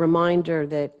with a reminder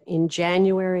that in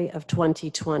January of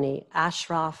 2020,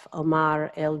 Ashraf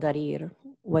Omar El Darir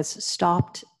was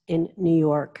stopped in New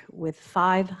York with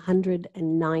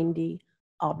 590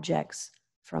 objects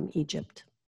from Egypt.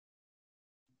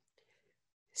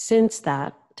 Since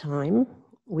that time,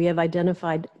 we have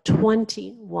identified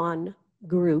 21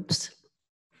 groups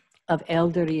of El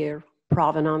Darir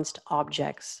provenanced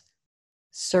objects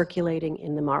circulating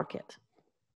in the market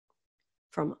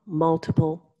from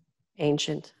multiple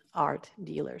ancient art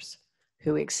dealers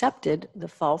who accepted the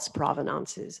false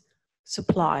provenances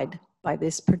supplied by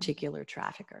this particular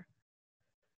trafficker.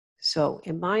 So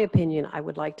in my opinion, I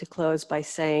would like to close by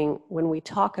saying when we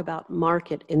talk about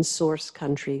market and source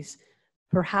countries,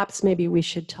 perhaps maybe we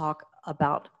should talk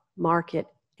about market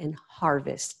and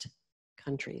harvest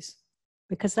countries,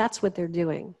 because that's what they're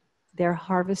doing. They're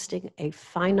harvesting a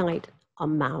finite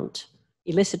amount,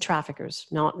 illicit traffickers,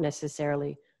 not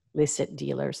necessarily licit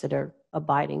dealers that are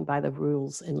abiding by the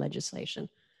rules and legislation,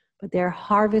 but they're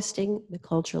harvesting the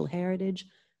cultural heritage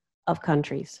of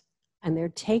countries, and they're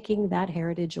taking that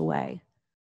heritage away.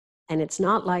 And it's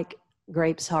not like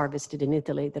grapes harvested in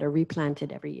Italy that are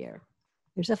replanted every year.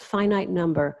 There's a finite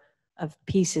number of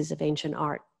pieces of ancient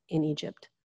art in Egypt.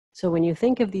 So when you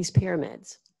think of these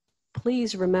pyramids,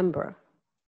 please remember,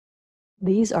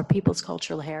 these are people's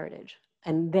cultural heritage,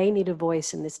 and they need a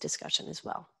voice in this discussion as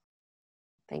well.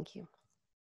 Thank you.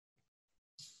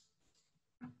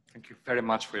 Thank you very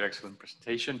much for your excellent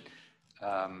presentation.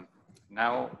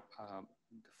 Now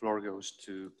the floor goes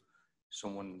to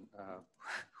someone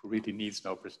who really needs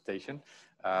no presentation.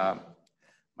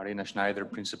 Marina Schneider,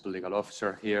 Principal Legal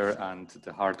Officer here and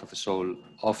the heart of the soul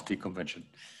of the convention.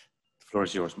 The floor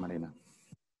is yours, Marina.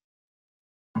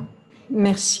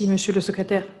 Merci, Monsieur le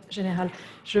Secrétaire Général.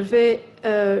 Je vais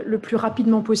le plus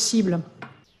rapidement possible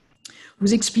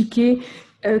vous expliquer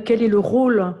quel est le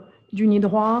rôle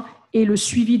d'UNIDROIT et le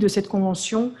suivi de cette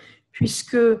convention,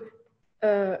 puisque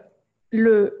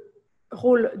le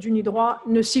rôle d'UNIDROIT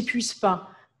ne s'épuise pas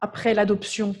après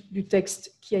l'adoption du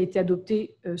texte qui a été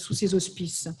adopté sous ses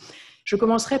auspices. Je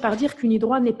commencerai par dire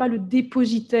qu'UNIDROIT n'est pas le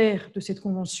dépositaire de cette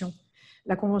convention.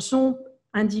 La convention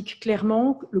indique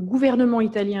clairement que le gouvernement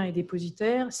italien est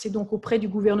dépositaire, c'est donc auprès du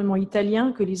gouvernement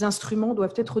italien que les instruments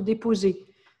doivent être déposés.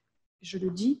 Je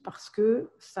le dis parce que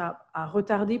ça a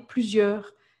retardé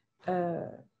plusieurs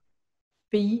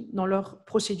pays dans leur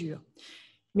procédure.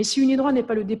 Mais si UNIDROIT n'est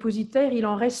pas le dépositaire, il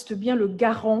en reste bien le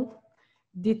garant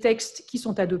des textes qui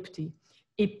sont adoptés.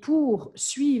 Et pour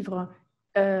suivre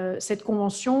cette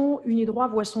convention, UNIDROIT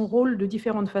voit son rôle de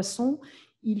différentes façons.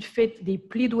 Il fait des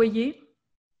plaidoyers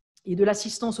et de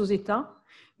l'assistance aux États.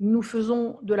 Nous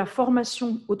faisons de la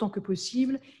formation autant que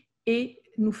possible et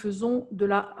nous faisons de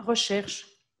la recherche,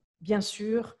 bien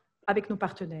sûr, avec nos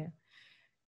partenaires.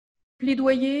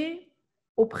 Plaidoyer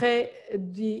auprès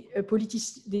des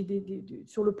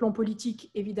sur le plan politique,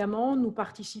 évidemment, nous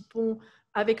participons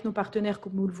avec nos partenaires,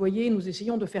 comme vous le voyez, nous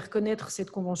essayons de faire connaître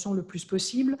cette convention le plus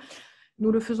possible.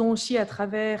 Nous le faisons aussi à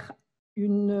travers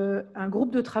un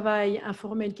groupe de travail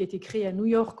informel qui a été créé à New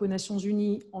York aux Nations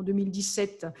Unies en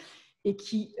 2017 et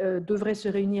qui devrait se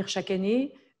réunir chaque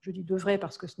année. Je dis devrait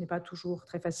parce que ce n'est pas toujours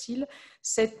très facile.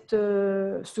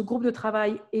 Ce groupe de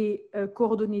travail est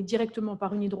coordonné directement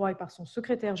par UNIDROIT et par son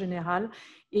secrétaire général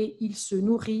et il se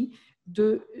nourrit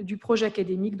du projet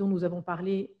académique dont nous avons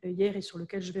parlé hier et sur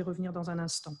lequel je vais revenir dans un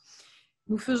instant.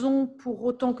 Nous faisons pour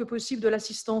autant que possible de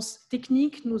l'assistance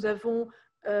technique. Nous avons,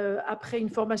 après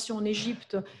une formation en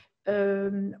Égypte,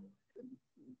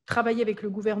 travaillé avec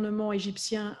le gouvernement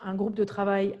égyptien. Un groupe de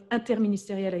travail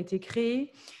interministériel a été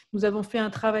créé. Nous avons fait un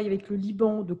travail avec le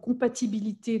Liban de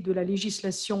compatibilité de la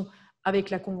législation avec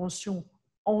la Convention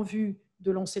en vue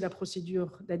de lancer la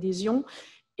procédure d'adhésion.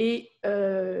 Et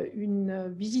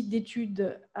une visite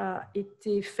d'études a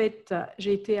été faite,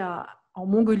 j'ai été en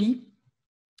Mongolie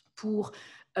pour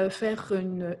faire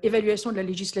une évaluation de la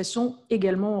législation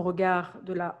également au regard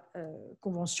de la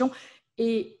Convention.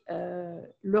 Et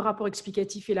le rapport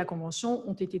explicatif et la Convention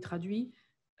ont été traduits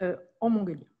en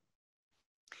mongolien.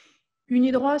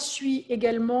 UNIDROIT suit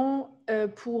également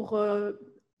pour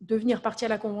devenir partie à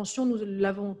la Convention, nous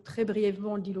l'avons très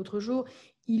brièvement dit l'autre jour,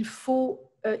 il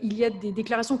y a des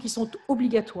déclarations qui sont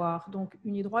obligatoires. Donc,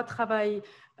 UNIDROIT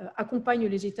accompagne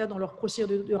les États dans leur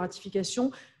procédure de ratification.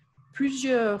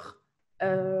 Plusieurs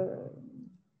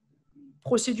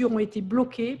procédures ont été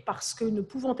bloquées parce que ne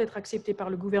pouvant être acceptées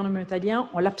par le gouvernement italien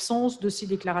en l'absence de ces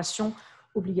déclarations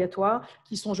obligatoires,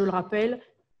 qui sont, je le rappelle,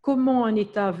 comment un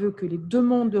État veut que les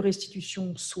demandes de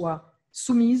restitution soient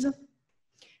soumises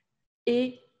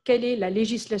et quelle est la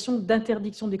législation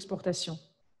d'interdiction d'exportation.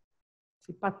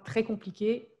 Ce n'est pas très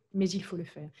compliqué, mais il faut le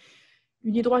faire.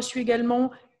 UNIDROIT suit également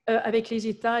avec les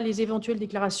États les éventuelles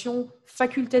déclarations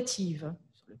facultatives,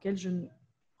 sur lesquelles je ne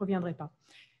reviendrai pas.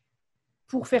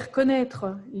 Pour faire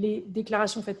connaître les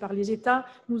déclarations faites par les États,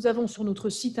 nous avons sur notre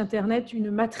site Internet une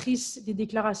matrice des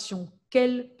déclarations.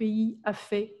 Quel pays a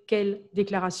fait quelle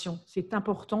déclaration? C'est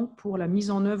important pour la mise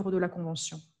en œuvre de la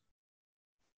Convention.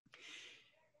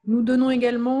 Nous donnons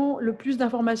également le plus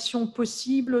d'informations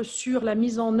possible sur la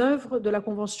mise en œuvre de la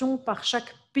Convention par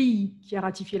chaque pays qui a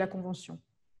ratifié la Convention.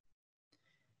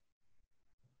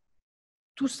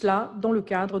 Tout cela dans le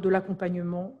cadre de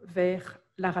l'accompagnement vers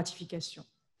la ratification.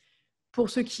 Pour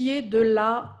ce qui est du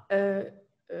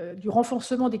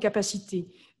renforcement des capacités,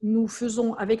 nous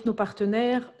faisons avec nos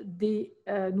partenaires,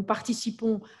 nous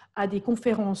participons à des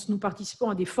conférences, nous participons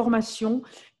à des formations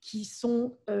qui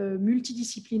sont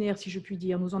multidisciplinaires, si je puis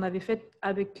dire. Nous en avons fait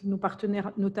avec nos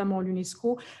partenaires, notamment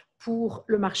l'UNESCO, pour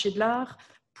le marché de l'art,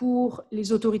 pour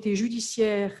les autorités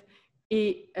judiciaires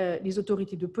et les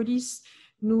autorités de police.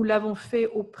 Nous l'avons fait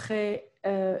auprès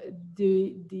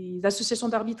des associations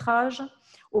d'arbitrage,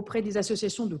 auprès des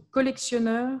associations de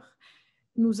collectionneurs.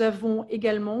 Nous avons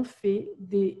également fait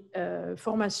des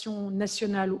formations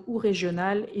nationales ou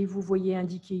régionales et vous voyez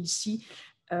indiqué ici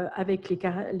avec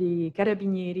les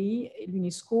Carabinieri,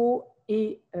 l'UNESCO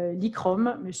et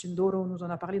l'ICROM, M. Ndoro nous en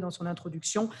a parlé dans son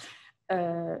introduction,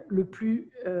 le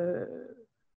plus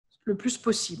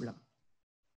possible.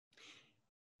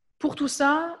 Pour tout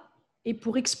ça, et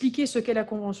pour expliquer ce qu'est la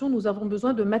Convention, nous avons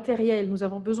besoin de matériel, nous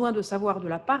avons besoin de savoir de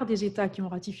la part des États qui ont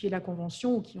ratifié la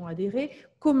Convention ou qui ont adhéré,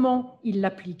 comment ils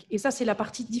l'appliquent. Et ça, c'est la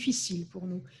partie difficile pour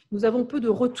nous. Nous avons peu de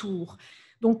retours.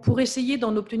 Donc, pour essayer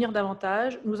d'en obtenir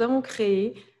davantage, nous avons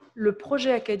créé le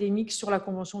projet académique sur la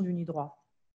Convention d'UNIDROIT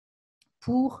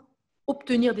pour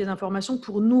obtenir des informations,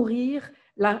 pour nourrir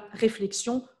la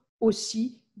réflexion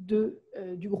aussi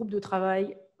du groupe de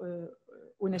travail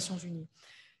aux Nations Unies.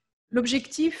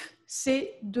 L'objectif,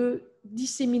 c'est de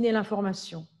disséminer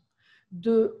l'information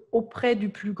auprès du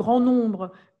plus grand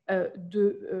nombre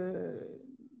de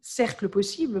cercles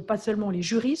possibles, pas seulement les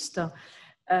juristes,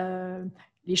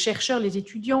 les chercheurs, les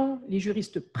étudiants, les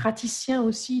juristes praticiens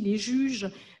aussi, les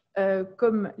juges,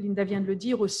 comme Linda vient de le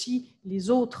dire aussi, les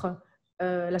autres,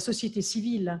 la société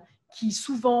civile, qui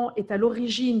souvent est à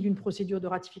l'origine d'une procédure de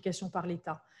ratification par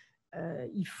l'État.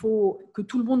 Il faut que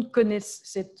tout le monde connaisse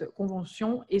cette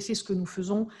convention et c'est ce que nous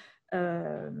faisons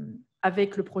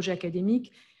avec le projet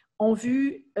académique en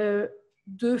vue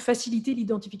de faciliter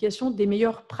l'identification des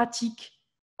meilleures pratiques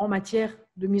en matière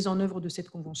de mise en œuvre de cette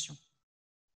convention.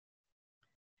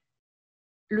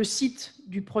 Le site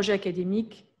du projet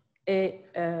académique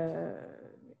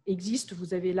existe,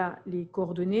 vous avez là les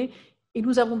coordonnées et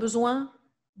nous avons besoin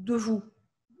de vous.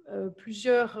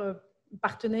 Plusieurs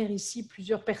partenaires ici,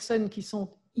 plusieurs personnes qui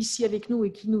sont ici avec nous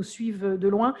et qui nous suivent de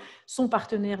loin sont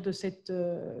partenaires de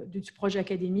du projet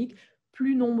académique.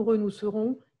 Plus nombreux nous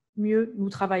serons, mieux nous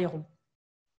travaillerons.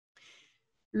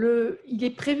 Il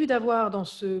est prévu d'avoir dans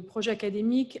ce projet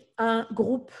académique un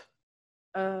groupe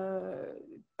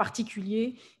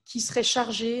particulier qui serait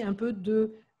chargé un peu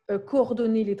de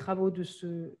coordonner les travaux de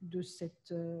ce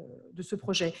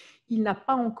projet. Il n'a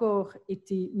pas encore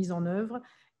été mis en œuvre,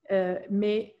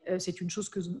 mais c'est une chose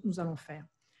que nous allons faire.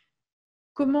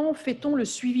 Comment fait-on le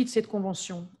suivi de cette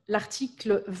convention?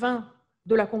 L'article 20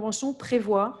 de la convention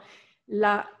prévoit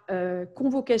la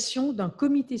convocation d'un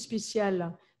comité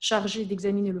spécial chargé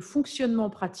d'examiner le fonctionnement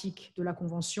pratique de la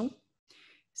convention.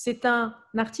 C'est un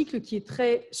article qui est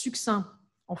très succinct.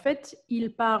 En fait,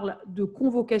 il parle de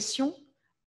convocation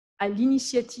à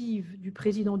l'initiative du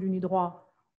président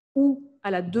d'UNIDROIT ou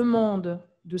à la demande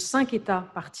de 5 États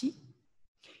parties.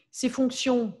 Ses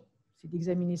fonctions, c'est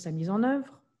d'examiner sa mise en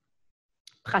œuvre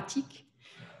pratique,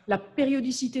 La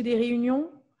périodicité des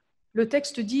réunions, le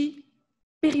texte dit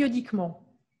périodiquement,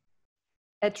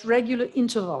 at regular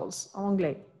intervals en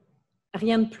anglais,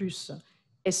 rien de plus.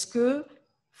 Est-ce que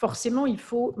forcément il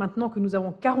faut, maintenant que nous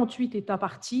avons 48 États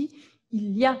parties,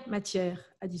 il y a matière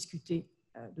à discuter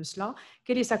de cela?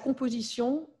 Quelle est sa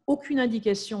composition? Aucune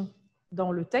indication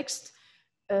dans le texte.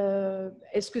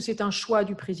 Est-ce que c'est un choix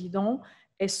du président?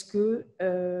 Est-ce que,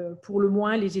 pour le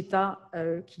moins, les États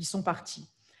qui y sont partis?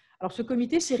 Alors, ce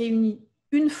comité s'est réuni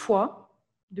une fois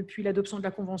depuis l'adoption de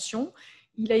la Convention.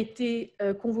 Il a été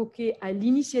convoqué à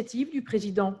l'initiative du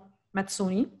président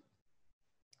Mazzoni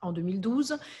en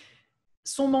 2012.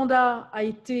 Son mandat a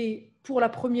été, pour la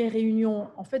première réunion,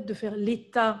 en fait, de faire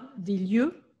l'état des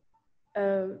lieux.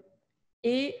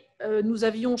 Et nous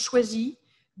avions choisi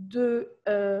de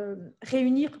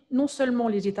réunir non seulement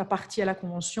les États partis à la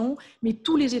Convention, mais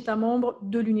tous les États membres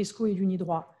de l'UNESCO et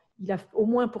l'UNIDROIT. Au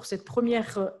moins pour cette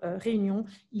première réunion,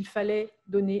 il fallait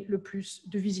donner le plus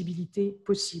de visibilité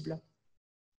possible.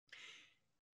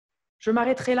 Je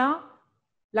m'arrêterai là.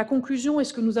 La conclusion et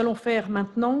ce que nous allons faire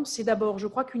maintenant, c'est d'abord, je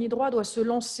crois qu'UNIDROIT doit se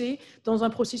lancer dans un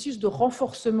processus de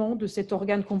renforcement de cet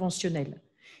organe conventionnel.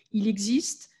 Il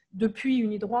existe depuis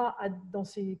UNIDROIT, dans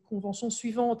ses conventions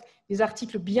suivantes, des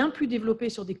articles bien plus développés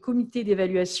sur des comités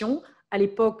d'évaluation. À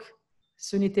l'époque,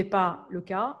 ce n'était pas le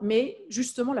cas, mais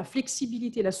justement la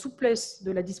flexibilité, la souplesse de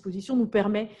la disposition nous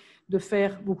permet de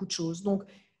faire beaucoup de choses. Donc,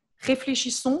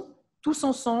 réfléchissons tous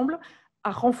ensemble à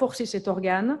renforcer cet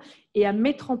organe et à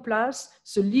mettre en place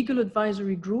ce Legal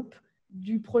Advisory Group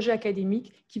du projet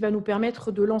académique qui va nous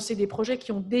permettre de lancer des projets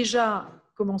qui ont déjà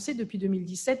commencé depuis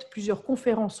 2017. Plusieurs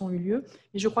conférences ont eu lieu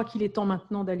et je crois qu'il est temps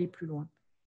maintenant d'aller plus loin.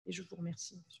 Et je vous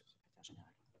remercie, Monsieur le Secrétaire Général.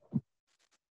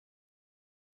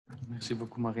 Merci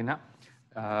beaucoup, Marina.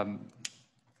 It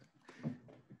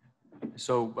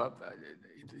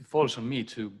falls on me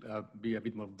to be a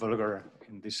bit more vulgar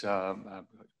in this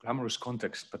glamorous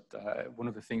context, but one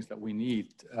of the things that we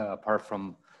need, apart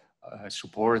from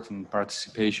support and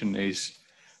participation, is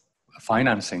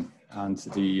financing. And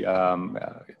the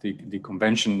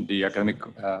convention, the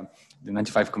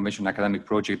 95 Convention Academic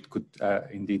Project could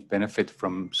indeed benefit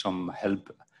from some help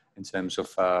in terms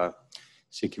of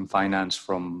seeking finance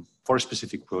for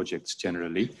specific projects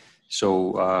generally.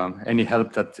 So any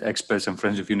help that experts and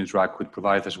friends of UNIDROIT could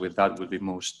provide us with that would be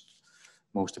most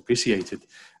appreciated.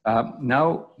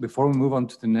 Now, before we move on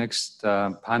to the next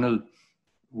panel,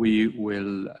 we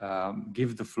will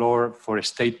give the floor for a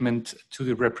statement to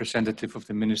the representative of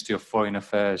the Ministry of Foreign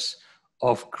Affairs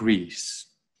of Greece,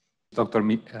 Dr.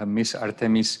 Ms.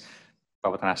 Artemis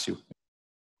Papatanasiou.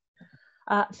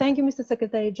 Thank you, Mr.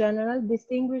 Secretary General.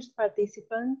 Distinguished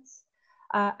participants,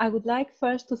 I would like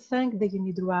first to thank the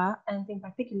UNIDROIT and in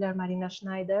particular Marina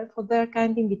Schneider for their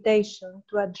kind invitation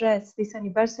to address this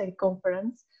anniversary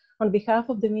conference on behalf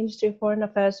of the Ministry of Foreign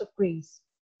Affairs of Greece.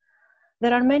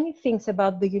 There are many things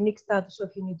about the unique status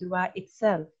of UNIDROIT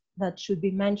itself that should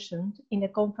be mentioned in a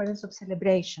conference of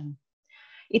celebration.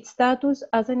 Its status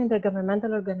as an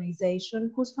intergovernmental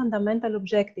organization whose fundamental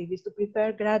objective is to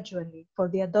prepare gradually for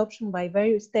the adoption by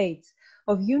various states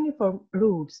of uniform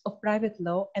rules of private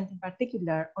law and in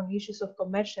particular on issues of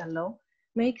commercial law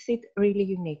makes it really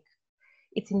unique.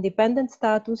 Its independent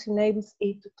status enables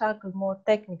it to tackle more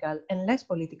technical and less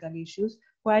political issues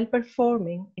while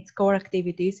performing its core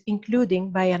activities, including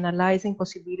by analyzing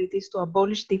possibilities to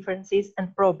abolish differences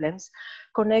and problems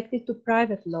connected to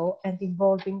private law and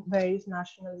involving various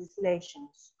national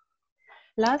legislations.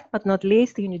 Last but not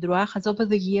least, UNIDROIT has over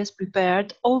the years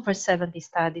prepared over 70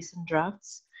 studies and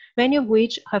drafts, many of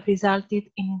which have resulted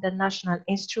in international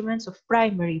instruments of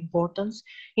primary importance,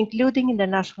 including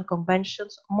international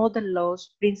conventions, model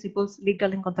laws, principles,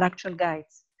 legal and contractual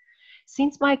guides.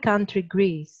 Since my country,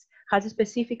 Greece, has a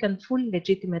specific and fully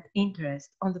legitimate interest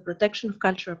on the protection of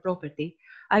cultural property,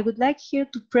 I would like here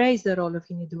to praise the role of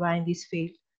UNIDROIT in this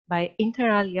field by inter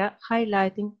alia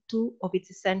highlighting two of its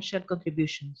essential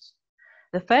contributions.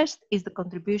 The first is the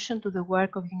contribution to the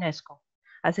work of UNESCO.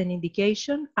 As an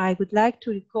indication, I would like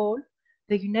to recall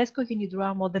the UNESCO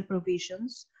UNIDROIT model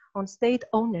provisions on state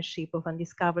ownership of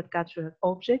undiscovered cultural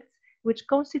objects, which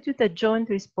constitute a joint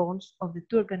response of the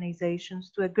two organizations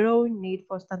to a growing need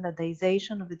for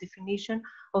standardization of the definition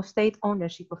of state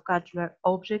ownership of cultural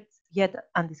objects yet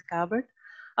undiscovered,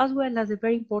 as well as a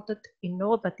very important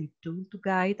innovative tool to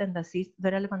guide and assist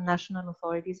the relevant national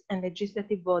authorities and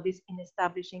legislative bodies in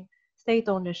establishing state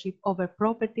ownership over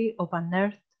property of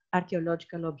unearthed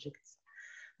archaeological objects.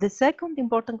 The second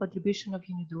important contribution of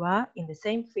UNIDROIT in the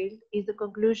same field is the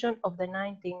conclusion of the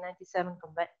 1997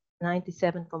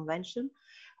 Convention,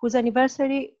 whose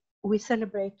anniversary we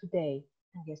celebrate today,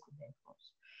 and yesterday, of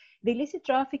course. The illicit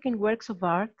traffic in works of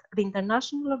art, the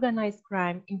international organized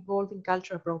crime involving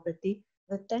cultural property,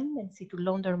 the tendency to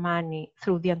launder money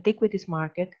through the antiquities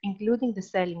market, including the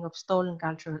selling of stolen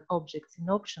cultural objects in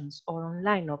auctions or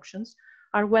online auctions,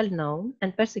 are well known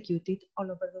and persecuted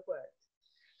all over the world.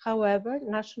 However,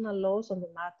 national laws on the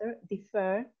matter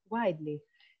differ widely,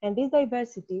 and this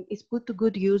diversity is put to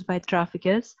good use by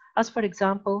traffickers, as for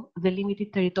example, the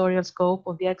limited territorial scope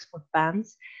of the export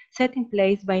bans set in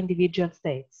place by individual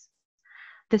states.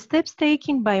 The steps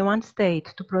taken by one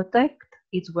state to protect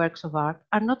its works of art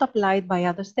are not applied by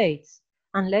other states,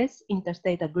 unless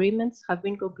interstate agreements have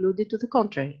been concluded to the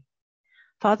contrary.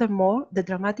 Furthermore, the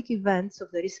dramatic events of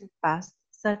the recent past,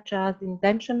 such as the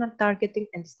intentional targeting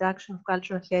and destruction of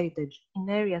cultural heritage in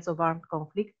areas of armed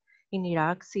conflict in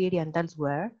Iraq, Syria, and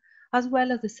elsewhere, as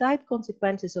well as the side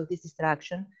consequences of this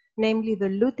destruction, namely the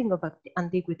looting of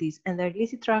antiquities and the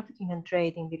illicit trafficking and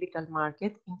trade in the illegal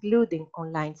market, including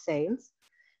online sales,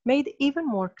 made even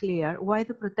more clear why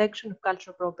the protection of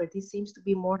cultural property seems to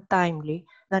be more timely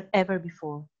than ever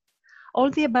before.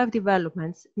 All the above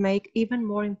developments make even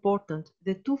more important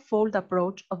the twofold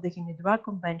approach of the UNIDROIT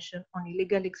Convention on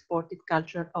Illegally Exported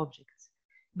Cultural Objects.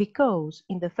 Because,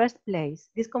 in the first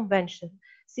place, this convention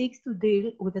seeks to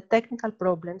deal with the technical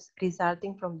problems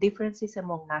resulting from differences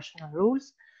among national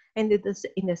rules, and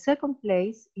in the second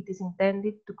place, it is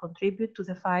intended to contribute to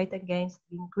the fight against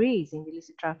the increase in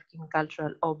illicit trafficking in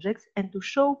cultural objects and to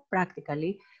show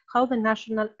practically how the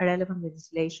national relevant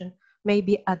legislation may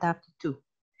be adapted to.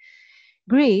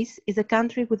 Greece is a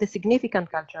country with a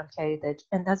significant cultural heritage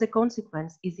and as a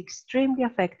consequence is extremely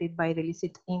affected by the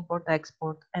illicit import,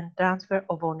 export and transfer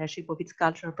of ownership of its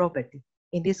cultural property.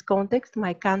 In this context,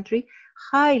 my country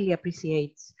highly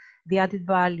appreciates the added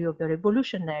value of the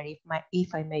revolutionary,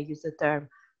 if I may use the term,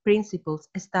 principles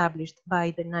established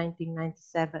by the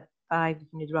 1995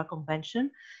 UNIDROIT Convention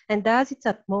and does its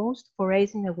utmost for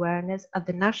raising awareness at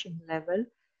the national level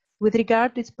with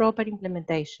regard to its proper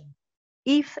implementation.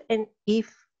 If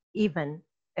even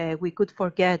we could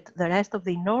forget the rest of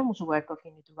the enormous work of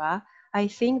UNIDROIT, I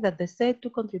think that the said two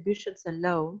contributions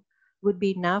alone would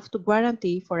be enough to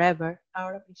guarantee forever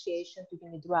our appreciation to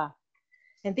UNIDROIT.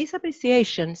 And this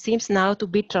appreciation seems now to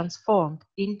be transformed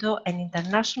into an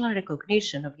international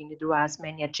recognition of UNIDROIT's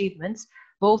many achievements,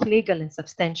 both legal and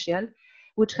substantial,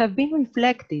 which have been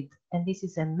reflected, and this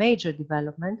is a major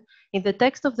development, in the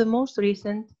text of the most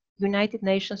recent United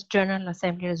Nations General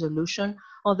Assembly resolution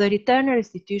on the return and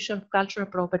restitution of cultural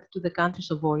property to the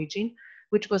countries of origin,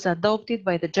 which was adopted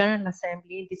by the General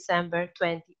Assembly in December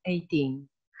 2018.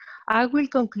 I will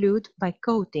conclude by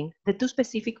quoting the two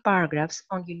specific paragraphs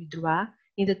on UNIDROIT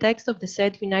in the text of the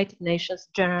said United Nations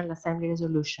General Assembly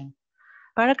resolution.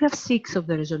 Paragraph 6 of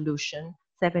the resolution,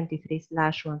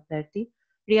 73/130,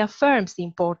 reaffirms the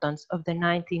importance of the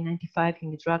 1995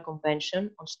 UNIDROIT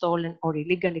Convention on Stolen or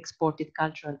Illegally Exported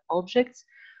Cultural Objects,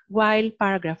 while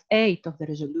paragraph 8 of the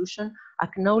resolution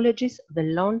acknowledges the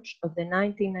launch of the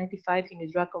 1995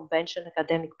 UNIDROIT Convention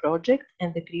Academic Project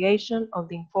and the creation of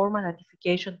the Informal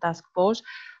Ratification Task Force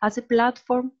as a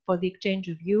platform for the exchange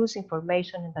of views,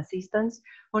 information and assistance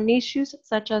on issues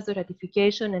such as the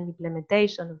ratification and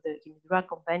implementation of the UNIDROIT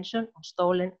Convention on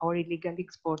Stolen or Illegally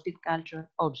Exported Cultural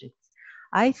Objects.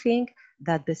 I think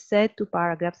that the said two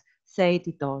paragraphs say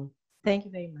it all. Thank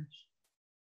you very much.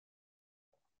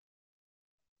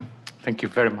 Thank you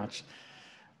very much.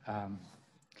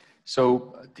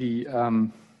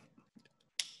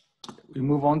 We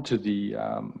move on to the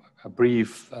a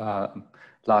brief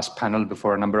last panel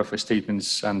before a number of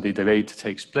statements and the debate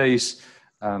takes place.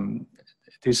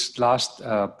 This last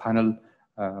panel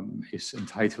is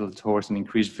entitled Towards an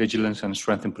Increased Vigilance and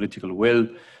Strengthened Political Will,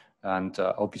 and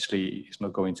obviously it's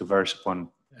not going to verse upon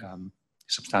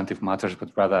substantive matters,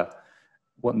 but rather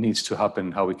what needs to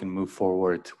happen, how we can move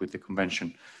forward with the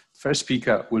convention. First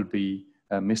speaker will be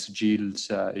Mr. Gilles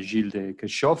de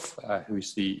Kirchhoff, who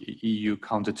is the EU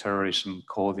Counterterrorism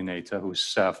Coordinator,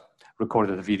 who's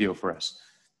recorded a video for us.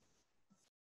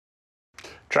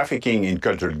 Trafficking in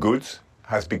cultural goods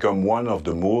has become one of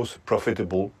the most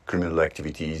profitable criminal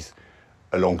activities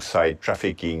alongside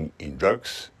trafficking in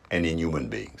drugs and in human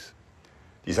beings.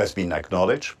 This has been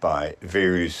acknowledged by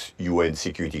various UN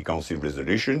Security Council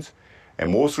resolutions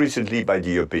and most recently by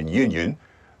the European Union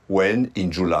when,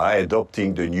 in July,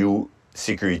 adopting the new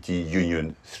Security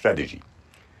Union strategy,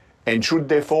 and should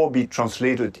therefore be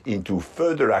translated into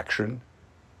further action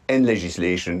and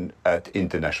legislation at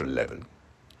international level.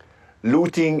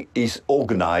 Looting is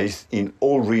organized in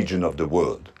all regions of the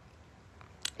world.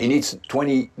 In its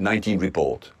 2019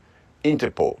 report,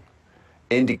 Interpol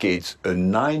indicates a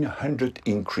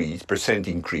 900%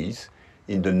 increase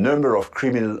in the number of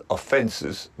criminal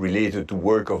offenses related to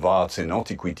work of arts and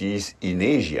antiquities in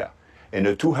Asia, and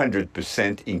a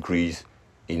 200% increase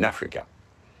in Africa.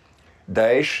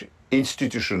 Daesh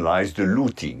institutionalized the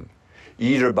looting,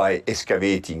 either by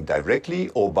excavating directly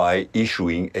or by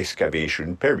issuing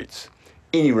excavation permits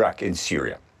in Iraq and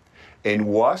Syria, and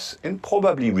was, and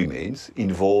probably remains,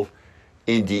 involved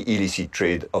in the illicit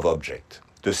trade of objects.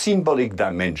 The symbolic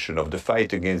dimension of the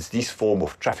fight against this form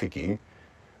of trafficking,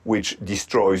 which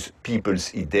destroys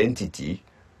people's identity,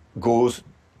 goes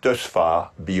thus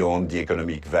far beyond the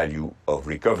economic value of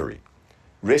recovery.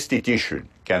 Restitution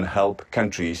can help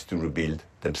countries to rebuild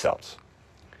themselves.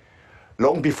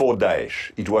 Long before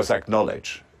Daesh, it was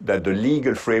acknowledged that the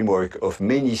legal framework of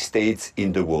many states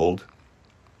in the world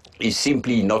is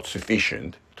simply not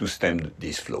sufficient to stem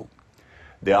this flow.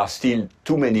 There are still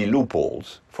too many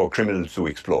loopholes for criminals to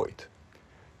exploit.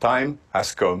 Time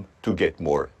has come to get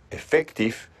more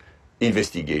effective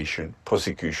investigation,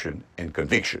 prosecution, and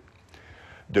conviction.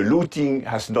 The looting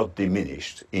has not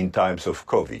diminished in times of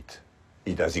COVID.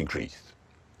 It has increased.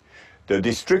 The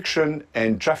destruction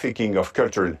and trafficking of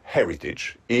cultural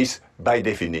heritage is, by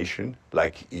definition,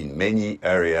 like in many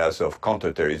areas of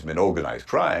counterterrorism and organized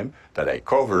crime that I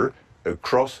cover, a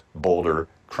cross-border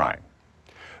crime.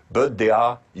 But there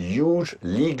are huge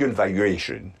legal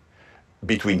variations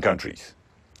between countries.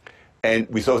 And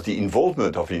without the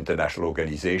involvement of international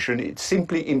organizations, it's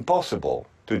simply impossible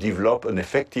to develop an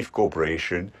effective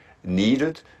cooperation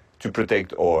needed to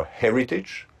protect our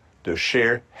heritage, the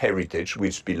shared heritage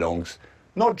which belongs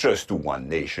not just to one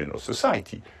nation or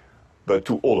society, but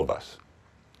to all of us.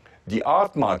 The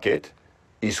art market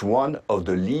is one of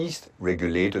the least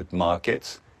regulated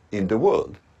markets in the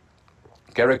world,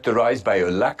 characterized by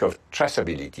a lack of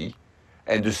traceability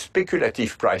and the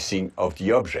speculative pricing of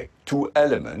the object, two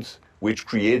elements which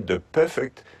create the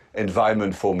perfect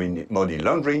environment for money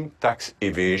laundering, tax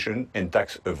evasion, and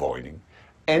tax avoiding,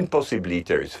 and possibly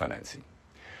terrorist financing.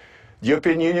 The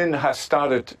European Union has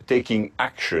started taking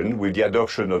action with the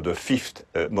adoption of the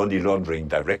 5th Money Laundering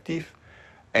Directive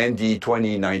and the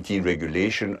 2019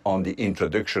 regulation on the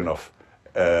introduction of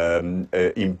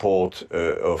import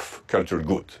of cultural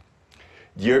goods.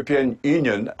 The European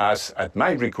Union has, at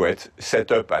my request,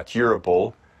 set up at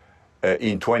Europol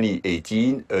in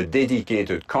 2018 a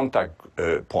dedicated contact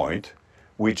point,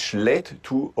 which led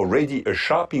to already a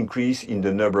sharp increase in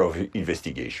the number of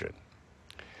investigations.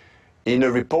 In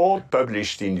a report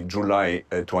published in July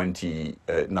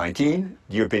 2019,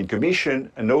 the European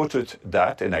Commission noted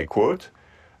that, and I quote,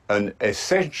 an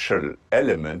essential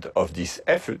element of this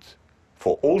effort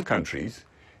for all countries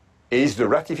is the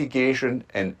ratification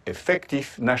and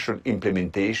effective national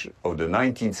implementation of the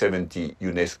 1970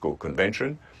 UNESCO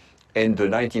Convention and the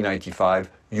 1995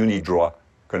 UNIDROIT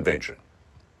Convention.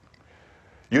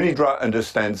 UNIDROIT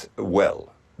understands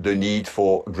well the need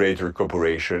for greater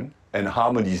cooperation and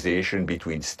harmonization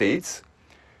between states,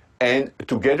 and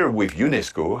together with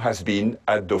UNESCO has been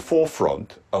at the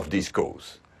forefront of this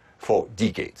cause for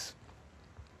decades.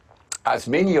 As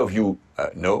many of you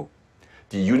know,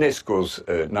 the UNESCO's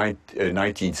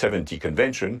 1970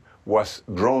 Convention was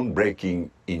groundbreaking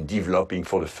in developing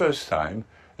for the first time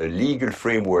a legal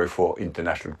framework for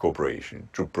international cooperation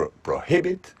to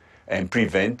prohibit and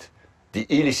prevent the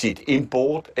illicit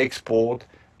import, export,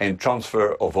 and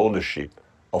transfer of ownership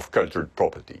of cultural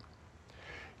property.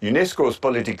 UNESCO's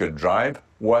political drive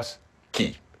was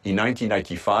key. In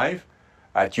 1995,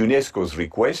 at UNESCO's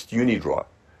request, UNIDROIT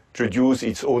produced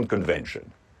its own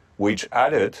convention, which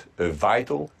added a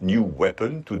vital new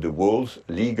weapon to the world's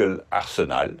legal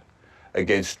arsenal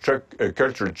against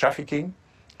cultural trafficking,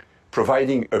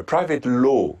 providing a private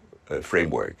law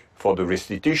framework for the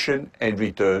restitution and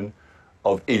return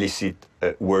of illicit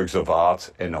works of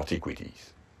art and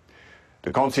antiquities.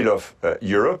 The Council of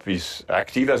Europe is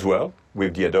active as well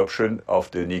with the adoption of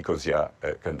the Nicosia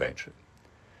Convention.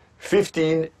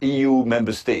 15 EU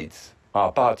member states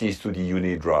are parties to the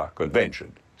UNIDROIT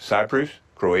Convention: Cyprus,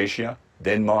 Croatia,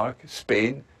 Denmark,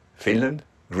 Spain, Finland,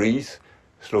 Greece,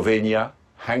 Slovenia,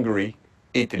 Hungary,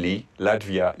 Italy,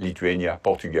 Latvia, Lithuania,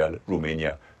 Portugal,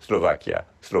 Romania, Slovakia,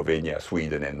 Slovenia,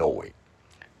 Sweden, and Norway.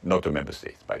 Not a member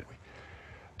state, by the way.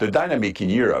 The dynamic in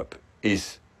Europe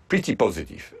is pretty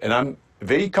positive, and I'm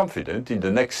very confident in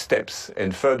the next steps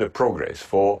and further progress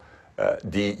for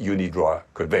the UNIDROIT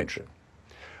Convention.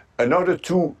 Another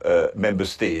 2 member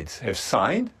states have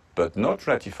signed, but not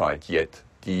ratified yet,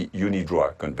 the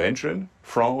UNIDROIT Convention,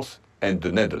 France and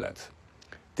the Netherlands.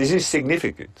 This is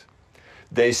significant.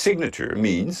 Their signature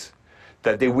means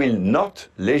that they will not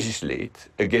legislate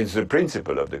against the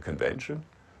principle of the Convention,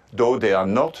 though they are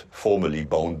not formally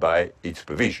bound by its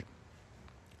provision.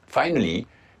 Finally,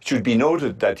 it should be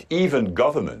noted that even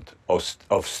governments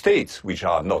of states which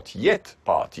are not yet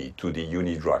party to the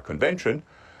UNIDROIT Convention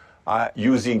are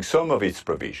using some of its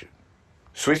provisions.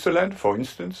 Switzerland, for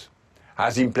instance,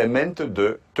 has implemented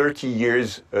the 30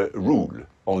 years rule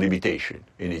on limitation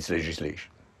in its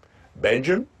legislation.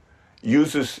 Belgium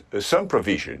uses some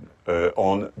provision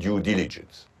on due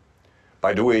diligence.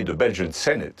 By the way, the Belgian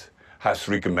Senate has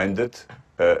recommended,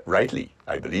 rightly,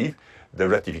 I believe, the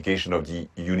ratification of the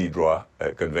UNIDROIT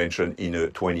Convention in a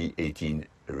 2018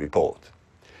 report.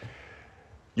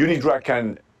 UNIDROIT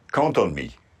can count on me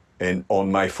and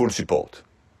on my full support.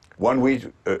 One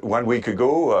week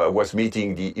ago, I was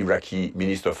meeting the Iraqi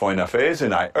Minister of Foreign Affairs,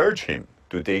 and I urged him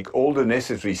to take all the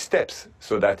necessary steps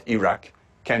so that Iraq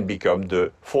can become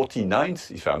the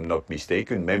 49th, if I'm not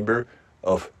mistaken, member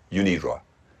of UNIDROIT.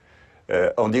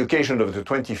 On the occasion of the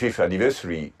 25th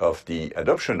anniversary of the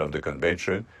adoption of the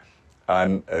convention,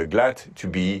 I'm glad to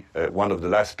be one of the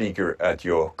last speakers at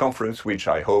your conference, which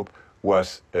I hope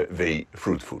was very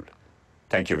fruitful.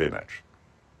 Thank you very much.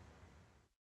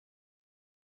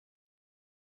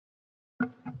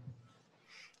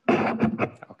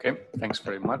 Okay, thanks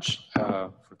very much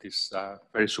for this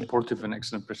very supportive and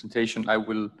excellent presentation. I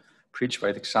will preach by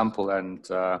example and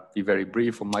be very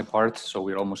brief on my part, so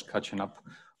we're almost catching up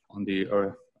on the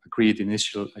agreed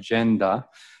initial agenda.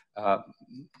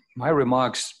 My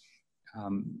remarks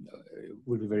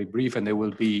will be very brief, and they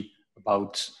will be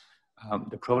about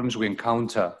the problems we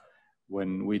encounter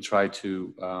when we try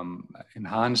to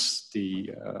enhance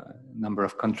the number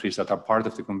of countries that are part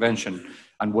of the convention,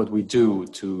 and what we do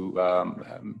to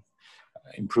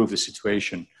improve the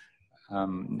situation.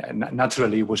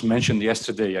 Naturally, it was mentioned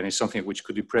yesterday, and it's something which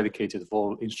could be predicated of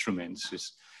all instruments.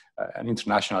 Is an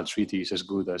international treaty is as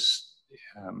good as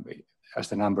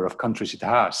the number of countries it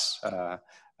has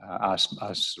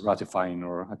as ratifying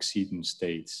or acceding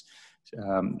states.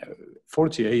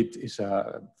 48 is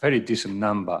a very decent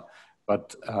number.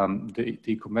 But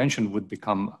the convention would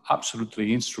become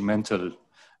absolutely instrumental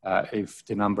if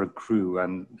the number grew,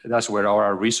 and that's where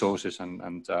our resources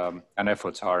and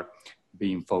efforts are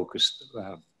being focused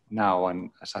now,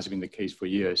 and as has been the case for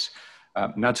years.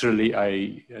 Naturally,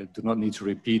 I do not need to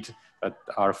repeat that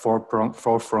our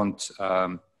forefront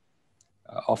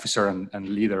officer and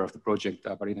leader of the project,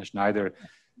 Marina Schneider,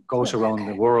 goes around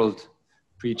the world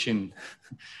preaching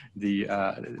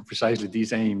precisely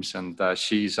these aims, and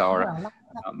she's our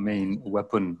main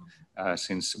weapon,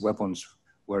 since weapons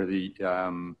were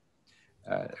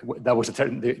that was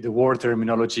the war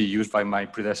terminology used by my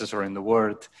predecessor in the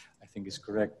word, I think is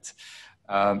correct.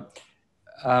 In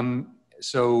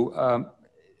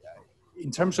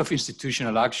terms of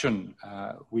institutional action,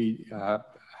 we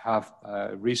have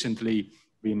recently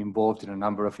been involved in a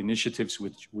number of initiatives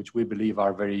which we believe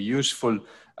are very useful.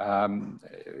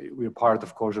 We are part,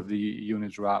 of course, of the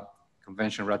UNIDROIT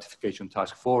Convention Ratification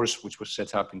Task Force, which was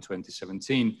set up in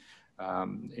 2017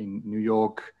 in New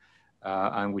York,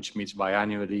 and which meets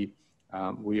biannually.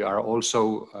 We are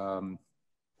also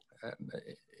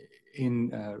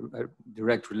in a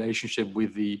direct relationship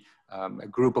with a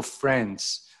group of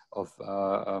friends of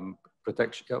the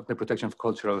protection of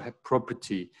cultural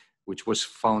property, which was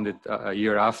founded a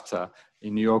year after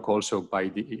in New York, also by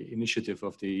the initiative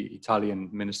of the Italian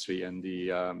ministry and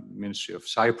the Ministry of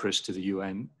Cyprus to the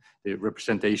UN, the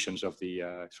representations of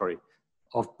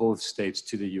of both states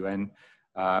to the UN,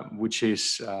 which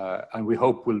is, and we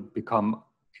hope will become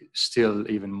still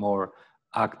even more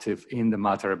active in the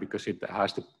matter, because it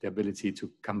has the ability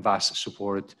to canvass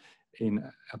support in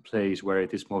a place where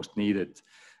it is most needed.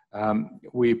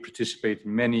 We participate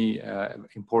in many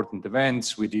important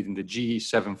events. We did in the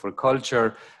G7 for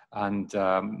culture, and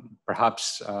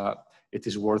perhaps it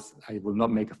is worth, I will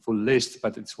not make a full list,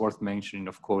 but it's worth mentioning,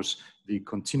 of course, the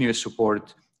continuous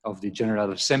support of the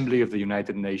General Assembly of the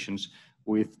United Nations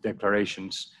with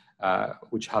declarations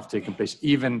which have taken place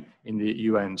even in the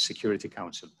UN Security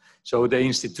Council. So the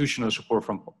institutional support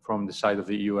from the side of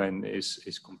the UN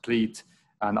is complete,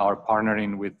 and our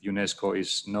partnering with UNESCO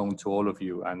is known to all of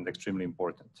you and extremely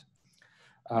important.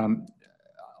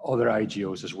 Other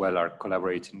IGOs as well are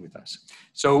collaborating with us.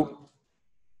 So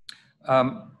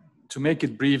to make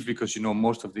it brief, because you know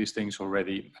most of these things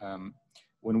already,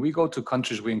 when we go to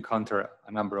countries, we encounter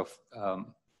a number of,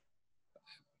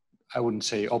 I wouldn't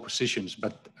say oppositions,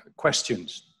 but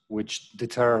questions which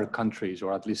deter countries,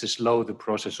 or at least slow the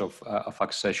process of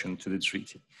accession to the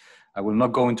treaty. I will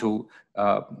not go into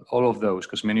all of those,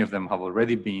 because many of them have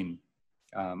already been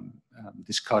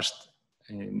discussed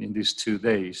in these 2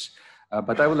 days.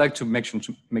 But I would like to make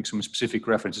some specific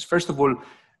references. First of all,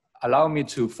 allow me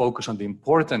to focus on the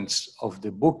importance of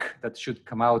the book that should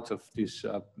come out of this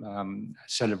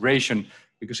celebration,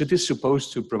 because it is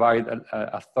supposed to provide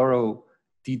a thorough,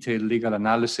 detailed legal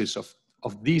analysis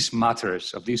of these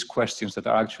matters, of these questions that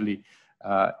are actually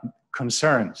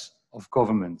concerns of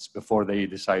governments before they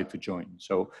decide to join.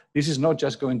 So this is not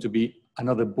just going to be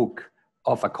another book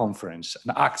of a conference,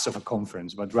 an acts of a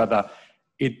conference, but rather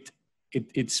it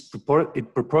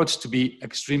purports to be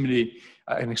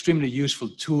an extremely useful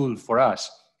tool for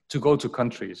us to go to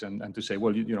countries and to say,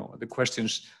 well, you know, the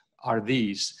questions are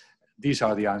these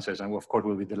are the answers, and of course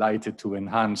we'll be delighted to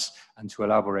enhance and to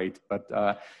elaborate. But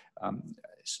the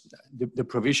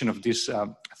provision of this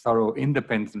thorough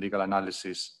independent legal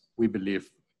analysis, we believe,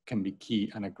 can be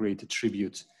key and a great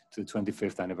tribute to the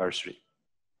 25th anniversary.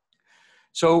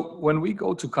 So when we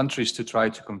go to countries to try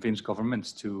to convince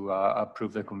governments to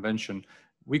approve the convention,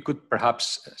 we could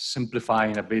perhaps simplify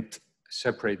in a bit,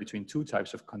 separate between two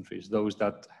types of countries: those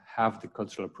that have the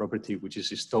cultural property which is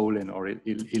stolen or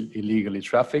illegally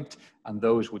trafficked, and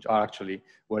those which are actually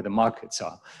where the markets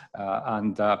are.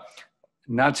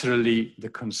 Naturally, the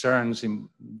concerns in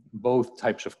both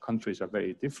types of countries are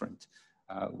very different.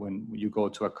 When you go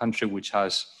to a country which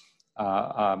has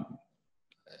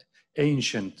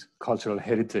ancient cultural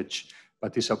heritage,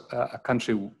 but is a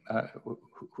country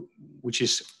which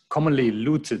is commonly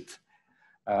looted,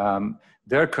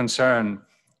 their concern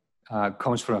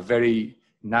comes from a very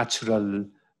natural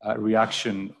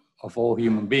reaction of all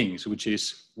human beings, which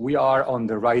is, we are on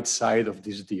the right side of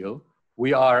this deal.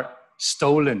 We are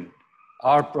stolen.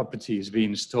 Our property is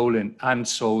being stolen and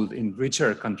sold in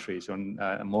richer countries, on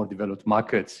more developed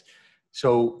markets.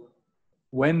 So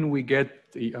when we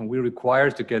get, and we're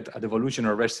required to get a devolution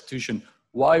or restitution,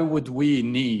 why would we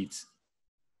need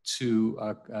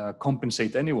to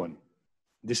compensate anyone?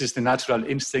 This is the natural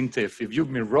instinctive. If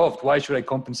you've been robbed, why should I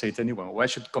compensate anyone? Why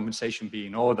should compensation be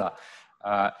in order?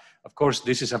 Of course,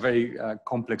 this is a very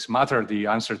complex matter. The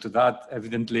answer to that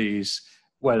evidently is,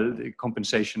 well, the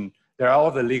compensation, there are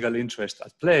other legal interests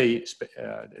at play.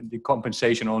 The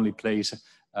compensation only plays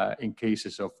in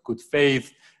cases of good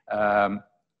faith.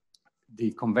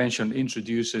 The convention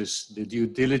introduces the due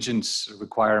diligence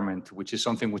requirement, which is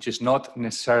something which is not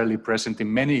necessarily present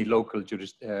in many local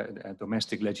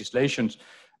domestic legislations.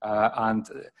 And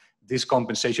this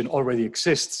compensation already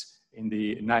exists in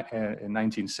the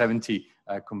 1970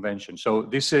 convention. So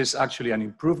this is actually an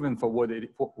improvement for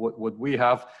what we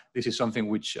have. This is something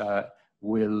which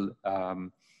will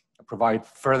provide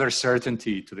further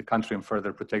certainty to the country and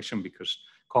further protection, because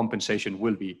compensation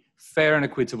will be fair and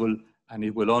equitable, and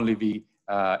it will only be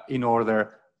in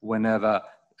order whenever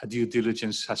a due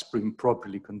diligence has been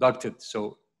properly conducted.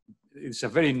 So it's a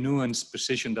very nuanced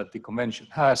position that the convention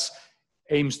has,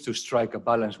 aims to strike a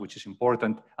balance which is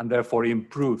important, and therefore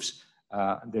improves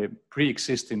the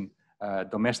pre-existing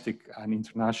domestic and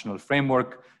international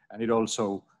framework, and it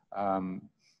also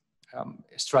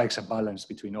strikes a balance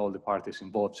between all the parties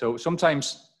involved. So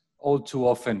sometimes, all too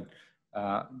often,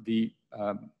 the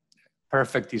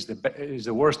perfect is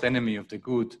the worst enemy of the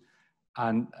good.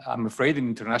 And I'm afraid in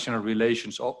international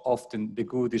relations, often the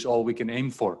good is all we can aim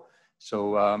for.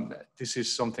 So this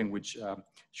is something which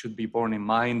should be borne in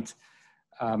mind.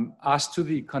 As to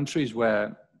the countries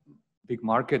where big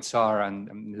markets are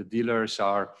and the dealers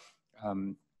are,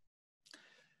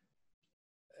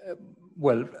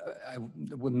 well, I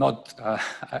would not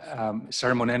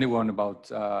sermon anyone about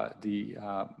the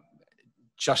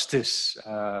justice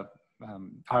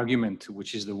argument,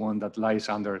 which is the one that lies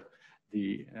under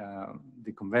the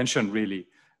convention, really,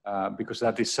 because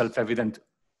that is self-evident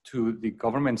to the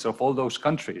governments of all those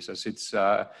countries, as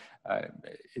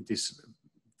it is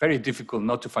very difficult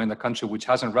not to find a country which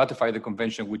hasn't ratified the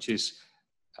convention, which is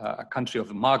a country of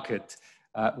the market,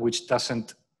 which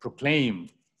doesn't proclaim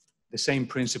the same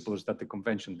principles that the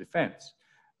convention defends,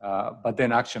 but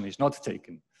then action is not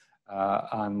taken.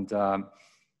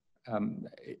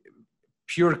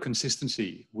 Pure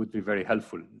consistency would be very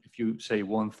helpful. If you say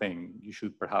one thing, you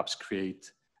should perhaps create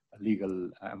a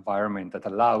legal environment that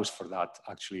allows for that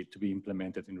actually to be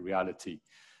implemented in reality.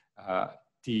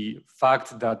 The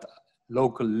fact that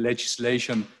local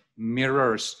legislation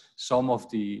mirrors some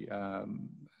of the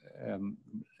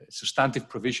substantive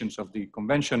provisions of the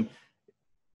convention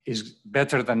is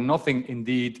better than nothing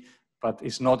indeed, but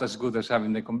it's not as good as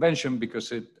having the convention,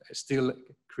 because it still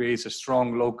creates a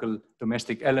strong local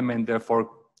domestic element, therefore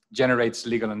generates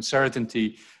legal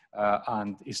uncertainty,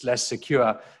 and is less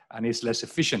secure and is less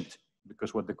efficient,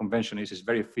 because what the convention is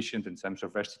very efficient in terms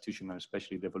of restitution and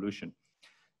especially devolution.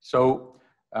 So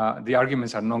the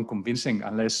arguments are non-convincing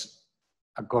unless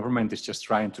a government is just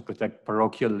trying to protect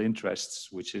parochial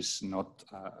interests, which is not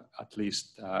at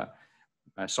least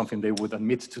something they would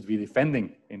admit to be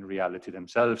defending in reality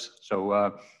themselves.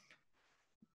 So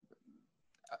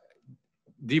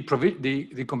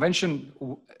the convention,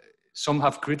 some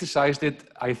have criticized it,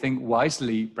 I think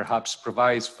wisely, perhaps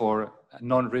provides for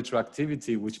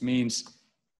non-retroactivity, which means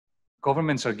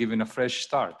governments are given a fresh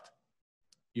start.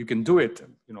 You can do it,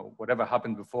 you know, whatever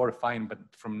happened before, fine, but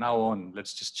from now on,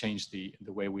 let's just change the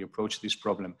way we approach this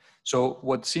problem. So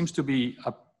what seems to be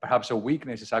perhaps a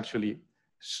weakness is actually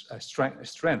a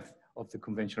strength of the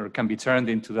convention, or can be turned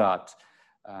into that,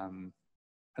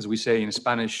 as we say in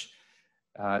Spanish,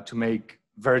 to make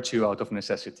virtue out of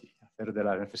necessity, hacer de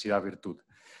la necesidad virtud.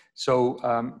 So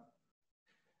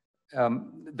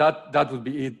that would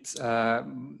be it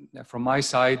from my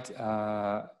side,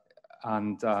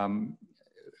 and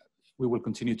we will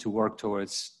continue to work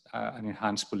towards an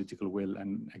enhanced political will.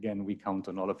 And again, we count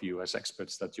on all of you as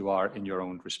experts that you are in your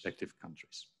own respective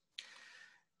countries.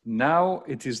 Now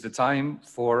it is the time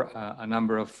for a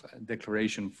number of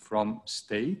declarations from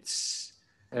states.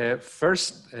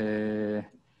 First,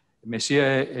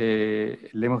 Monsieur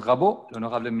Léon Rabot,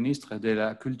 l'honorable ministre de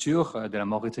la Culture de la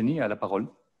Mauritanie, a la parole.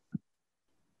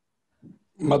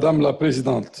 Madame la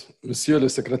Présidente, Monsieur le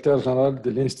Secrétaire général de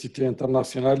l'Institut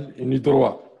international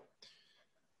UNIDROIT,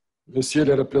 Monsieur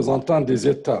les représentants des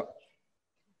États,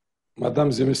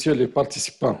 Mesdames et Messieurs les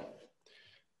participants,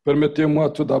 permettez-moi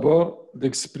tout d'abord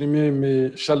d'exprimer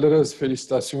mes chaleureuses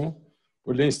félicitations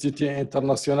pour l'Institut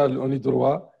international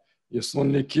UNIDROIT et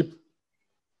son équipe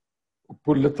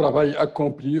pour le travail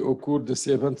accompli au cours de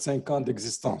ces 25 ans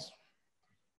d'existence.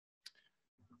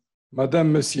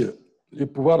 Madame, Monsieur, les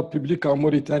pouvoirs publics en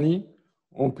Mauritanie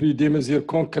ont pris des mesures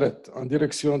concrètes en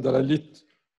direction de la lutte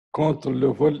contre le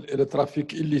vol et le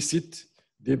trafic illicite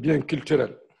des biens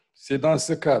culturels. C'est dans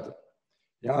ce cadre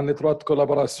et en étroite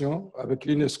collaboration avec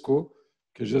l'UNESCO,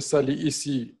 que je salue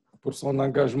ici pour son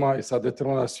engagement et sa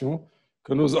détermination,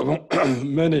 que nous avons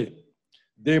mené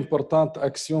d'importantes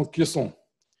actions qui sont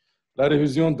la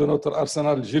révision de notre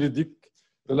arsenal juridique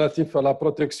relatif à la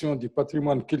protection du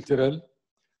patrimoine culturel,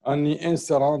 en y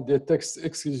insérant des textes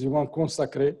exclusivement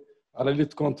consacrés à la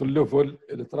lutte contre le vol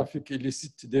et le trafic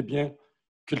illicite des biens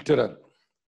culturels.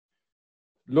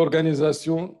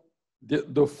 L'organisation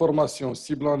de formations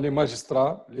ciblant les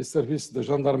magistrats, les services de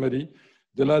gendarmerie,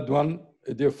 de la douane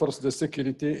et des forces de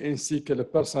sécurité, ainsi que le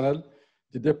personnel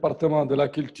du département de la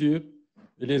culture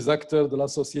et les acteurs de la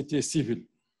société civile.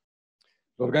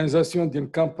 L'organisation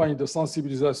d'une campagne de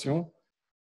sensibilisation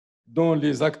dont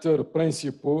les acteurs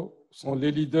principaux sont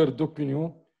les leaders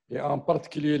d'opinion et en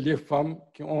particulier les femmes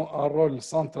qui ont un rôle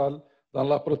central dans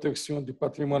la protection du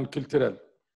patrimoine culturel.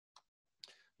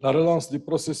 La relance du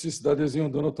processus d'adhésion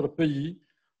de notre pays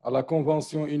à la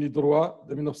Convention UNIDROIT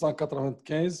de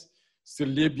 1995 sur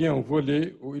les biens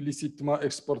volés ou illicitement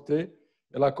exportés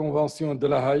et la Convention de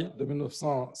La Haye de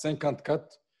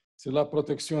 1954 sur la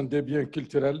protection des biens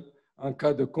culturels en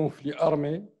cas de conflit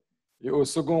armé et au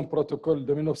second protocole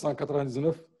de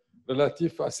 1999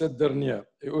 relatif à cette dernière,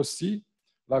 et aussi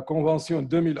la Convention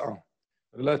 2001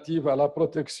 relative à la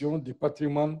protection du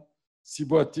patrimoine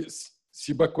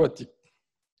subaquatique.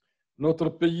 Notre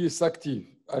pays s'active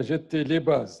à jeter les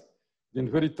bases d'une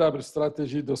véritable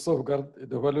stratégie de sauvegarde et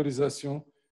de valorisation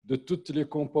de toutes les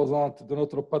composantes de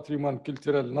notre patrimoine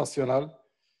culturel national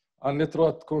en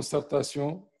étroite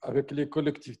concertation avec les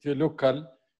collectivités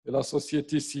locales et la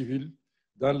société civile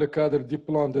dans le cadre du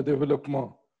plan de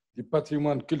développement du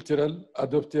patrimoine culturel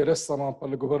adopté récemment par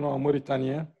le gouvernement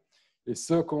mauritanien, et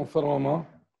ce conformément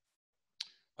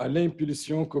à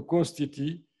l'impulsion que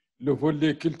constitue le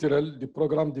volet culturel du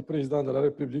programme du président de la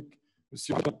République, M.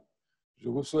 Je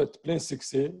vous souhaite plein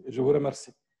succès et je vous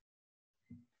remercie.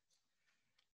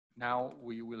 Now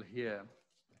we will hear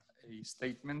a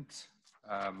statement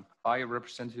by a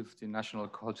representative of the National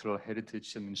Cultural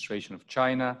Heritage Administration of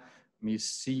China, Ms.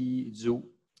 Si Zhu,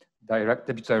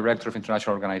 Deputy Director of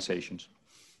International Organizations.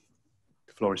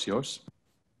 The floor is yours.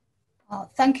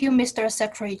 Thank you, Mr.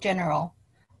 Secretary General.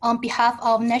 On behalf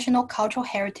of National Cultural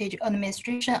Heritage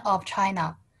Administration of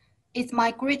China, it's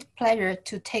my great pleasure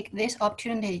to take this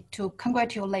opportunity to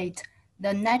congratulate the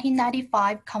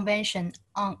 1995 Convention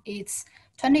on its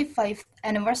 25th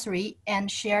anniversary and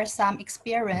share some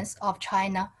experience of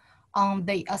China on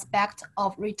the aspect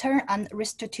of return and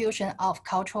restitution of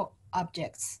cultural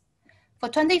objects. For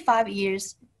 25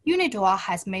 years, UNIDROIT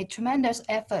has made tremendous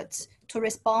efforts to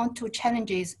respond to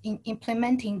challenges in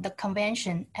implementing the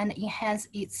convention and enhance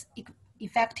its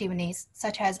effectiveness,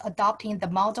 such as adopting the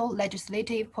model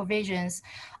legislative provisions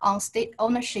on state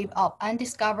ownership of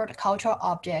undiscovered cultural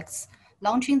objects,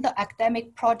 launching the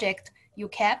academic project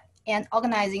UCAP, and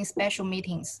organizing special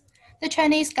meetings. The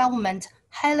Chinese government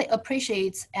highly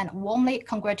appreciates and warmly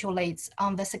congratulates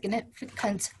on the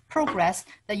significant progress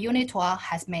the UNIDROIT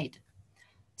has made.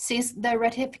 Since the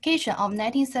ratification of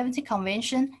 1970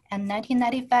 Convention and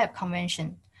 1995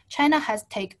 Convention, China has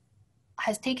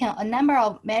taken a number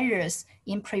of measures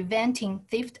in preventing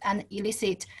theft and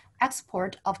illicit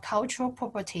export of cultural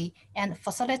property and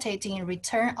facilitating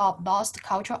return of lost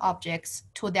cultural objects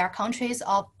to their countries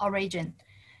of origin.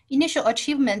 Initial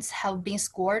achievements have been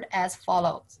scored as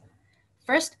follows.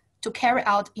 First, to carry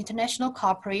out international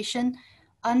cooperation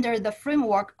under the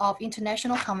framework of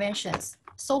international conventions.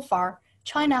 So far,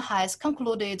 China has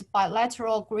concluded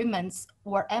bilateral agreements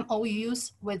or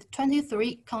MOUs with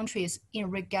 23 countries in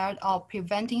regard of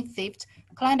preventing theft,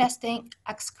 clandestine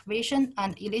excavation,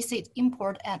 and illicit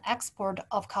import and export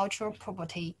of cultural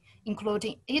property,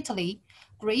 including Italy,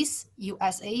 Greece,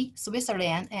 USA,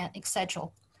 Switzerland, and etc.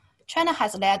 China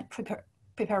has led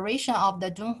preparation of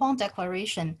the Dunhuang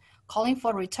Declaration, calling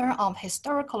for return of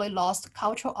historically lost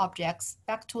cultural objects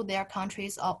back to their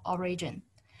countries of origin.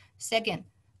 Second,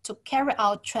 to carry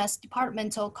out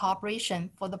trans-departmental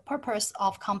cooperation for the purpose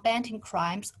of combating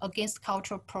crimes against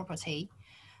cultural property.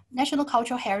 National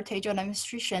Cultural Heritage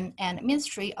Administration and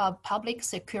Ministry of Public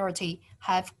Security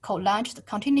have co-launched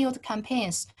continued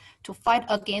campaigns to fight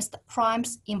against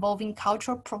crimes involving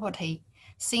cultural property.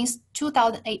 Since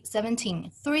 2017,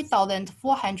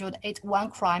 3,481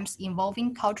 crimes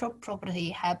involving cultural property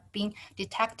have been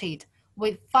detected,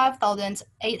 with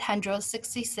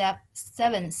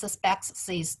 5,867 suspects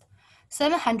seized,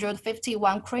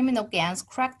 751 criminal gangs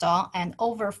cracked down, and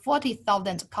over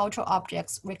 40,000 cultural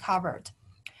objects recovered.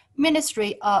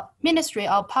 Ministry of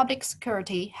Public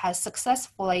Security has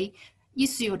successfully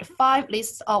issued 5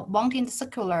 lists of wanted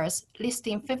circulars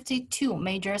listing 52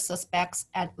 major suspects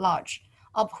at large,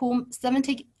 of whom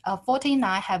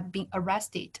 49 have been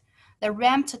arrested. The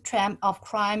rampant trend of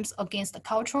crimes against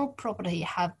cultural property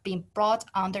have been brought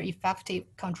under effective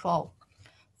control.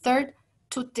 Third,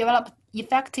 to develop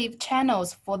effective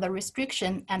channels for the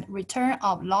restriction and return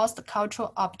of lost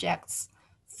cultural objects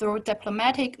through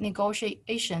diplomatic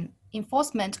negotiation,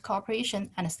 enforcement cooperation,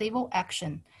 and civil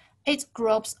action. 8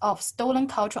 groups of stolen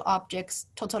cultural objects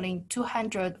totaling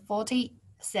 240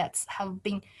 sets have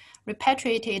been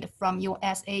repatriated from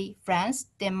USA, France,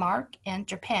 Denmark, and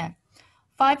Japan.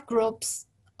 5 groups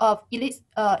of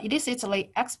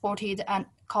illicitly exported and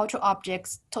cultural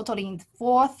objects totaling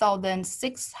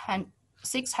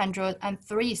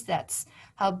 4,603 sets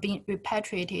have been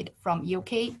repatriated from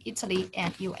UK, Italy,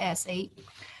 and USA.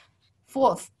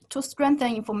 Fourth, to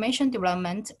strengthen information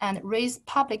development and raise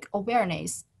public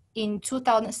awareness. In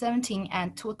 2017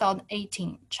 and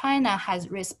 2018, China has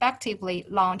respectively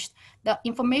launched the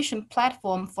Information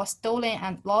Platform for Stolen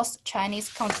and Lost Chinese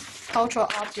Cultural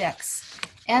Objects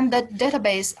and the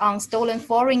Database on Stolen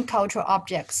Foreign Cultural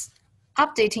Objects,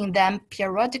 updating them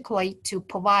periodically to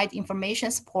provide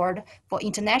information support for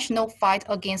international fight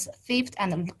against theft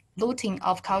and looting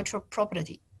of cultural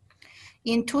property.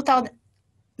 In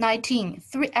 2019,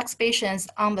 3 exhibitions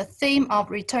on the theme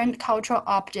of returned cultural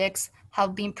objects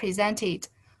have been presented,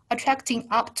 attracting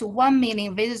up to 1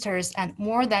 million visitors and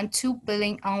more than 2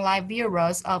 billion online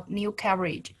viewers of new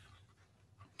coverage.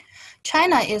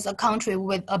 China is a country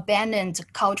with abundant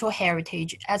cultural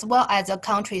heritage, as well as a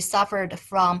country suffered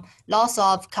from loss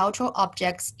of cultural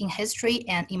objects in history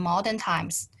and in modern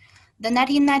times. The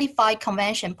 1995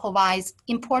 Convention provides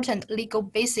important legal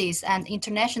basis and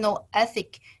international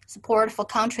ethic support for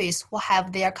countries who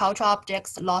have their cultural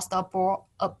objects lost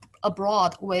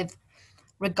abroad with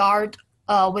regard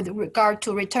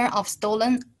to return of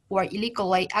stolen or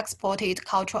illegally exported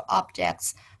cultural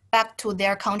objects back to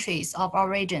their countries of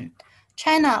origin.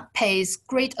 China pays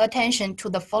great attention to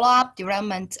the follow-up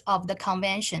development of the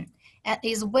convention and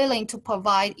is willing to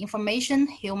provide information,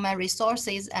 human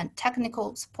resources, and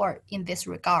technical support in this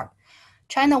regard.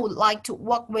 China would like to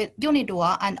work with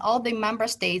UNIDROIT and all the member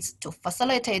states to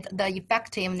facilitate the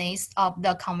effectiveness of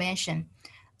the convention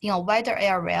in a wider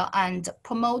area and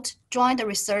promote joint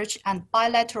research and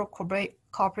bilateral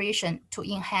cooperation to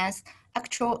enhance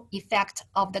actual effect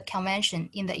of the convention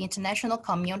in the international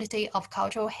community of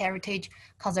cultural heritage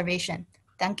conservation.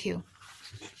 Thank you.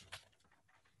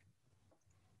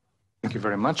 Thank you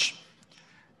very much.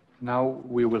 Now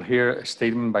we will hear a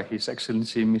statement by His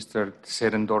Excellency Mr.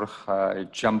 Serendorf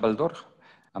Jambaldor,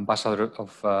 Ambassador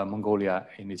of Mongolia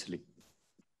in Italy.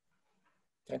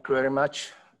 Thank you very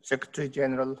much, Secretary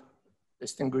General,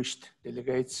 distinguished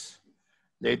delegates,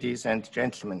 ladies and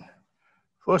gentlemen.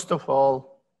 First of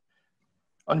all,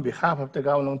 on behalf of the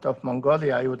government of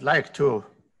Mongolia, I would like to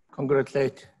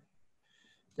congratulate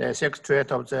the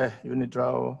Secretariat of the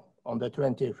UNIDROIT on the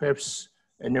 25th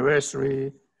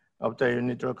anniversary of the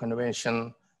UNIDROIT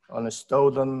Convention on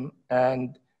stolen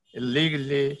and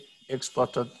illegally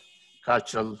exported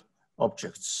cultural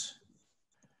objects.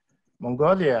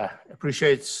 Mongolia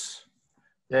appreciates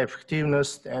the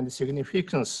effectiveness and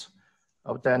significance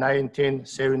of the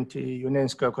 1970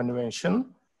 UNESCO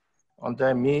Convention on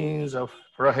the means of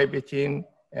prohibiting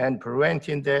and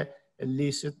preventing the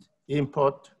illicit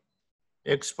import,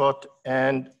 export,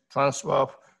 and transfer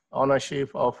of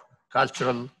ownership of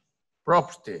cultural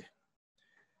property,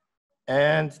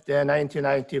 and the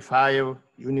 1995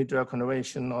 UNIDROIT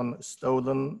Convention on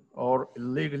stolen or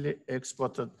illegally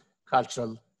exported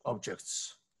cultural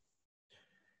objects.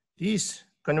 These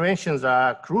conventions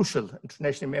are crucial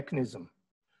international mechanism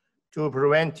to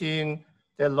preventing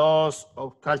the loss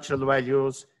of cultural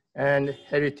values and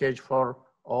heritage for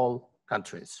all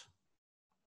countries.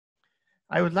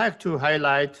 I would like to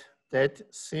highlight that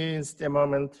since the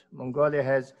moment Mongolia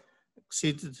has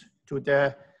acceded to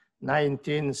the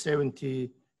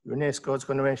 1970 UNESCO's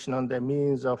Convention on the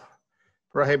means of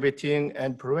prohibiting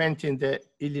and preventing the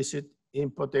illicit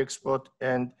import, export,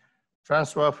 and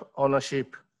transfer of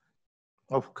ownership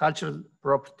of cultural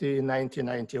property in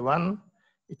 1991,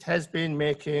 it has been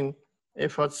making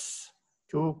efforts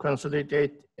to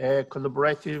consolidate a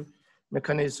collaborative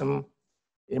mechanism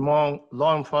among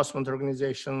law enforcement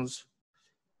organizations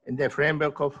in the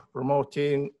framework of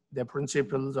promoting the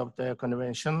principles of the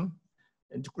convention,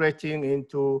 integrating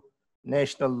into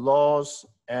national laws,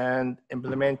 and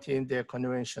implementing the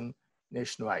convention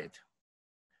nationwide.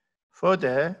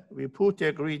 Further, we put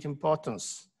a great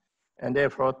importance and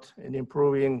effort in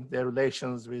improving the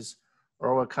relations with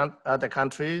our other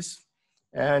countries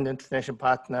and international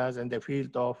partners in the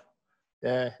field of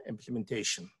the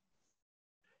implementation.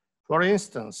 For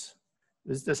instance,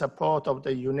 with the support of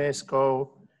the UNESCO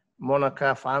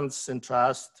Monaco Funds and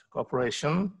Trust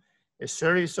Corporation, a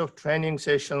series of training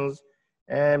sessions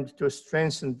aimed to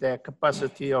strengthen the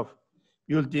capacity of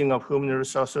building of human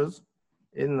resources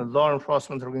in law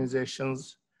enforcement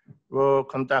organizations were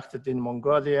conducted in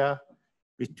Mongolia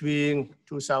between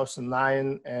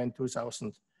 2009 and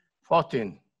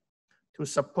 2014 to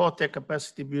support the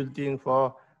capacity building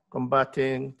for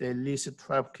combating the illicit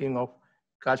trafficking of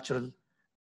cultural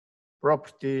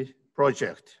property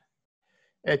project.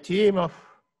 A team of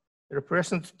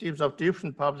representatives of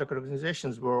different public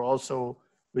organizations were also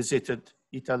visited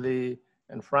Italy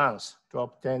and France to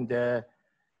obtain the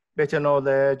better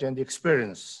knowledge and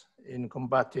experience in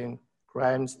combating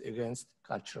crimes against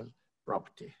cultural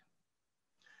property.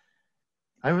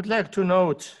 I would like to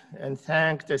note and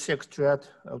thank the Secretariat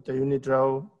of the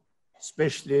UNIDROIT,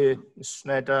 especially Ms.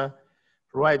 Schneider,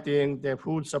 providing the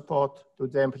full support to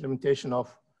the implementation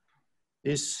of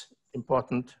this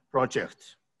important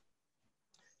project.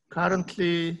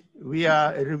 Currently, we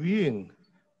are reviewing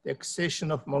the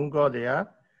accession of Mongolia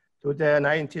to the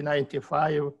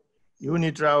 1995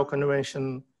 UNIDROIT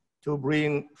Convention to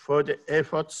bring further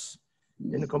efforts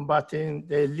in combating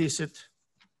the illicit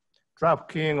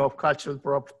trafficking of cultural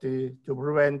property, to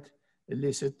prevent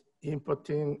illicit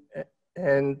importing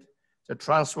and the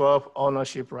transfer of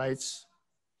ownership rights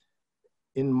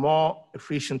in more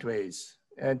efficient ways,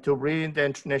 and to bring the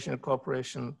international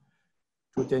cooperation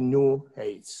to the new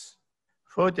heights.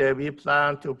 Further, we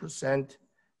plan to present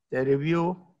the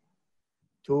review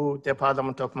to the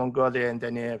Parliament of Mongolia in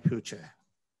the near future.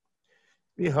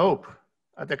 We hope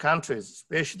other countries,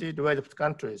 especially developed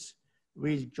countries,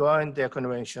 will join the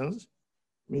convention's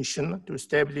mission to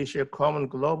establish a common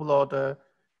global order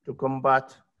to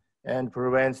combat and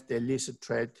prevent the illicit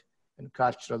trade in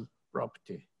cultural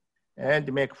property,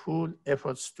 and make full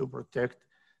efforts to protect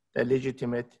the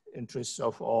legitimate interests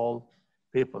of all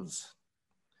peoples.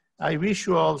 I wish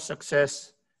you all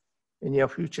success in your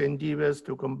future endeavors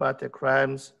to combat the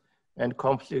crimes and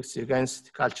conflicts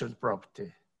against cultural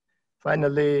property.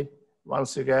 Finally,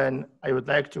 once again, I would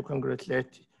like to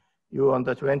congratulate you on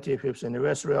the 25th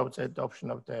anniversary of the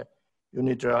adoption of the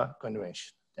UNIDROIT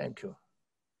Convention. Thank you.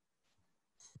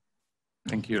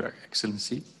 Thank you, Your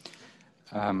Excellency.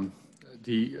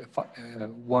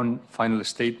 One final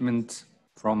statement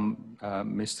from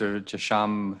Mr.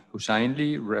 Jasham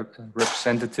Husainli,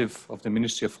 representative of the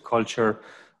Ministry of Culture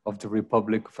of the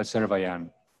Republic of Azerbaijan.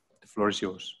 The floor is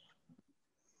yours.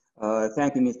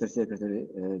 Thank you, Mr. Secretary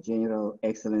General,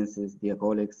 Excellencies, dear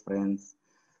colleagues, friends.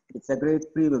 It's a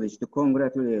great privilege to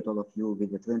congratulate all of you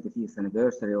with the 25th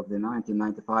anniversary of the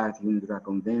 1995 UNIDROIT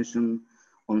Convention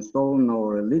on stolen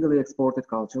or illegally exported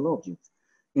cultural objects.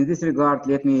 In this regard,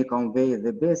 let me convey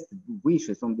the best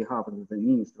wishes on behalf of the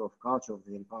Minister of Culture of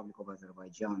the Republic of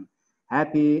Azerbaijan.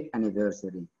 Happy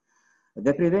anniversary.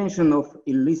 The prevention of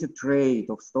illicit trade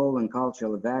of stolen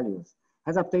cultural values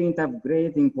has obtained of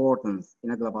great importance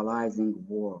in a globalizing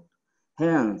world.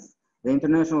 Hence, the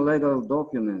international legal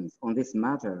documents on this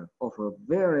matter of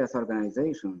various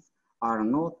organizations are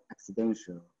not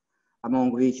accidental,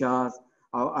 among which are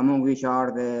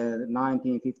the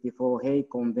 1954 Hague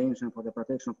Convention for the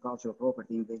Protection of Cultural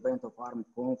Property in the event of armed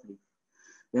conflict,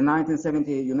 the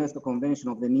 1970 UNESCO Convention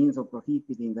of the means of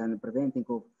prohibiting and preventing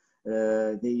of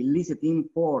the illicit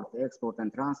import, export,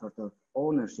 and transfer of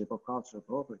ownership of cultural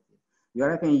property,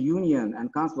 European Union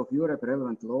and Council of Europe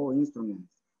relevant law instruments,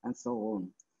 and so on.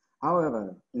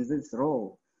 However, in this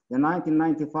role, the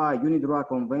 1995 UNIDROIT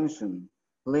Convention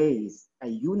plays a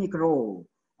unique role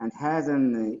and has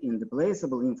an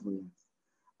irreplaceable influence.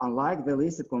 Unlike the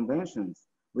listed conventions,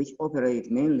 which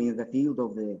operate mainly in the field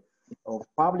of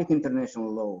public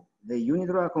international law, the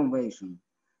UNIDROIT Convention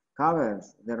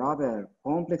covers the rather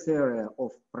complex area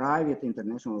of private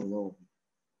international law.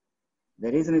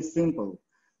 The reason is simple.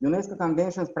 UNESCO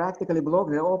conventions practically block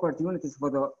the opportunities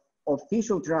for the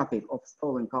official traffic of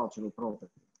stolen cultural property.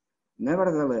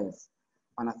 Nevertheless,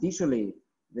 unofficially,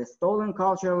 the stolen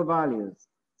cultural values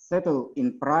settle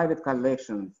in private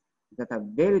collections that are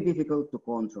very difficult to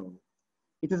control.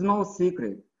 It is no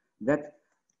secret that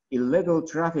illegal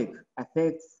traffic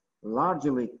affects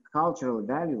largely cultural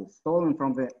values stolen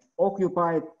from the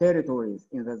occupied territories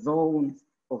in the zones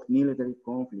of military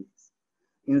conflicts.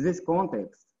 In this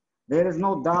context, there is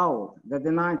no doubt that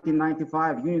the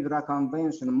 1995 UNIDROIT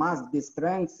Convention must be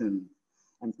strengthened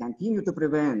and continue to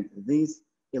prevent this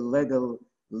illegal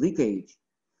leakage.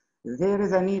 There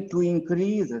is a need to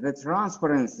increase the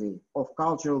transparency of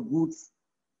cultural goods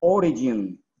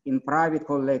origin in private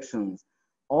collections,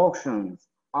 auctions,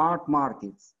 art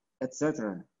markets,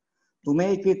 etc., to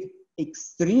make it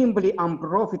extremely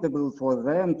unprofitable for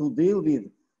them to deal with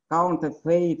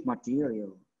counterfeit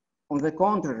material. On the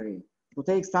contrary, to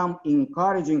take some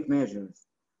encouraging measures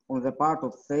on the part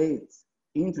of states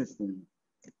interested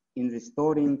in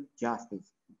restoring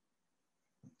justice.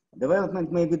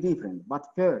 Development may be different, but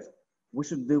first, we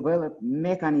should develop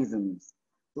mechanisms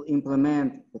to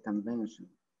implement the convention.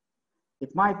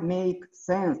 It might make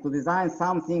sense to design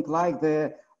something like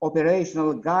the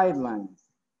operational guidelines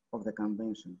of the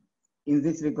convention. In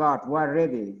this regard, we are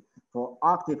ready for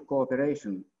active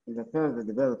cooperation in the further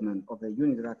development of the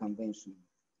UNIDROIT Convention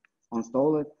on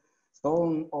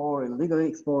stolen or illegally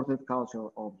exported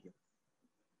cultural objects.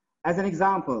 As an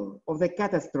example of the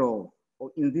catastrophe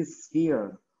in this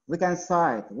sphere, we can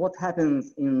cite what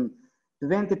happens in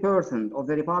 20% of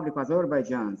the Republic of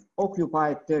Azerbaijan's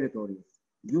occupied territories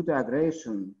due to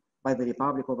aggression by the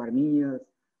Republic of Armenia's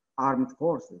armed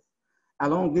forces,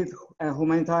 along with a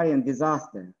humanitarian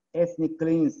disaster, ethnic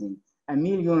cleansing, 1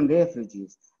 million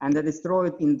refugees, and the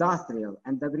destroyed industrial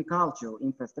and agricultural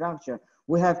infrastructure.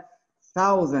 We have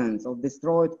thousands of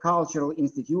destroyed cultural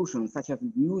institutions such as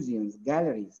museums,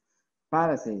 galleries,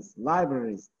 palaces,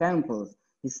 libraries, temples,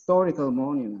 historical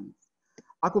monuments.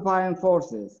 Occupying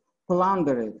forces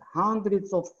plundered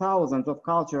hundreds of thousands of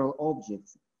cultural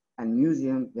objects and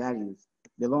museum values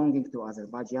belonging to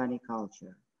Azerbaijani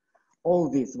culture. All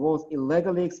this was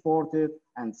illegally exported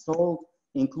and sold,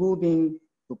 including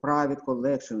to private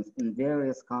collections in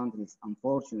various countries,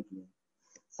 unfortunately.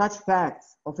 Such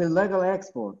facts of illegal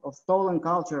export of stolen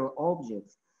cultural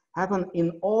objects happen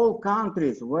in all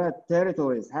countries where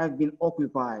territories have been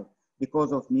occupied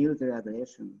because of military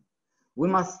aggression. We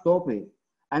must stop it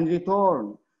and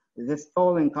return the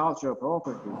stolen cultural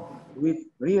property with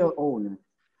real owners.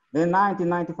 The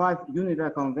 1995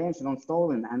 UNIDROIT Convention on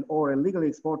Stolen and or illegally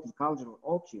exported cultural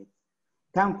objects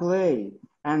can play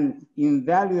an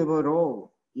invaluable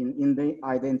role in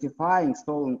identifying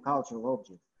stolen cultural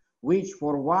objects, which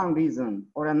for one reason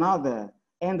or another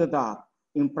ended up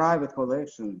in private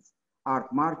collections,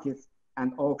 art markets,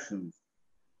 and auctions.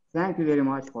 Thank you very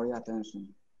much for your attention.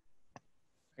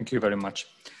 Thank you very much.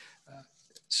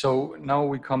 So now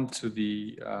we come to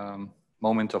the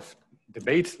moment of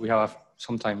debate. We have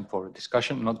some time for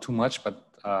discussion, not too much, but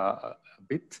a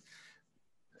bit.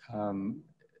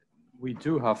 We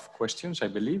do have questions, I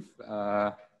believe.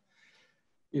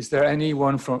 Is there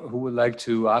anyone who would like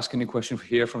to ask any question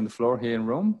here from the floor here in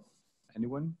Rome?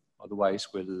 Anyone? Otherwise,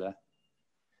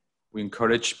 we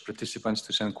encourage participants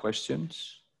to send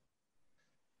questions.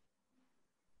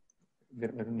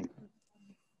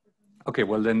 Okay,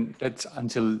 well then let's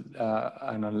and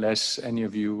unless any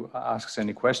of you asks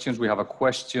any questions, we have a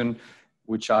question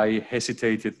which I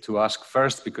hesitated to ask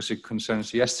first because it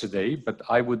concerns yesterday, but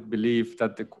I would believe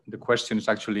that the question is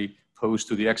actually posed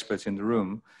to the experts in the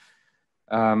room.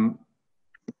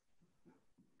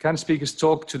 Can speakers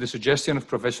talk to the suggestion of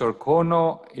Professor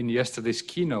Kono in yesterday's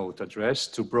keynote address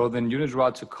to broaden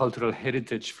UNIDROIT to cultural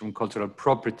heritage from cultural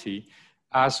property,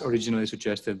 as originally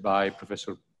suggested by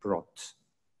Professor Brott?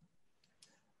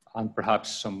 And perhaps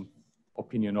some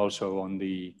opinion also on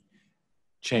the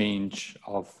change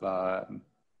of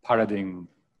paradigm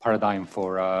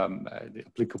for the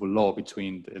applicable law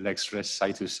between the lex res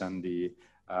situs and the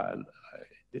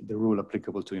rule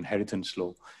applicable to inheritance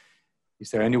law. Is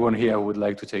there anyone here who would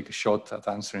like to take a shot at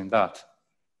answering that?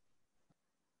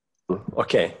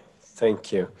 Okay,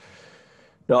 thank you.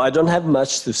 No, I don't have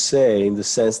much to say in the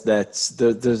sense that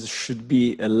there should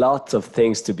be a lot of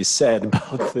things to be said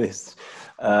about this.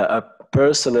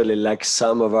 Personally, like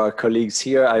some of our colleagues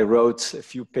here, I wrote a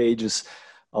few pages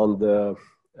on the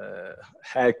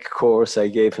hack course I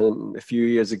gave them a few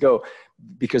years ago,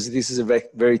 because this is a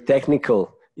very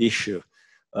technical issue.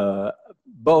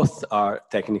 Both are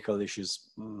technical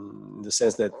issues in the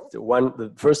sense that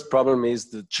the first problem is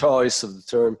the choice of the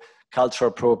term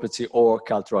cultural property or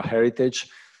cultural heritage.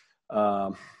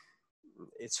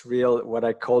 It's real, what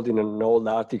I called in an old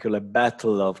article, a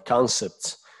battle of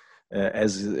concepts,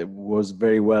 as it was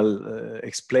very well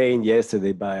explained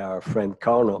yesterday by our friend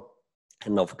Kono,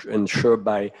 and sure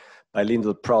by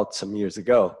Lyndall Prott some years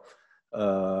ago.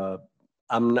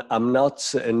 I'm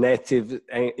not a native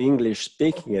English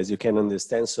speaking, as you can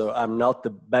understand, so I'm not the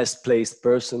best placed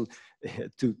person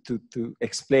to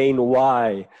explain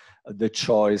why the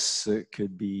choice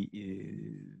could be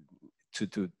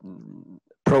to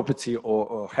property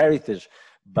or heritage,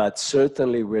 but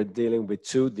certainly we're dealing with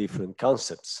two different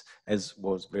concepts, as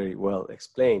was very well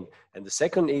explained. And the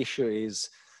second issue is,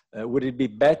 would it be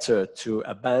better to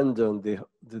abandon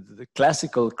the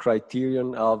classical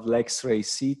criterion of lex re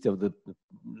sit, of the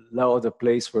law of the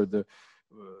place where the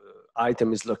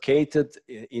item is located,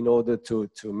 in order to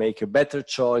make a better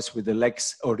choice with the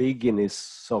lex originis,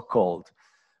 so-called?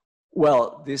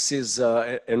 Well, this is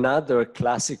another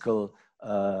classical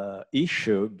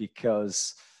issue,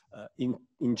 because in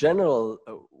general,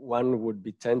 one would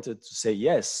be tempted to say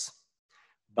yes,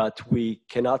 but we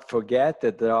cannot forget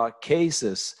that there are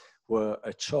cases where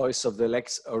a choice of the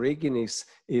lex originis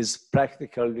is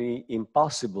practically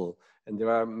impossible. And there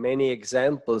are many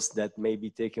examples that may be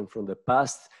taken from the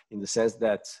past, in the sense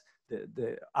that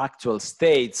the actual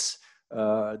states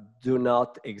do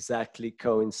not exactly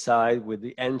coincide with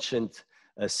the ancient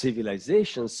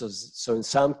civilizations. So in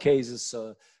some cases,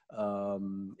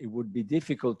 it would be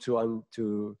difficult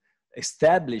to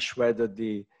establish whether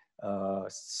the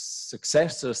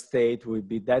successor state would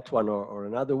be that one or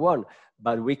another one.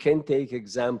 But we can take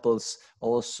examples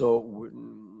also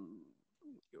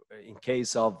in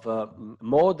case of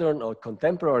modern or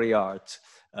contemporary art.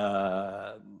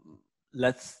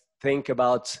 Let's think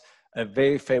about a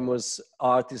very famous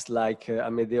artist like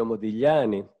Amedeo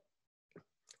Modigliani.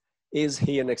 Is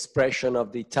he an expression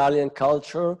of the Italian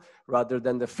culture rather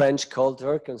than the French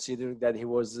culture, considering that he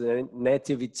was a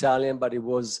native Italian, but he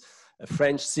was a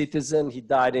French citizen? He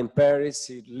died in Paris,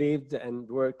 he lived and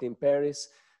worked in Paris.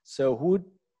 So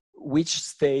which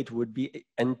state would be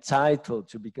entitled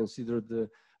to be considered the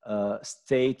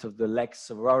state of the lex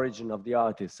of origin of the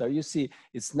artist? So you see,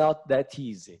 it's not that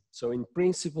easy. So in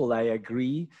principle, I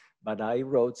agree, but I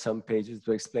wrote some pages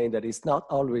to explain that it's not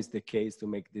always the case to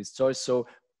make this choice. So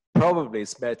probably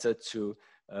it's better to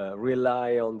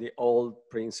rely on the old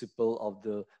principle of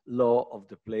the law of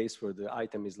the place where the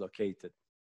item is located.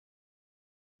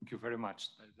 Thank you very much.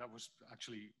 That was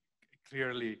actually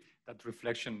clearly, that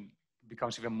reflection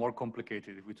becomes even more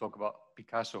complicated if we talk about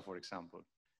Picasso, for example,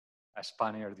 a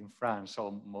Spaniard in France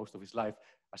all most of his life.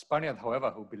 A Spaniard, however,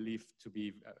 who believed to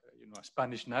be a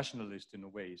Spanish nationalist in a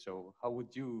way. So how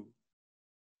would you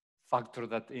factor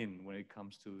that in when it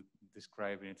comes to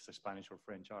describing it as a Spanish or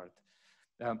French art?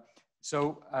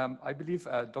 I believe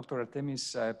Dr.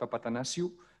 Artemis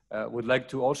Papatanasiou would like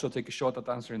to also take a shot at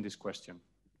answering this question.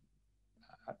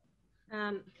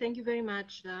 Thank you very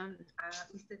much,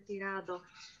 Mr. Tirado.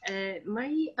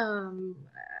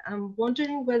 I'm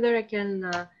wondering whether I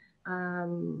can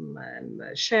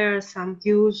share some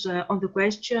views on the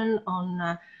question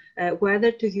on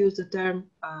whether to use the term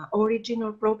origin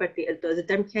or property, the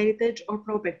term heritage or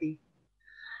property.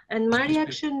 And my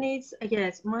reaction is,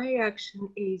 yes, my reaction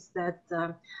is that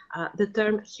the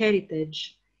term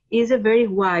heritage is a very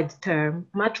wide term,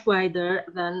 much wider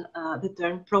than the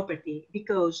term property,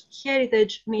 because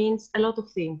heritage means a lot of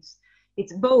things.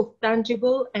 It's both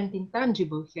tangible and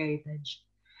intangible heritage.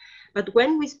 But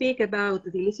when we speak about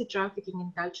the illicit trafficking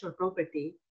in cultural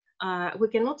property, we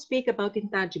cannot speak about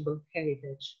intangible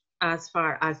heritage as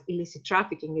far as illicit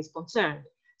trafficking is concerned.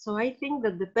 So I think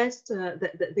that the best,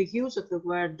 the use of the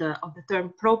word, of the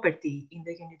term property in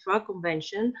the UNIDROIT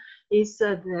Convention is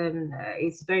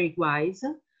very wise,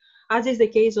 as is the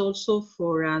case also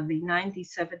for the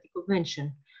 1970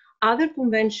 Convention. Other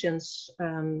conventions,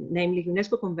 namely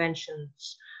UNESCO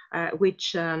conventions,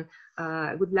 which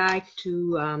would like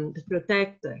to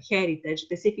protect heritage,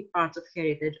 specific parts of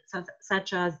heritage,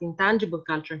 such as intangible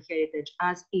cultural heritage,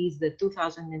 as is the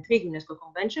 2003 UNESCO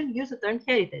Convention, use the term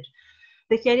heritage.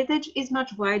 The heritage is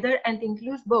much wider and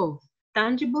includes both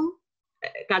tangible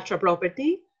cultural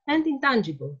property and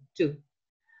intangible too.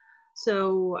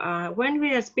 So when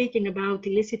we are speaking about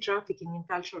illicit trafficking in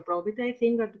cultural property, I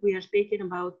think that we are speaking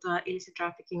about illicit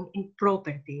trafficking in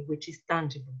property, which is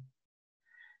tangible.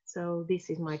 So this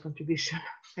is my contribution.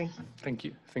 Thank you. Thank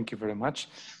you. Thank you very much.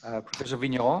 Professor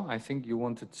Vigneron, I think you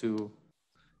wanted to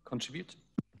contribute.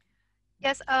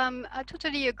 Yes, I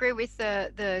totally agree with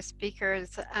the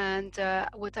speakers, and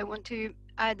what I want to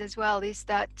add as well is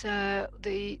that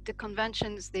the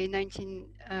conventions, the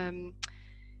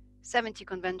 1970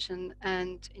 convention,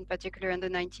 and in particular in the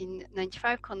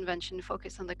 1995 convention,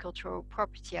 focus on the cultural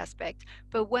property aspect.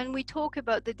 But when we talk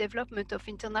about the development of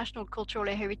international cultural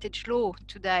heritage law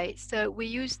today, so we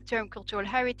use the term cultural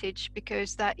heritage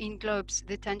because that englobes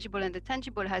the tangible, and the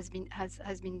tangible has been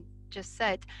just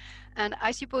said. And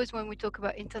I suppose when we talk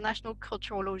about international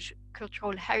cultural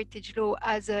heritage law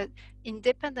as an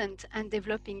independent and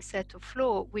developing set of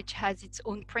law, which has its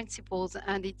own principles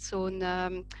and its own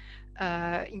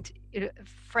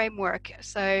framework.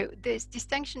 So this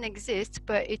distinction exists,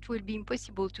 but it will be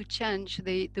impossible to change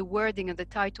the wording and the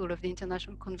title of the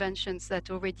international conventions that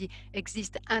already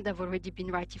exist and have already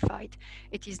been ratified.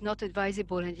 It is not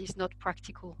advisable and it is not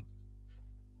practical.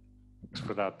 Thanks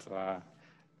for that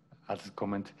added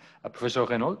comment. Professor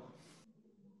Renaud?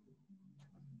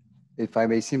 If I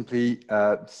may simply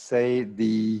say,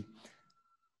 the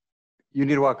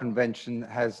UNIDROIT Convention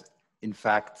has in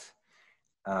fact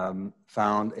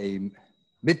found a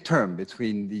midterm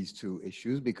between these two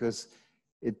issues because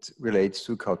it relates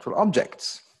to cultural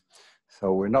objects.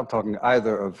 So we're not talking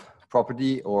either of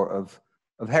property or of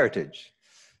heritage.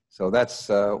 So that's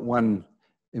one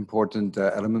important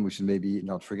element we should maybe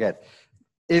not forget.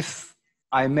 If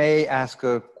I may ask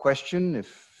a question,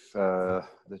 if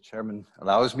the chairman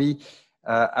allows me,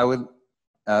 I would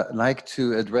like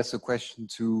to address a question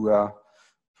to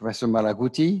Professor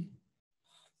Malaguti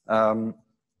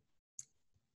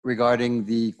regarding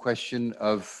the question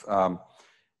of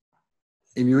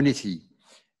immunity.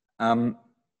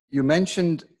 You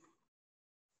mentioned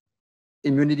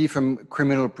immunity from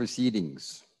criminal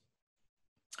proceedings.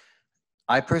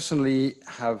 I personally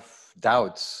have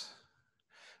doubts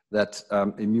that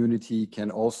immunity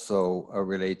can also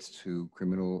relate to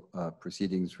criminal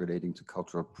proceedings relating to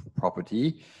cultural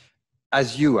property,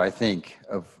 as you, I think,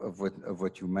 of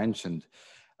what you mentioned.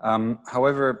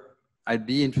 However, I'd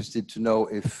be interested to know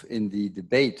if in the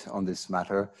debate on this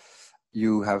matter,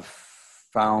 you have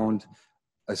found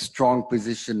a strong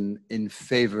position in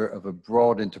favor of a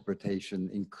broad interpretation,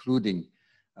 including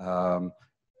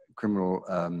criminal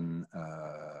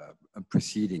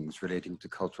proceedings relating to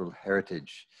cultural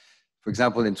heritage. For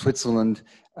example, in Switzerland,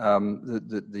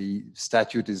 the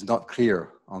statute is not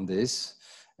clear on this,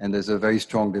 and there's a very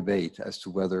strong debate as to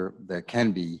whether there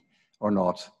can be or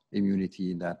not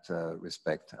immunity in that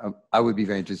respect. I would be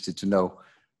very interested to know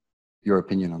your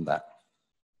opinion on that.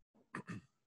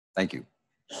 Thank you.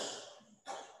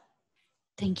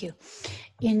 Thank you.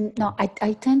 No,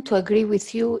 I tend to agree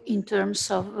with you in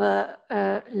terms of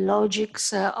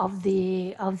logics of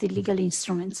the legal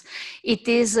instruments. It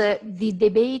is the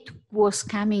debate was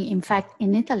coming, in fact,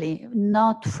 in Italy,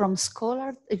 not from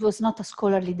scholars. It was not a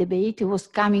scholarly debate. It was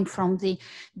coming from the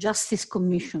Justice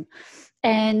Commission.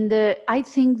 And I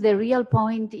think the real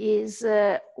point is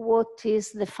what is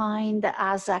defined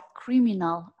as a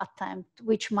criminal attempt,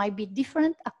 which might be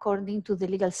different according to the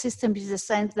legal system, in the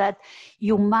sense that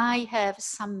you might have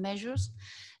some measures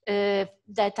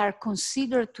that are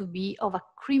considered to be of a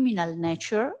criminal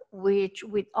nature, which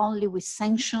only with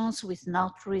sanctions, with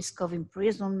not risk of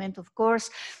imprisonment, of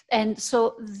course. And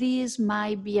so this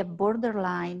might be a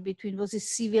borderline between what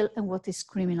is civil and what is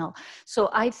criminal.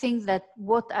 So I think that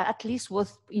at least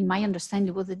what, in my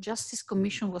understanding, what the Justice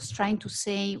Commission was trying to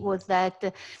say was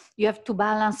that you have to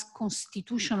balance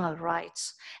constitutional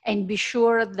rights and be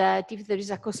sure that if there is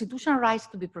a constitutional right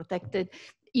to be protected,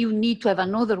 you need to have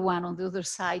another one on the other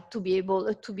side to be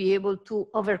able to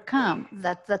overcome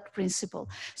that principle.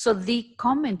 So the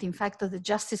comment, in fact, of the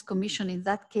Justice Commission in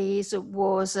that case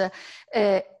was,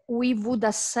 we would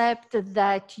accept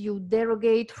that you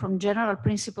derogate from general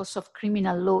principles of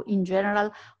criminal law in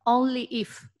general, only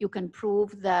if you can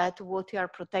prove that what you are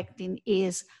protecting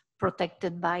is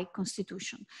protected by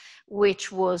Constitution,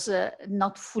 which was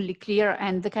not fully clear.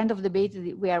 And the kind of debate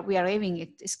that we are having,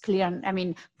 it is clear. I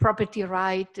mean, property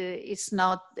right is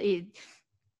not, I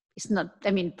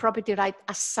mean, property right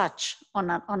as such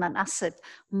on an asset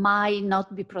might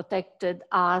not be protected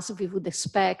as we would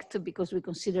expect, because we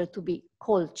consider it to be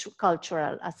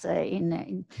cultural as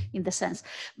in the sense.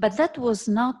 But that was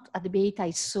not a debate I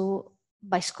saw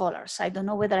by scholars. I don't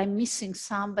know whether I'm missing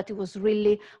some, but it was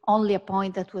really only a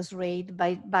point that was raised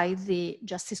by the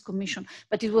Justice Commission.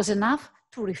 But it was enough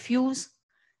to refuse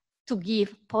to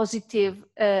give positive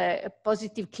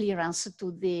clearance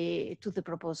to the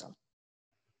proposal.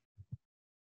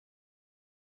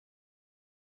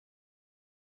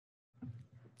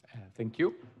 Thank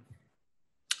you.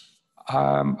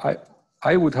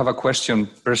 I would have a question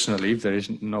personally, if there is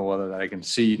no other that I can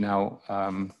see now,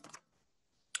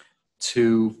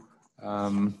 to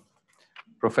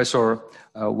Professor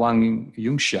Wang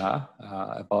Yongxia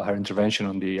about her intervention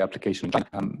on the application.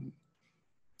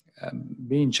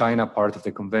 Being China part of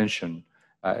the convention,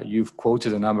 you've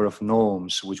quoted a number of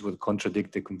norms which would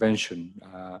contradict the convention.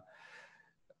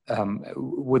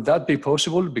 Would that be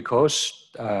possible because,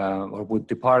 or would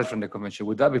depart from the convention,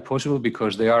 would that be possible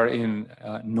because they are in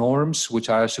norms which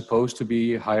are supposed to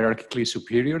be hierarchically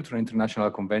superior to the international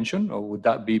convention, or would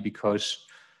that be because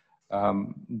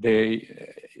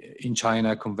in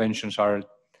China, conventions are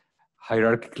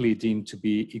hierarchically deemed to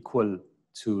be equal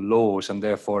to laws, and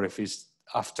therefore if it's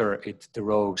after it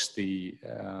derogates the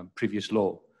previous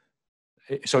law?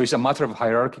 So it's a matter of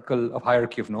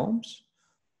hierarchy of norms?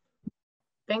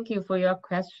 Thank you for your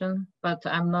question, but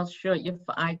I'm not sure if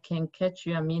I can catch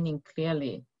your meaning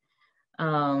clearly.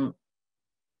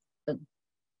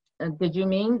 Did you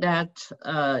mean that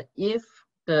if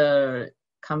the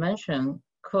convention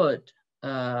could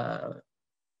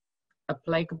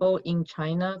applicable in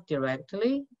China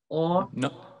directly, or?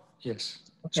 No, yes.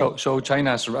 Okay. So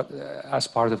China, as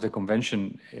part of the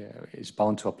convention, is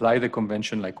bound to apply the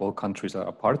convention like all countries that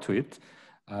are part to it.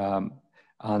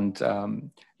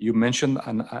 You mentioned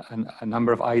a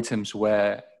number of items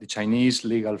where the Chinese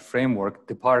legal framework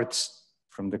departs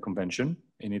from the convention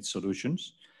in its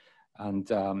solutions.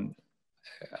 And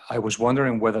I was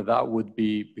wondering whether that would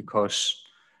be because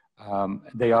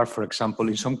they are, for example,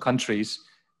 in some countries,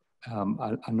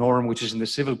 a norm which is in the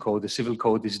civil code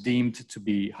is deemed to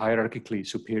be hierarchically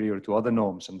superior to other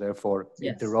norms, and therefore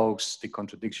it derogates the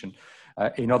contradiction.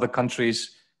 In other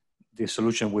countries, the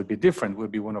solution would be different,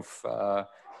 would be one of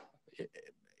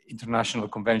international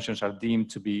conventions are deemed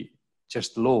to be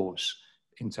just laws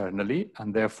internally,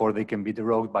 and therefore they can be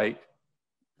deroged by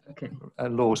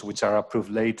laws which are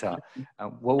approved later.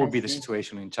 What would be the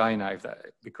situation in China if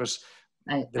that, because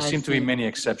there seem to be many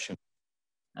exceptions?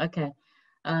 Okay.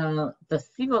 The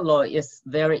civil law is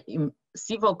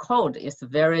civil code is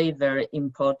very, very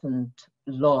important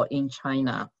law in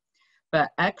China,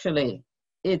 but actually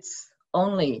it's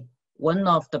only one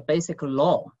of the basic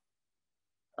law.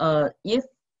 If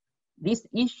this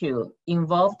issue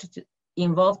involved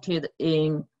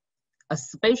in a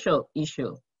special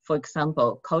issue, for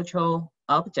example, cultural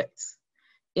objects,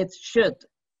 it should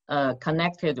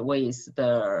connected with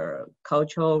the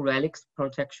cultural relics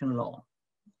protection law.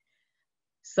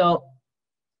 So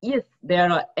if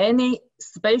there are any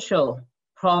special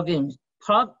provisions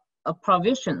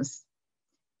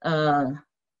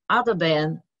other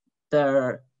than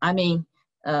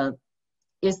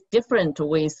it's different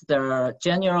with the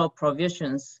general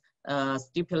provisions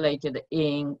stipulated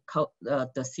in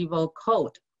the civil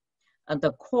code,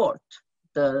 the court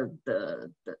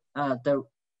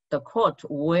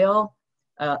will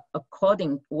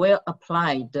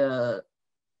apply the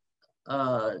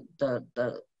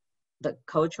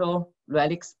cultural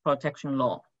relics protection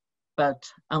law.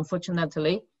 But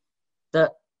unfortunately,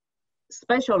 the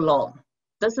special law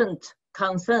doesn't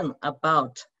concern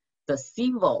about the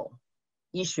civil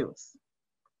issues.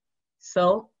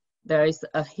 So there is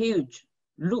a huge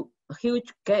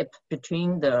gap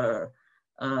between the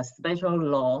special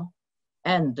law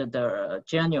and the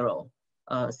general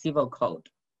civil code.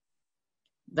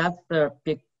 That's the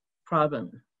big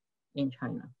problem in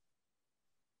China.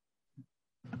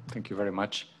 Thank you very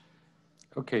much.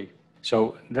 Okay,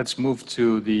 so let's move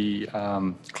to the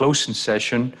closing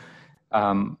session.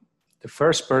 the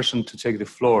first person to take the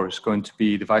floor is going to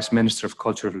be the Vice Minister of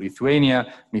Culture of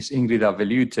Lithuania, Ms. Ingrida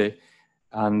Veliūtė.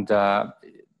 And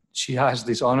she has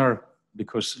this honor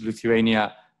because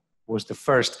Lithuania was the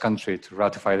first country to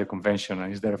ratify the convention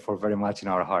and is therefore very much in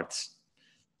our hearts.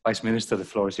 Vice Minister, the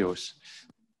floor is yours.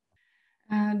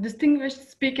 Distinguished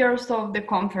speakers of the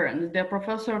conference, the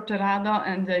Professor Terrado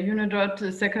and the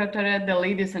UNIDROIT Secretary, the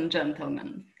ladies and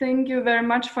gentlemen. Thank you very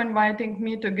much for inviting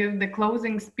me to give the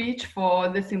closing speech for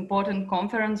this important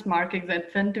conference marking the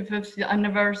 25th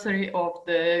anniversary of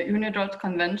the UNIDROIT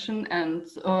Convention and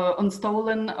on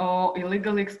stolen or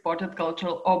illegally exported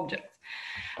cultural objects.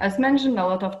 As mentioned a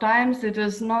lot of times, it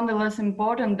is nonetheless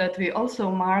important that we also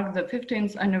mark the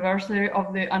 15th anniversary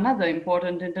of another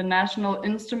important international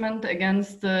instrument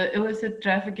against the illicit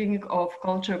trafficking of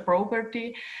cultural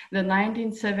property, the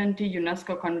 1970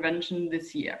 UNESCO Convention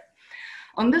this year.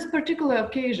 On this particular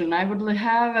occasion, I would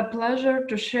have a pleasure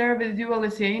to share with you a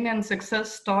Lithuanian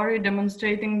success story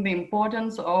demonstrating the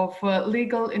importance of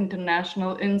legal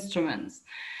international instruments.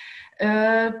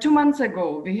 2 months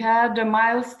ago, we had a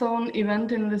milestone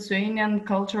event in Lithuanian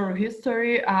cultural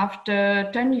history. After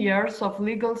 10 years of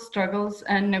legal struggles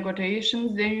and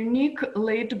negotiations, the unique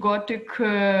late Gothic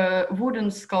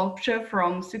wooden sculpture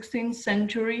from 16th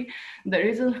century, the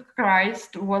Risen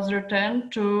Christ, was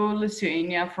returned to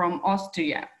Lithuania from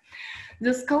Austria.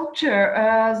 The sculpture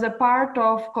is a part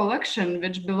of collection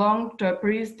which belonged to a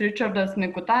priest Richardas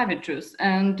Mikutavičius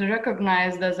and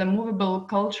recognized as a movable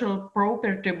cultural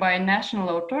property by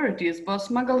national authorities was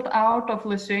smuggled out of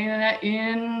Lithuania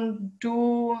in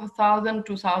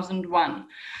 2000-2001.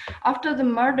 After the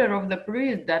murder of the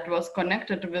priest that was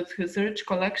connected with his rich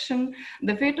collection,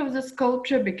 the fate of the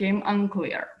sculpture became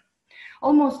unclear.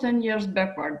 Almost 10 years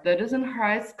backward, the Risen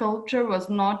Christ sculpture was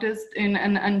noticed in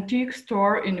an antique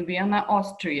store in Vienna,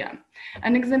 Austria.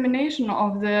 An examination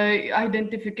of the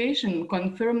identification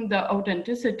confirmed the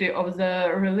authenticity of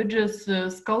the religious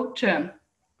sculpture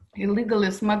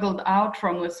illegally smuggled out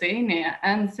from Lithuania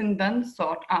and since then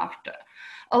sought after.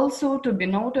 Also to be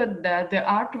noted that the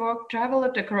artwork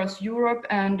traveled across Europe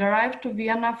and arrived to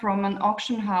Vienna from an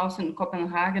auction house in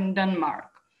Copenhagen, Denmark.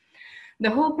 The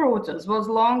whole process was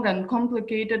long and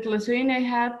complicated. Lithuania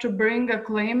had to bring a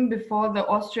claim before the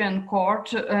Austrian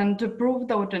court and to prove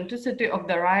the authenticity of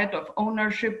the right of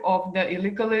ownership of the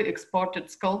illegally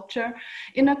exported sculpture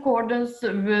in accordance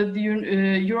with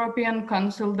the European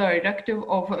Council Directive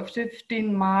of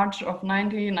 15 March of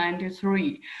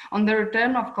 1993 on the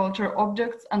return of cultural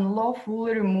objects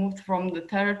unlawfully removed from the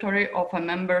territory of a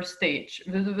member state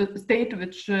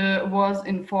which was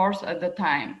in force at the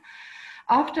time.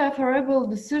 After a favorable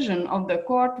decision of the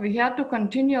court, we had to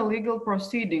continue legal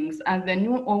proceedings as the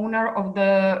new owner of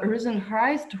the Risen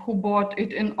Christ, who bought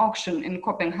it in auction in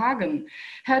Copenhagen,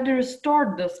 had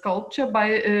restored the sculpture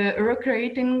by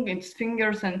recreating its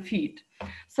fingers and feet.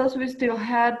 Thus, we still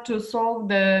had to solve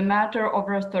the matter of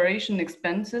restoration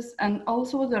expenses and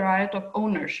also the right of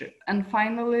ownership. And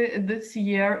finally, this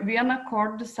year, Vienna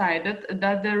court decided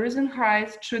that the Risen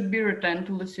Christ should be returned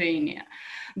to Lithuania.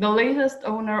 The latest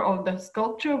owner of the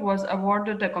sculpture was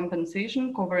awarded a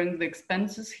compensation covering the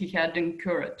expenses he had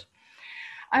incurred.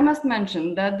 I must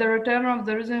mention that the return of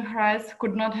the Risen Christ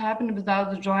could not happen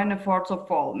without the joint efforts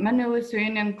of all. Many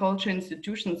Lithuanian culture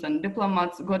institutions and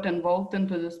diplomats got involved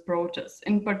into this process.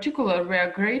 In particular, we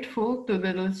are grateful to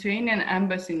the Lithuanian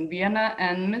Embassy in Vienna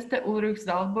and Mr. Ulrich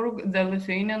Zalburg, the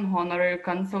Lithuanian Honorary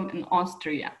Consul in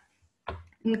Austria.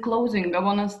 In closing, I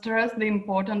want to stress the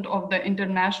importance of the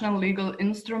international legal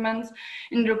instruments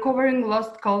in recovering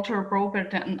lost cultural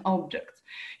property and objects.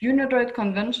 UNIDROIT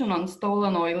Convention on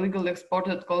Stolen or Illegally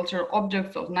Exported Cultural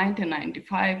Objects of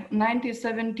 1995,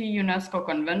 1970 UNESCO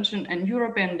Convention and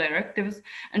European directives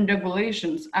and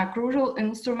regulations are crucial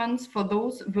instruments for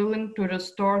those willing to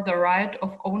restore the right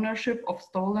of ownership of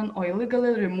stolen or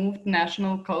illegally removed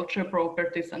national cultural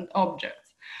properties and objects.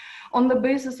 On the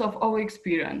basis of our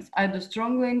experience, I do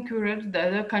strongly encourage the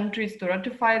other countries to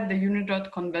ratify the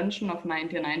UNIDROIT Convention of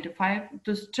 1995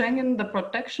 to strengthen the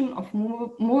protection of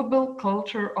movable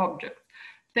cultural objects.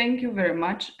 Thank you very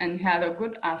much and have a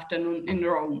good afternoon in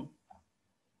Rome.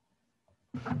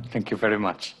 Thank you very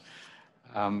much.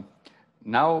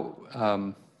 Now,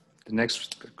 the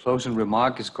next closing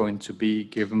remark is going to be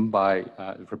given by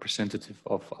a representative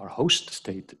of our host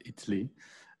state, Italy,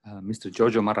 Mr.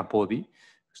 Giorgio Marrapodi,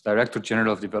 who's Director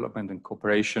General of Development and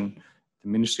Cooperation, the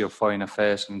Ministry of Foreign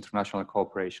Affairs and International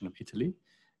Cooperation of Italy.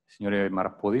 Signore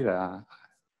Marrapodi, la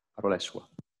parola è sua.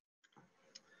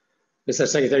 Mr.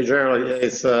 Secretary General,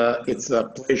 it's a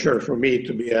pleasure for me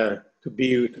to be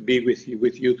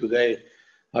with you today.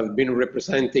 I've been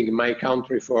representing my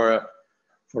country for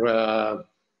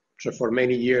for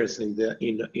many years in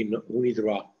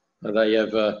UNIDROIT, and I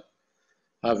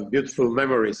have beautiful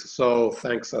memories. So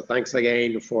thanks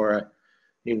again for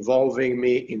involving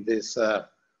me in this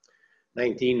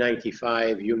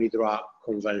 1995 UNIDROIT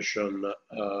Convention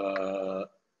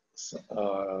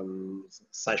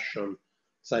session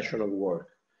of work.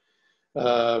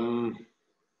 I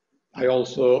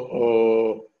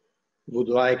also would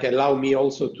like allow me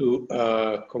also to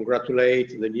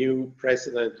congratulate the new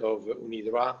president of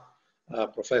UNIDROIT,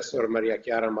 Professor Maria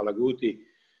Chiara Malaguti,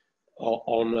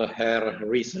 on her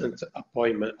recent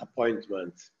appointment.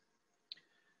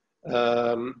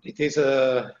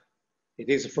 It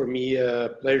is for me a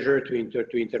pleasure to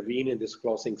intervene in this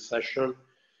closing session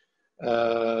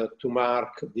to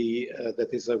mark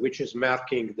which is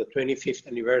marking the 25th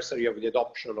anniversary of the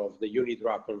adoption of the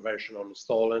UNIDROIT Convention on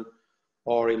Stolen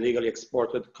or Illegally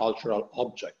Exported Cultural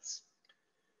Objects.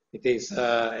 It is,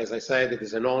 as I said, it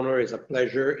is an honor, it's a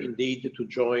pleasure indeed to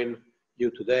join you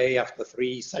today after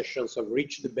 3 sessions of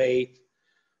rich debate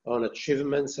on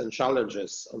achievements and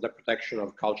challenges on the protection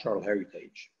of cultural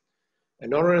heritage.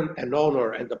 An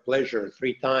honor and a pleasure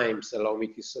 3 times, allow me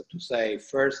to say.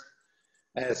 First,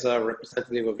 as a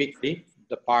representative of Italy,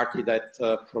 the party that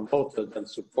promoted and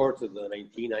supported the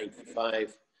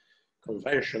 1995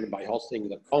 convention by hosting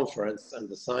the conference and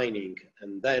the signing,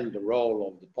 and then the role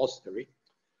of depository.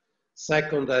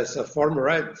 Second, as a former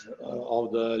head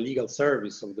of the legal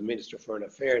service of the Ministry of Foreign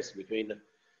Affairs between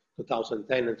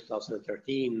 2010 and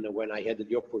 2013, when I had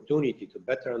the opportunity to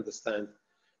better understand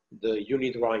the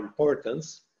UNIDROIT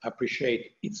importance,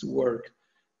 appreciate its work,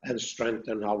 and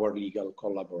strengthen our legal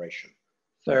collaboration.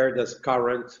 Third, as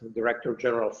current Director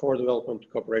General for Development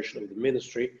Cooperation of the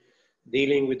Ministry,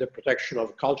 dealing with the protection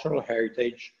of cultural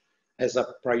heritage as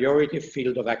a priority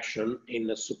field of action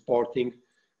in supporting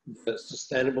the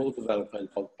sustainable development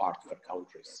of partner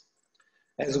countries.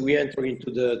 As we enter into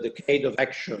the decade of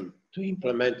action to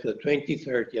implement the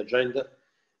 2030 Agenda,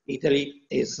 Italy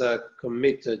is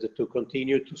committed to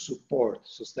continue to support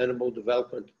sustainable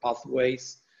development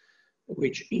pathways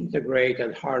which integrate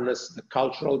and harness the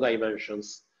cultural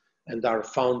dimensions and are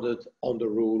founded on the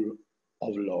rule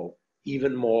of law.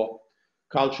 Even more,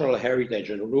 cultural heritage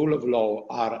and rule of law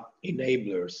are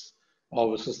enablers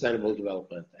of sustainable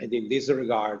development. And in this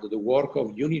regard, the work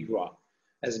of UNIDROIT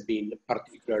has been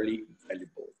particularly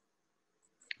valuable.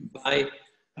 By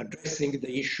addressing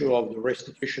the issue of the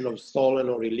restitution of stolen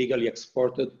or illegally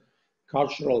exported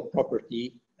cultural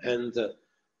property and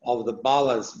of the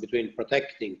balance between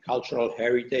protecting cultural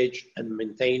heritage and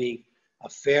maintaining a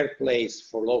fair place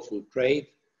for lawful trade,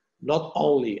 not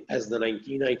only has the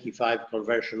 1995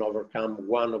 Convention overcome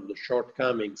one of the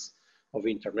shortcomings of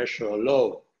international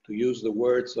law, to use the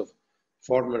words of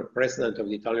former President of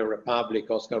the Italian Republic,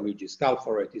 Oscar Luigi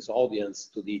Scalfaro, at his audience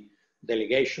to the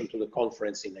delegation to the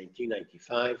conference in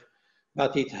 1995,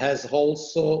 but it has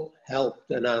also helped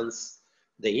enhance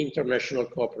the international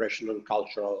cooperation on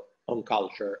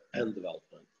culture and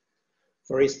development.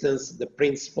 For instance, the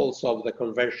principles of the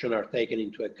convention are taken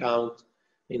into account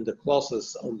in the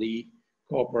clauses on the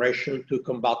cooperation to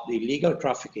combat the illegal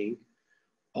trafficking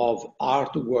of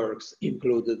artworks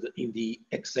included in the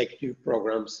executive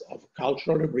programs of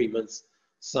cultural agreements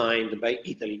signed by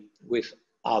Italy with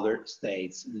other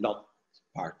states not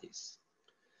parties.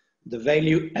 The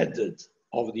value added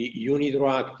of the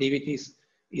UNIDROIT activities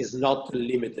is not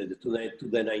limited to the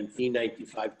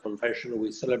 1995 convention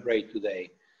we celebrate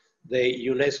today. The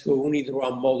UNESCO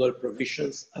UNIDROIT model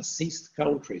provisions assist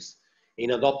countries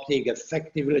in adopting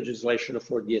effective legislation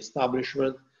for the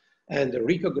establishment and the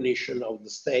recognition of the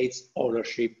state's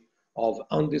ownership of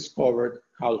undiscovered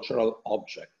cultural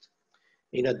objects.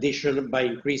 In addition, by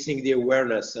increasing the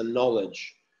awareness and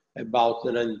knowledge about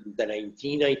the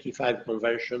 1995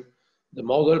 convention, the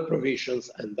model provisions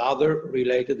and other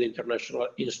related international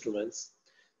instruments,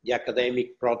 the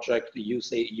academic project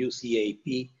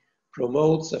UCAP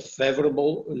promotes a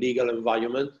favorable legal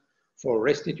environment for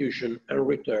restitution and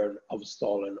return of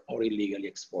stolen or illegally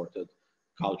exported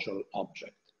cultural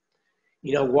objects.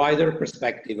 In a wider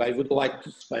perspective, I would like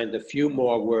to spend a few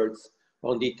more words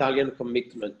on the Italian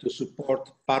commitment to support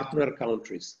partner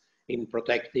countries in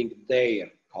protecting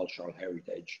their cultural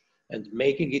heritage and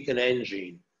making it an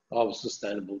engine of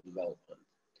sustainable development.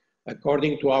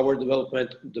 According to our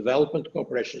development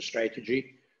cooperation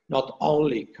strategy, not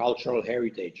only cultural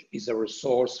heritage is a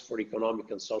resource for economic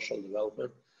and social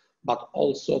development, but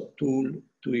also a tool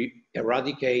to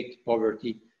eradicate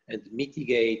poverty and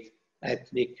mitigate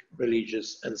ethnic,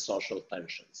 religious, and social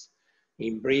tensions.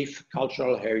 In brief,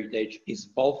 cultural heritage is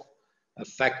both a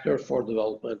factor for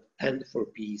development and for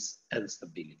peace and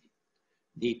stability.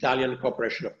 The Italian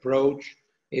cooperation approach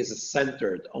is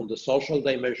centered on the social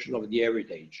dimension of the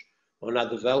heritage, on a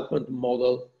development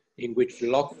model in which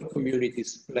local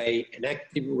communities play an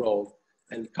active role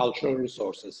and cultural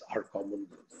resources are common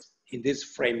goods. In this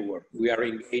framework, we are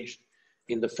engaged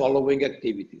in the following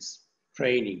activities: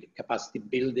 training, capacity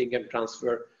building and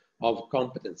transfer of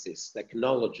competencies,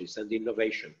 technologies and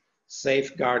innovation,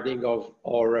 safeguarding of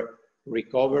or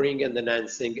recovering and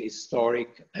enhancing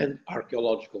historic and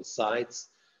archaeological sites,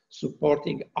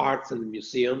 supporting arts and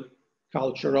museum,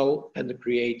 cultural and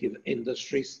creative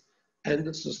industries,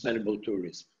 and sustainable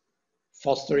tourism,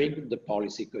 fostering the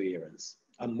policy coherence.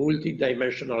 A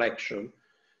multi-dimensional action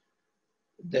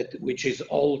which is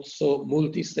also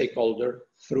multi-stakeholder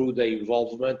through the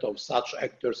involvement of such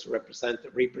actors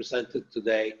represented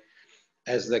today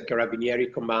as the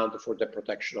Carabinieri Command for the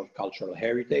Protection of Cultural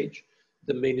Heritage,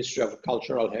 the Ministry of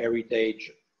Cultural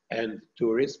Heritage and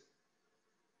Tourism,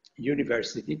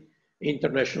 university,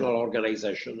 international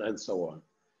organization, and so on.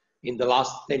 In the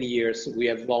last 10 years, we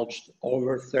have launched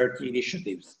over 30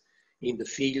 initiatives in the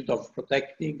field of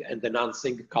protecting and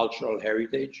enhancing cultural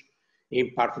heritage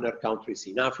in partner countries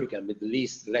in Africa, Middle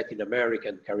East, Latin America,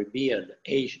 and Caribbean,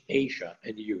 Asia,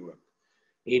 and Europe.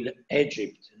 In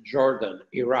Egypt, Jordan,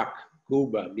 Iraq,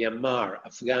 Cuba, Myanmar,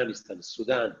 Afghanistan,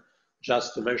 Sudan,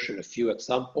 just to mention a few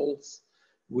examples,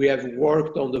 we have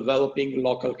worked on developing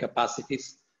local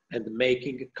capacities and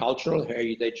making cultural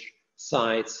heritage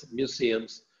sites,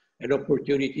 museums, an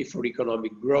opportunity for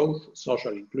economic growth,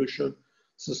 social inclusion,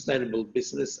 sustainable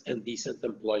business, and decent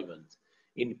employment,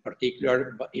 in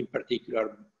particular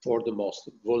for the most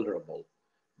vulnerable.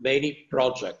 Many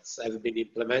projects have been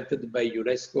implemented by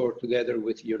UNESCO or together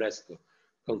with UNESCO,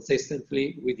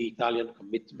 consistently with the Italian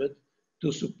commitment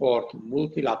to support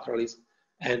multilateralism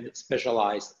and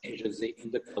specialized agency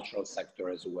in the cultural sector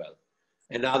as well.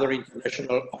 Another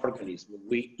international organism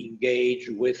we engage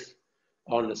with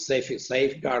on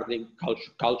safeguarding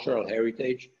cultural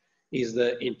heritage is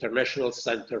the International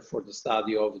Center for the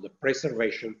Study of the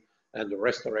Preservation and the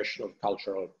Restoration of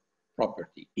Cultural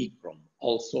Property, ICROM,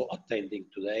 also attending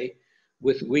today,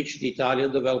 with which the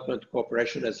Italian development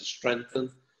cooperation has strengthened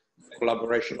the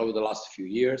collaboration over the last few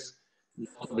years,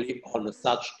 notably on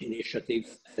such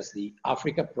initiatives as the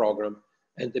Africa Program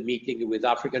and the meeting with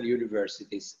African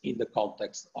universities in the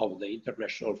context of the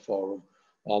International Forum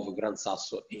of Gran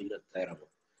Sasso in Teramo.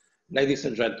 Ladies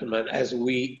and gentlemen, as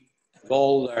we have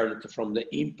all learned from the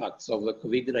impacts of the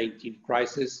COVID-19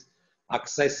 crisis,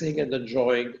 accessing and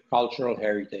enjoying cultural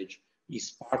heritage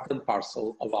is part and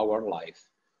parcel of our life,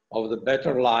 of the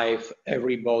better life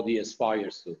everybody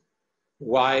aspires to.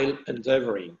 While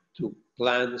endeavoring to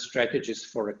plan strategies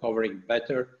for recovering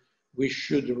better, we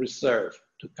should reserve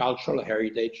to cultural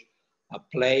heritage a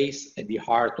place at the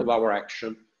heart of our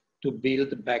action to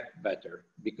build back better,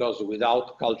 because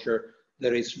without culture,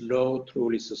 there is no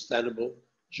truly sustainable,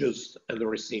 just, and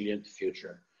resilient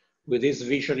future. With this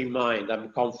vision in mind,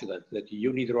 I'm confident that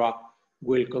UNIDROIT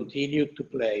will continue to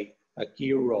play a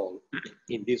key role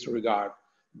in this regard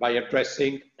by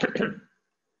addressing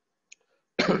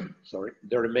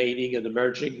the remaining and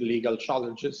emerging legal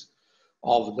challenges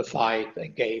of the fight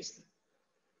against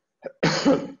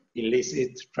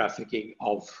illicit trafficking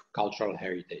of cultural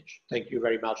heritage. Thank you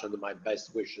very much, and my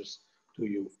best wishes to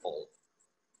you all.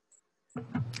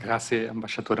 Grazie,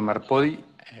 Ambasciatore Marpodi.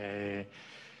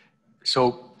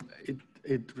 So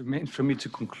it remains for me to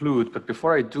conclude, but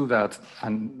before I do that,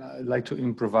 I'd like to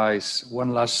improvise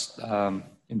one last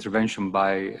intervention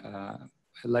by,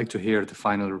 I'd like to hear the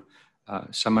final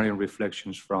summary and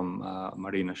reflections from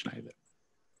Marina Schneider.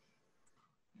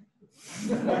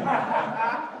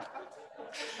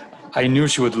 I knew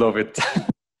she would love it.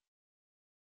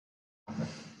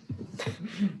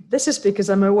 This is because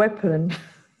I'm a weapon.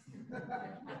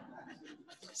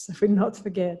 So I will not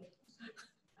forget.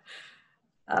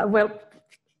 Well,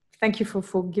 thank you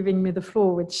for giving me the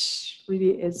floor, which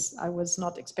really is, I was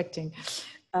not expecting.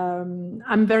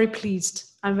 I'm very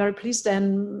pleased. I'm very pleased,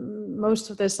 and most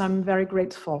of this I'm very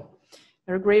grateful.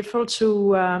 Very grateful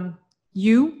to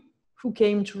you who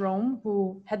came to Rome,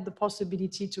 who had the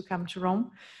possibility to come to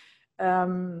Rome.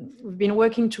 We've been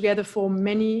working together for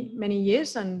many, many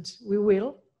years, and we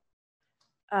will.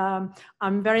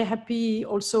 I'm very happy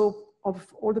also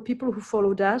of all the people who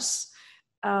followed us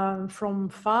from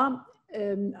far.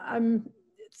 I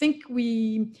think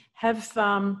we have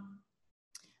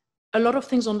a lot of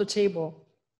things on the table.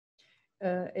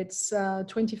 It's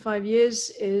 25 years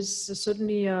is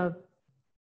certainly an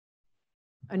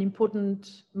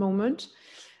important moment,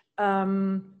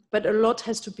 but a lot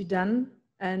has to be done,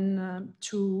 and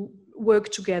to work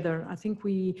together. I think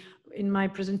in my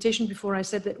presentation before, I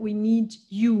said that we need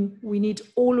you, we need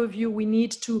all of you, we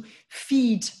need to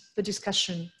feed the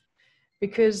discussion,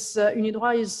 because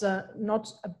UNIDROIT is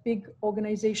not a big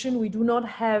organization. We do not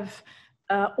have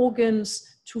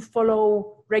organs to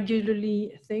follow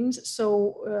regularly things.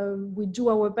 So we do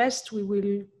our best, we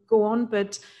will go on,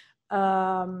 but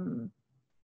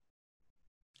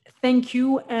thank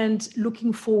you, and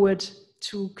looking forward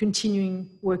to continuing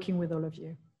working with all of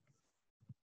you.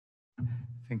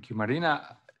 Thank you,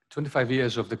 Marina. 25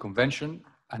 years of the convention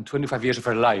and 25 years of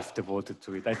her life devoted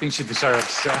to it. I think she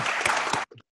deserves.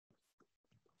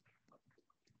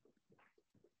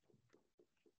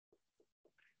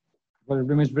 Well, there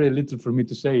remains very little for me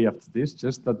to say after this,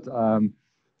 just that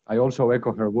I also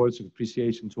echo her words of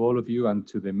appreciation to all of you and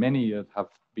to the many that have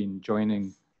been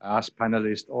joining as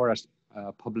panelists or as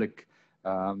public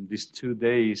these 2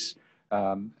 days.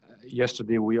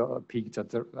 Yesterday we peaked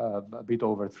at a bit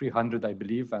over 300, I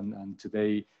believe, and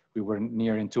today we were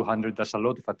nearing 200. That's a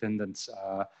lot of attendance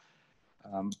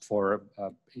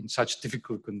in such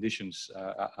difficult conditions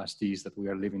as these that we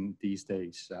are living these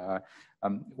days.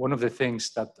 One of the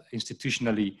things that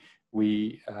institutionally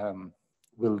we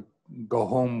will go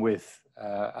home with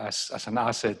as an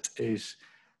asset is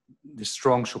the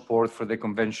strong support for the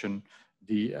convention,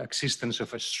 the existence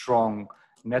of a strong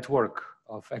network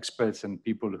of experts and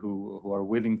people who are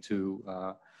willing to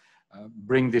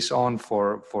bring this on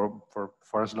for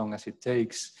as long as it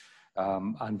takes,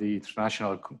 and the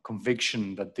international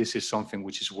conviction that this is something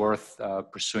which is worth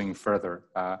pursuing further.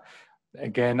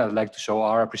 Again, I'd like to show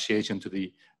our appreciation to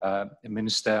the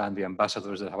minister and the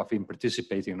ambassadors that have been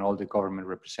participating and all the government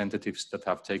representatives that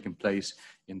have taken place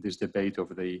in this debate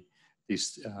over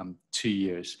these 2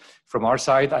 years. From our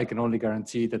side, I can only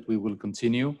guarantee that we will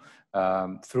continue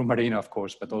through Marina, of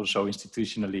course, but also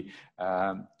institutionally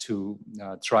to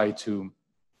try to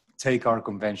take our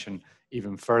convention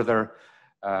even further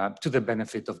to the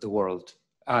benefit of the world,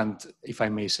 and if I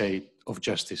may say, of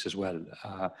justice as well.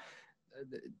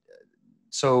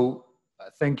 So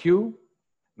thank you,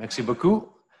 merci beaucoup,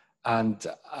 and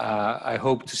I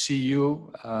hope to see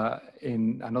you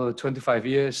in another 25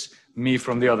 years, me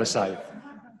from the other side.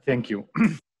 Thank you.